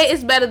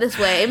 It's better this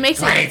way. It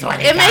makes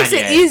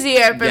it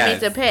easier for me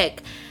to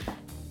pick.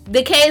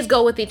 The K's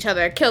go with each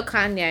other. Kill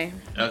Kanye.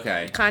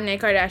 Okay. Kanye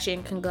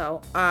Kardashian can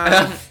go.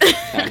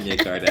 Kanye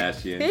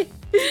Kardashian.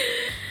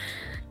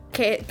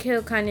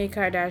 Kill Kanye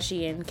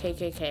Kardashian.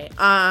 KKK.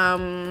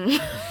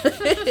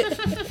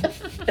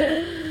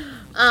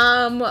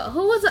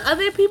 Who was the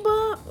other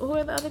people? Who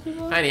are the other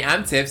people? Honey,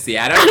 I'm tipsy.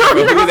 I don't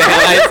remember who the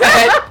hell I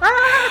said.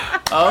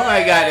 Oh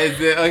my God.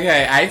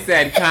 Okay? I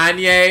said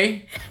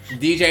Kanye,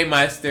 DJ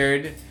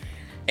Mustard,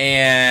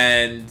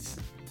 and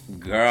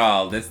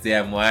girl, this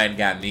damn wine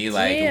got me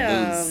like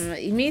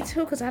loose. Me too,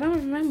 because I don't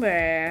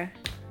remember.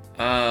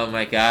 Oh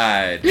my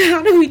God.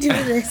 How do we do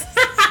this?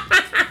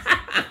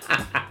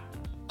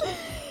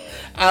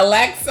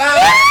 Alexa.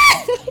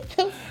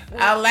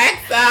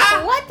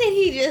 What did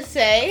he just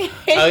say?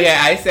 Okay,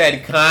 I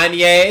said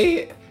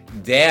Kanye.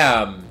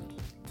 Damn.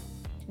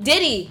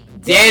 Diddy.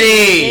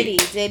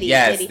 Yes,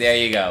 Diddy. there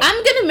you go.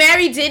 I'm gonna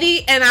marry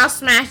Diddy and I'll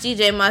smash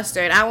DJ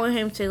Mustard. I want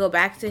him to go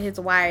back to his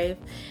wife.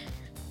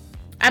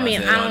 I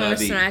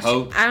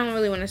don't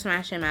really want to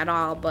smash him at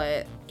all,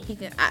 but he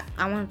can.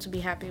 I want him to be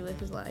happy with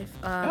his life.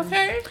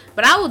 Okay.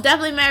 But I will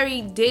definitely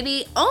marry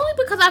Diddy only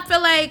because I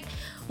feel like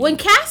when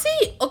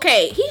Cassie,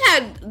 he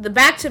had the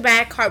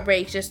back-to-back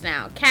heartbreaks just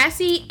now.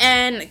 Cassie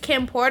and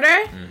Kim Porter.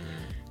 Mm-hmm.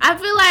 I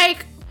feel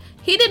like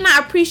he did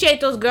not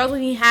appreciate those girls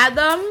when he had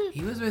them.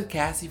 He was with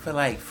Cassie for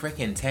like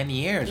freaking 10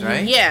 years,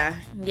 right? Yeah.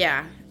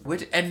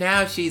 And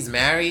now she's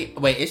married.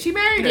 Wait, is she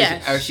married?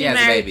 Or she has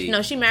married, a baby?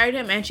 No, she married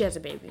him and she has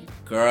a baby.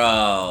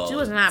 Girl. She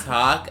was not.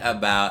 Talk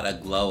about a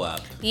glow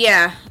up.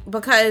 Yeah,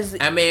 because.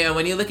 I mean,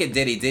 when you look at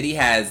Diddy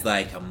has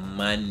like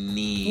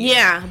money.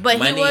 Yeah,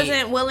 but he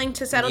wasn't willing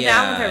to settle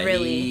down with her,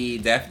 really. He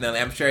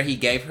definitely. I'm sure he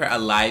gave her a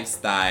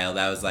lifestyle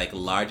that was like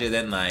larger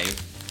than life.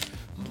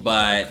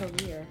 But.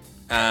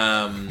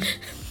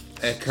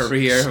 A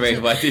career. Wait,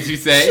 what did you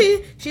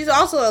say? She's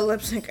also a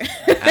lip syncer.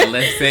 A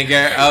lip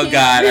syncer? Oh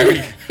God,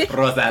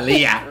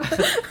 Rosalia.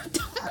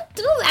 Don't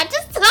do that.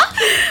 Just talk.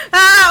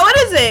 What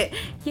is it?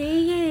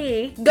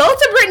 Yeah. Go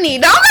to Britney.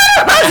 Don't go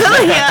to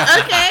Rosalia.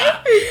 Okay.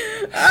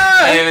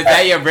 Was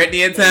that your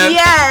Britney attempt?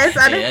 Yes.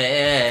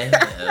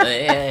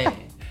 Yeah.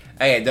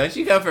 Okay, don't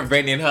you go for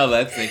Britney and her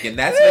lip syncing?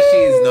 That's what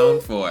she's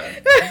known for.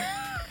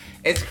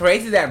 It's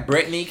crazy that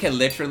Britney can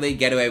literally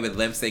get away with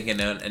lip syncing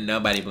and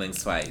nobody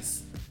blinks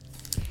twice.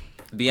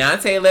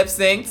 Beyonce lip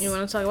syncs. You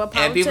want to talk about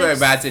politics? And people are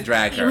about to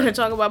drag her. You want to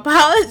talk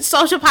about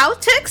social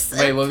politics?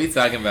 Wait, what are we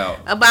talking about?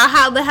 About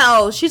how the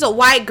hell she's a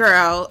white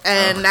girl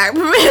and that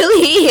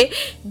really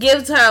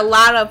gives her a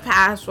lot of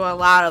pass for a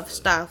lot of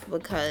stuff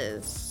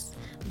because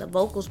the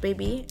vocals,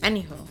 baby.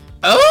 Anywho.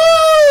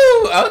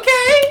 Oh,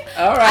 okay.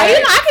 All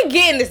right. I could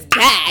get in this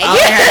bag.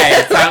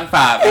 Okay, tongue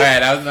pop. All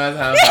right, that was my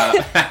tongue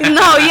pop.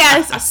 No,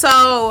 yes.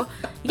 So,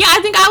 yeah, I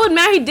think I would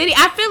marry Diddy.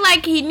 I feel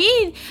like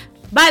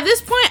by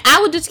this point, I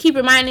would just keep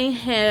reminding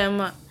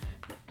him,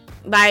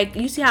 like,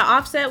 you see how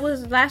Offset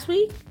was last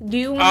week? Do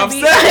you want to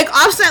be like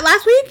Offset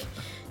last week?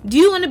 Do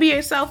you want to be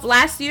yourself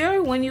last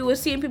year when you were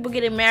seeing people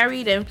getting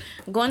married and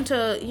going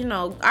to,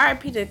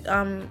 RIP to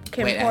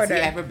Kim Porter? Has he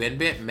ever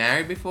been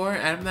married before?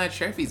 I'm not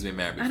sure if he's been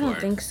married before. I don't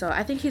think so.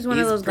 I think he's one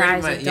of those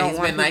guys that don't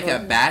want people like a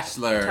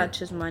bachelor. Touch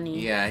his money.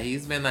 Yeah,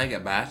 he's been like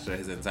a bachelor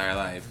his entire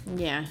life.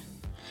 Yeah.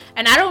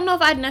 And I don't know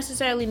if I'd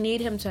necessarily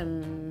need him to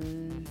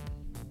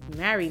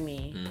marry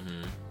me.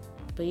 Mm-hmm.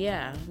 But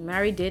yeah,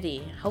 marry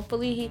Diddy.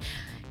 Hopefully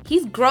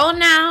he's grown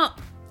now.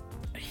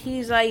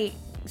 He's like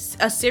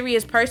a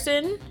serious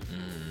person.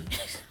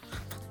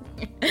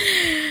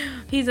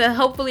 He's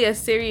hopefully a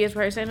serious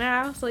person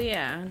now. So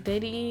yeah,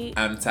 Diddy.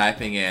 I'm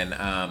typing in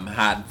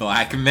hot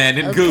black men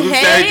in Google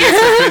searches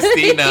for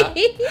Christina.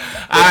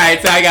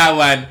 Alright, so I got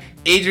one.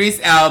 Idris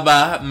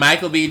Elba,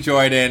 Michael B.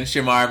 Jordan,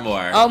 Shamar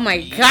Moore. Oh my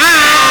god.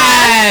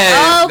 Yes!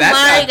 Oh That's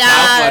my a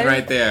god. top one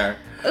right there.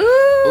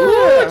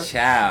 Ooh,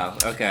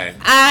 child. Okay.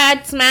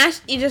 I'd smash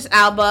Idris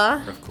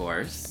Elba. Of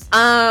course.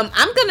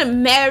 I'm gonna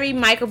marry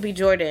Michael B.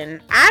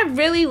 Jordan. I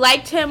really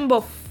liked him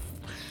before.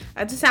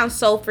 That just sounds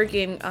so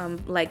freaking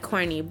like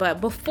corny, but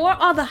before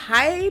all the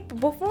hype,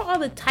 before all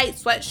the tight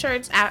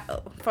sweatshirts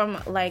from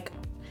like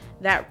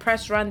that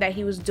press run that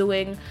he was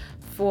doing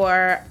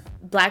for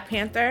Black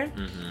Panther,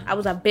 I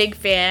was a big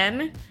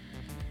fan.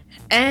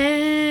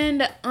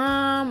 And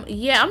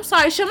yeah, I'm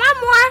sorry,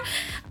 Shamar Moore.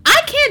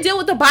 I can't deal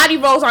with the body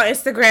rolls on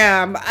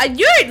Instagram.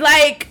 You're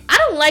like, I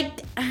don't like.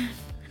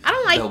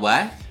 The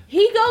what?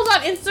 He goes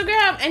on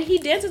Instagram and he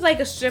dances like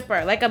a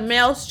stripper, like a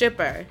male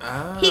stripper.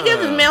 Oh. He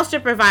gives male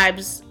stripper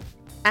vibes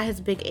at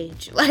his big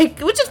age, like,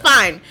 which is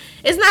fine.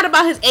 It's not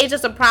about his age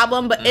that's a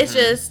problem, but it's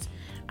just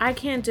I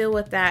can't deal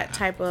with that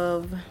type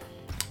of.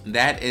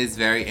 That is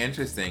very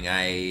interesting.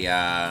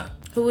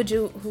 Who would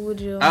you?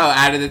 Oh,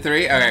 out of the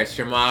three? Okay,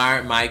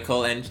 Shamar,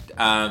 Michael, and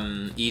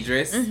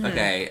Idris.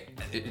 Okay.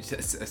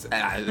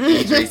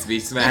 Idris be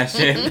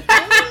smashing.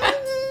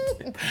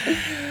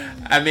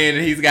 I mean,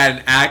 he's got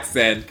an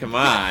accent. Come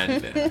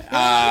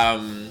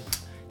on.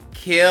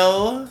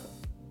 Kill.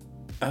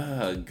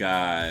 Oh,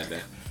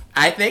 God.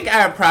 I think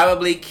I would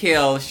probably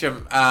kill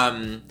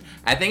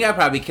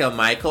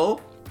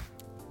Michael.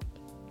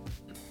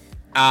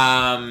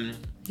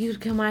 You'd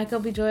kill Michael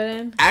B.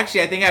 Jordan?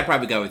 Actually, I think I'd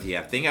probably go with you.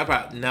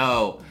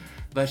 No.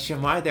 But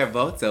Shamar, they're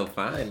both so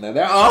fine.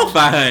 They're all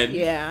fine.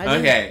 Yeah.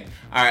 Okay.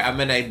 All right, I'm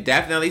going to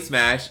definitely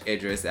smash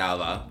Idris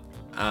Elba.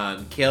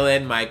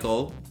 Killing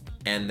Michael.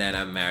 And then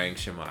I'm marrying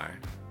Shamar.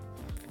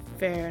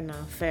 Fair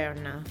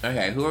enough.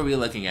 Okay, who are we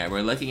looking at?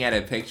 We're looking at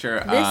a picture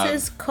of...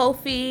 This is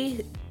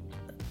Kofi.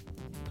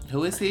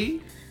 Who is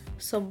he?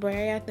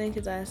 Sobre, I think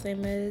his last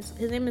name is.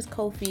 His name is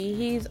Kofi.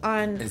 He's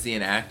on... Is he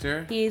an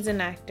actor? He's an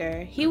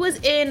actor. He was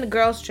in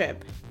Girls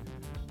Trip.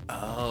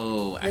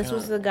 Oh, This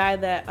was the guy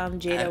that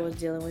Jada was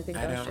dealing with in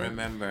Girls Trip. I don't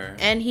remember.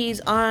 And he's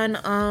on...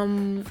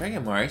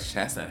 Freaking Maurice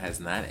Chestnut has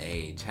not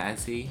aged,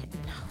 has he?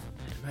 No.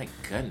 My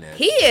goodness.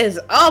 He is...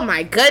 Oh,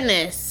 my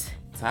goodness.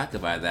 Talk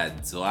about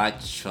that dark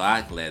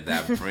chocolate,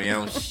 that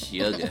brown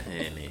sugar,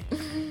 honey.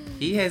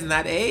 He has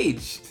not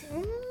aged.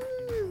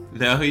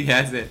 No, he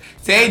hasn't.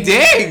 Tay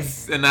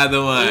Diggs,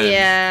 another one.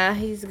 Yeah,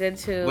 he's good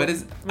too. What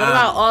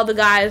about all the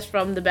guys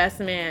from The Best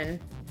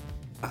Man?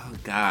 Oh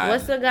God.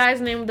 What's the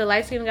guy's name? The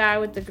light skinned guy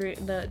with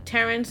the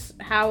Terrence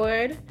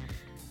Howard.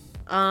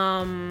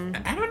 I don't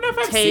know if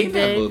I've seen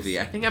that movie.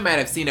 I think I might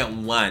have seen it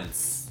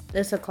once.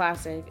 It's a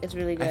classic. It's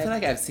really good. I feel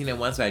like I've seen it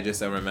once, but I just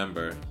don't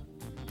remember.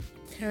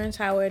 Terrence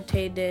Howard,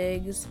 Tay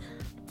Diggs,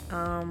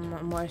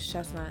 Morris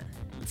Chestnut.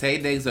 Tay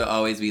Diggs will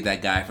always be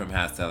that guy from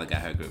House Teller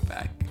got her group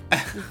back.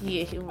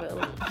 Yeah, he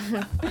will.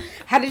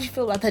 How did you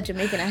feel about that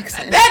Jamaican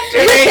accent? That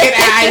Jamaican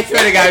I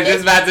swear to God, I was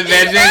just about to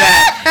mention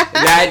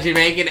that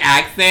Jamaican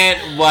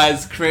accent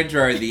was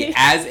cringeworthy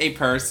as a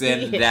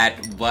person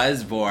that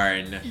was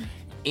born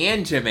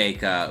in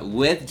Jamaica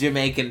with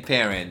Jamaican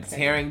parents.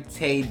 Hearing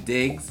Tay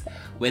Diggs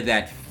with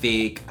that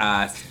fake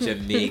ass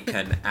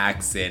Jamaican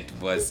accent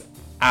was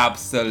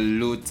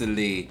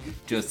absolutely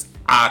just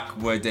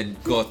awkward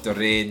and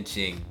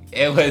gut-wrenching.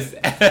 It was...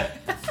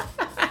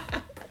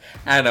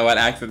 I don't know what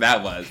accent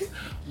that was.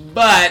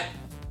 But...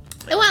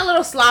 It went a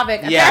little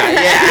Slavic. Yeah,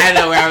 I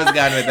know where I was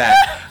going with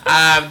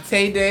that.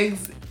 Tay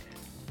Diggs,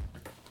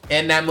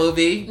 in that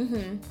movie,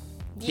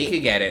 he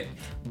could get it.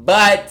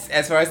 But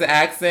as far as the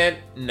accent,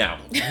 no.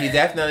 He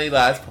definitely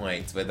lost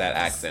points with that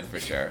accent, for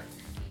sure.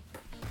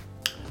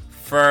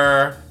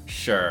 For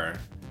sure.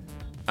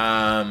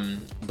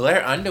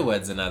 Blair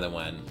Underwood's another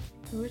one.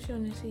 Which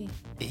one is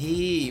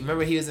he?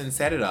 Remember he was in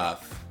Set It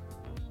Off.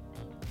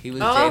 He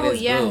was Oh,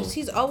 Jada's yes. boo.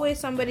 He's always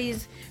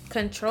somebody's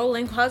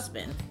controlling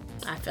husband,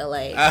 I feel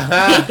like.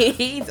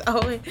 He's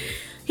always...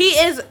 He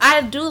is...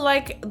 I do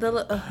like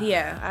the...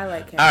 yeah, I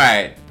like him. All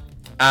right.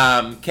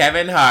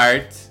 Kevin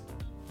Hart,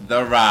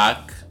 The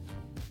Rock,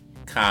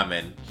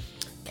 Common.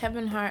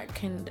 Kevin Hart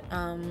can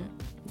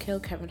kill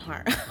Kevin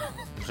Hart.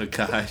 Oh,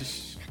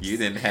 gosh. You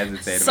didn't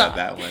hesitate about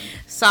that one.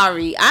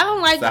 Sorry. I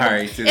don't like...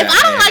 Sorry if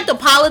I don't like the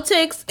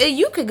politics,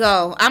 you could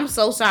go. I'm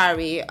so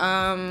sorry.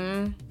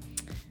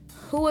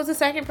 Who was the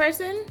second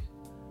person?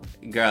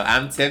 Girl,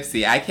 I'm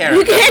tipsy. I can't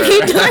remember. You can't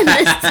keep doing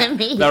this to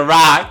me. The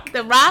Rock.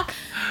 The Rock?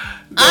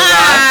 The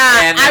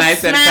Rock, and then I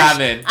said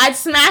Common. I'd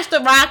smash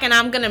The Rock and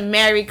I'm going to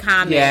marry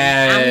Common.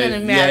 Yeah. I'm going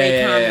to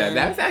marry Common. Yeah.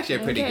 That was actually a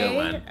pretty good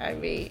one. I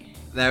mean...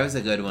 That was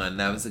a good one.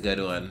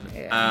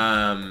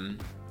 Yeah.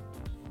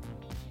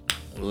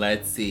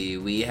 Let's see.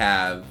 We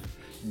have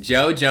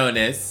Joe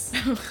Jonas.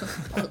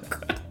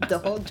 The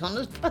whole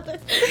Jonas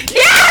Brothers?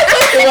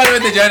 Yes! The one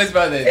with the Jonas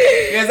Brothers.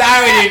 Because I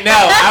already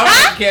know.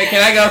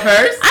 Can I go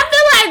first? I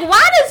feel like,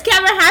 why does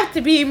Kevin have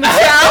to be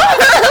Michelle?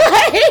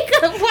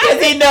 Because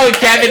he knows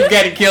Kevin's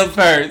getting killed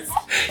first.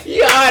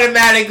 You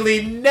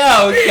automatically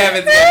know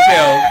Kevin's getting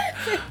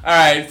killed.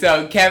 Alright,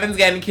 so Kevin's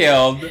getting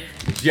killed,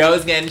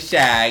 Joe's getting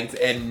shagged,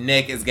 and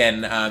Nick is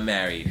getting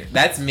married.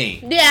 That's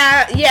me.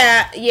 Yeah,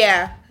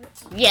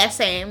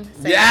 same.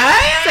 Yeah?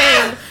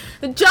 Same.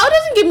 Joe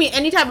doesn't give me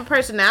any type of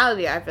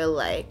personality, I feel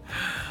like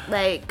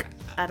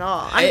at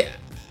all.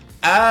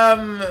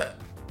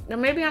 Or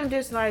maybe I'm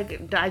just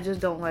like, I just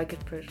don't like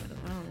his person.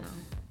 I don't know.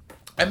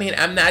 I mean,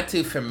 I'm not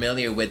too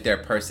familiar with their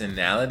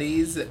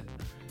personalities,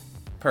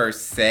 per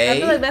se. I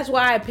feel like that's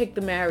why I picked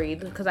the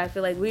married, because I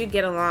feel like we'd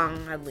get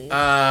along, at least.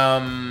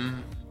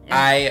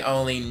 I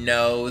only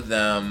know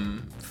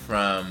them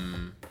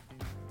from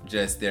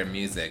just their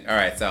music.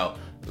 Alright, so...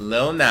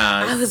 Lil Nas.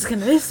 I was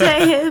gonna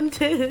say him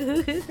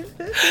too.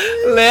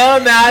 Lil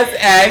Nas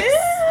X.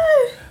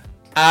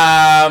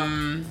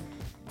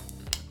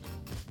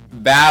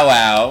 Bow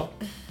Wow.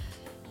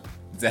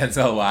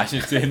 Denzel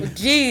Washington.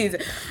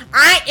 Jeez.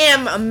 I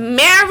am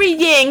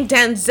marrying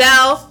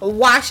Denzel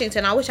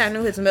Washington. I wish I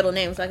knew his middle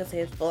name so I could say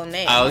his full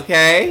name.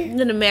 Okay. I'm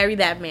gonna marry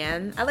that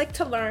man. I like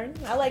to learn.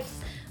 I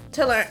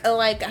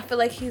feel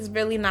like he's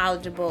really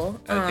knowledgeable.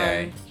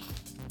 Okay.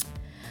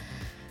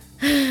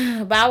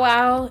 Bow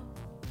Wow.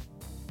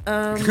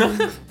 Bow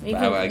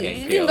Wow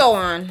you can go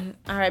on.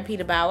 R.I.P.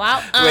 to Bow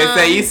Wow. Wait,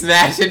 so you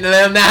smashing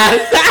Lil Nas?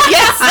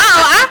 Yes, so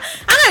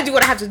I'm gonna do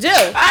what I have to do. I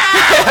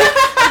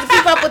have to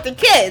keep up with the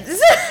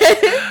kids.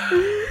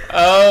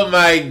 Oh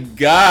my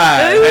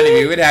God. Honey,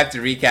 we would have to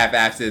recap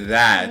after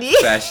that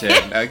session.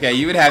 Okay,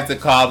 you would have to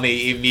call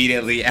me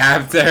immediately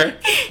after.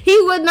 He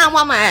would not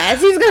want my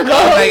ass. He's gonna go.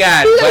 Oh my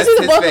God. He's gonna What's see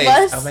the his both face? of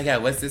us. Oh my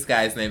God, what's this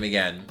guy's name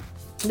again?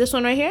 This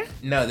one right here?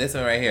 No, this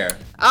one right here.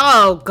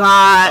 Oh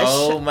gosh.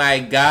 Oh my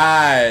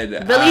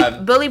God.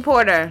 Billy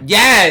Porter.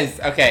 Yes.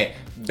 Okay.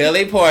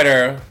 Billy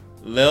Porter,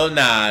 Lil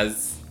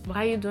Nas.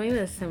 Why are you doing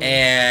this to me?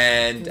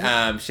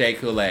 And Shea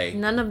Coulee.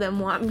 None of them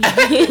want me.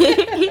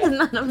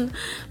 None of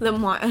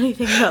them want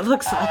anything that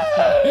looks like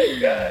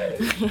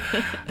me.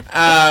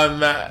 Oh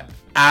God.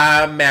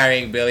 I'm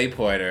marrying Billy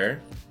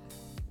Porter.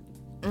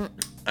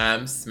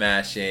 I'm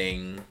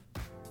smashing.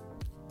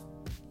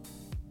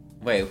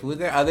 Wait, who are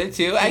the other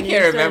two? I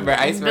can't remember.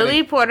 I swear.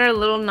 Billy Porter,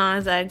 Lil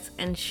Nas X,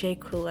 and Shea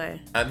Coulee.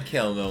 I'm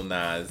killing Lil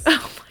Nas. Oh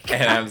my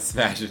God. And I'm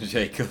smashing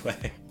Shea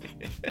Coulee.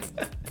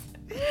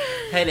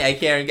 Honey,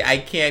 I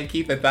can't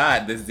keep a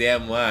thought. This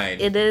damn wine.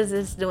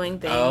 It's doing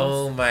things.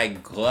 Oh my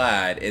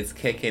God, it's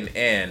kicking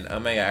in.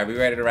 Oh my God, are we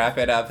ready to wrap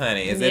it up,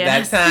 honey? Is it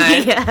that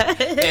time? Yeah.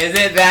 Is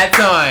it that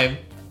time?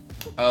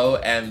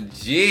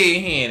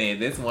 OMG, honey,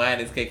 this wine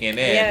is kicking in.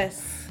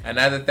 Yes.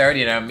 Another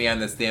 30 and I'll be on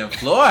this damn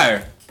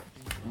floor.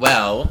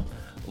 Well,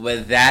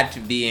 with that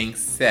being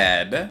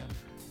said,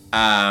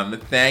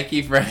 thank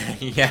you for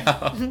hanging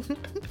out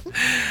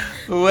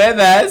with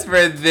us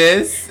for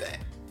this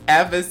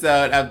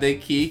episode of the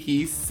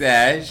Kiki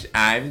Sesh.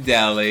 I'm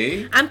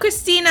Deli. I'm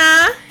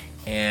Christina.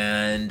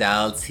 And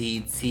I'll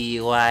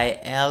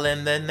TTYL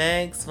in the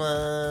next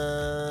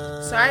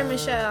one. Sorry,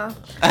 Michelle.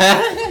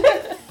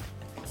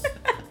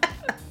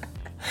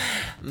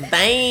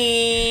 Bye.